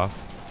 fuck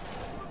off.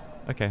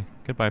 Okay,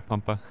 goodbye,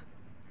 Pumpa.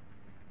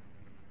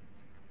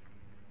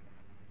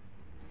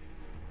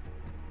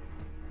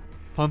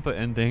 Pumpa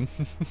ending.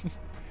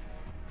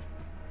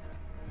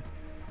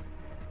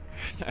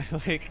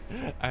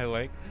 I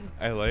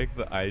like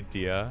the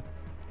idea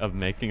of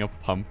making a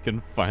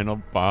pumpkin final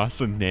boss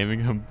and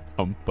naming him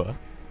Pumpa.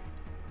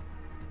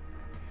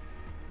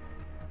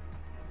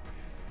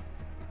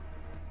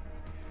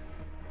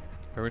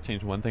 If I were to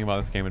change one thing about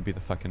this game, it'd be the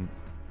fucking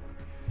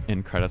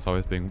end credits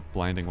always being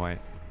blinding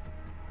white.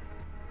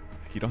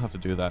 You don't have to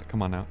do that.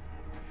 Come on now.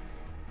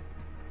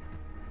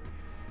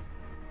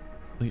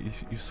 Like,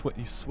 you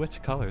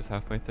switch colors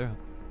halfway through.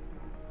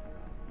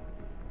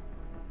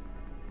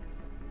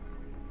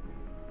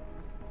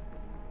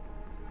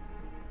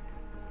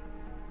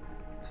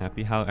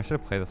 Happy Halloween. I should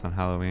have played this on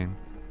Halloween.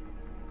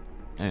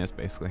 And it's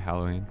basically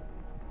Halloween.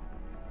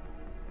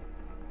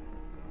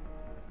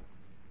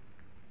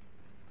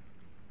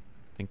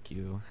 Thank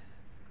you.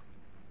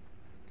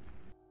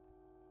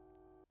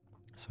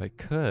 So I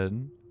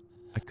could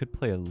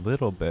play a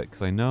little bit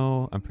because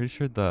I'm pretty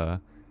sure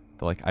the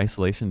like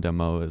isolation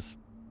demo is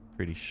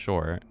pretty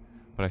short,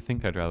 but I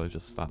think I'd rather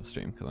just stop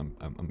stream because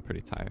I'm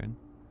pretty tired.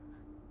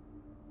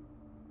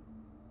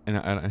 And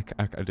I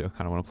do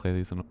kind of want to play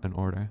these in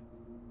order.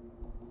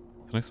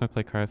 So next time I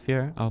play Cry of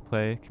Fear, I'll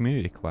play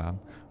Community Collab.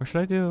 Or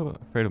should I do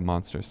Afraid of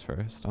Monsters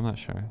first? I'm not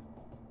sure.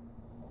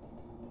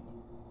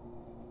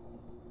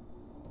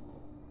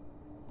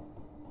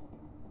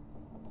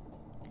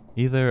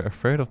 Either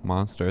Afraid of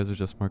Monsters or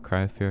just more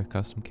Cry of Fear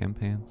custom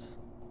campaigns.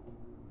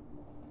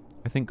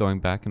 I think going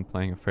back and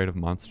playing Afraid of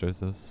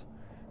Monsters is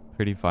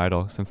pretty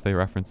vital since they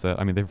reference it.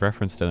 I mean, they've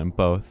referenced it in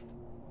both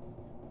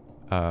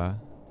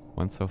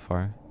ones so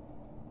far.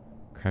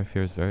 Cry of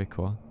Fear is very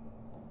cool.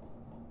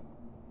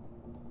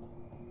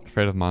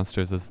 Afraid of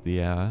Monsters is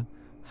the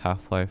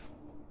Half-Life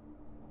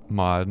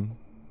mod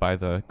by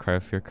the Cry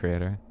of Fear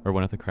creator, or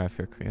one of the Cry of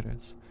Fear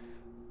creators.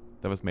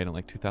 That was made in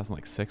like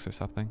 2006 or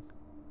something.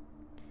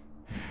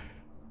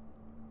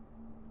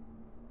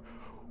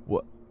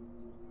 What?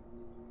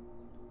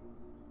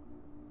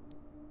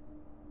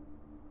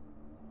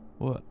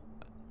 What?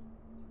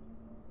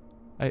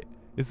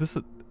 Is this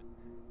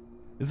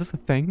a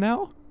thing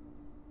now?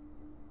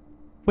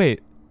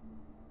 Wait.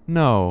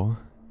 No.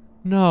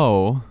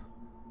 No.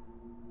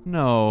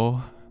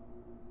 No.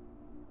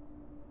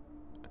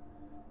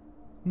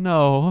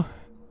 No.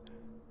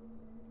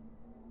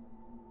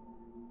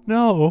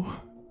 No.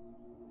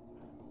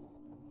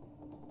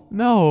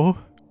 No.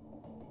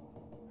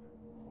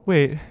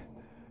 Wait.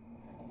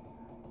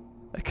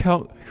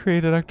 Account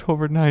created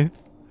October 9th.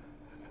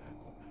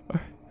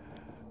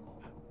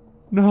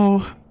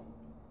 No.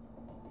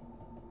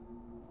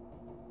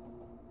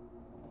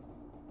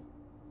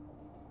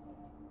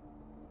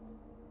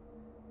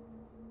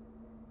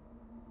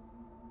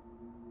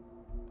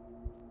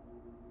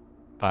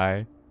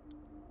 Bye.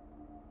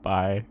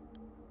 Bye.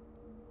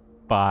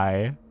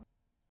 Bye.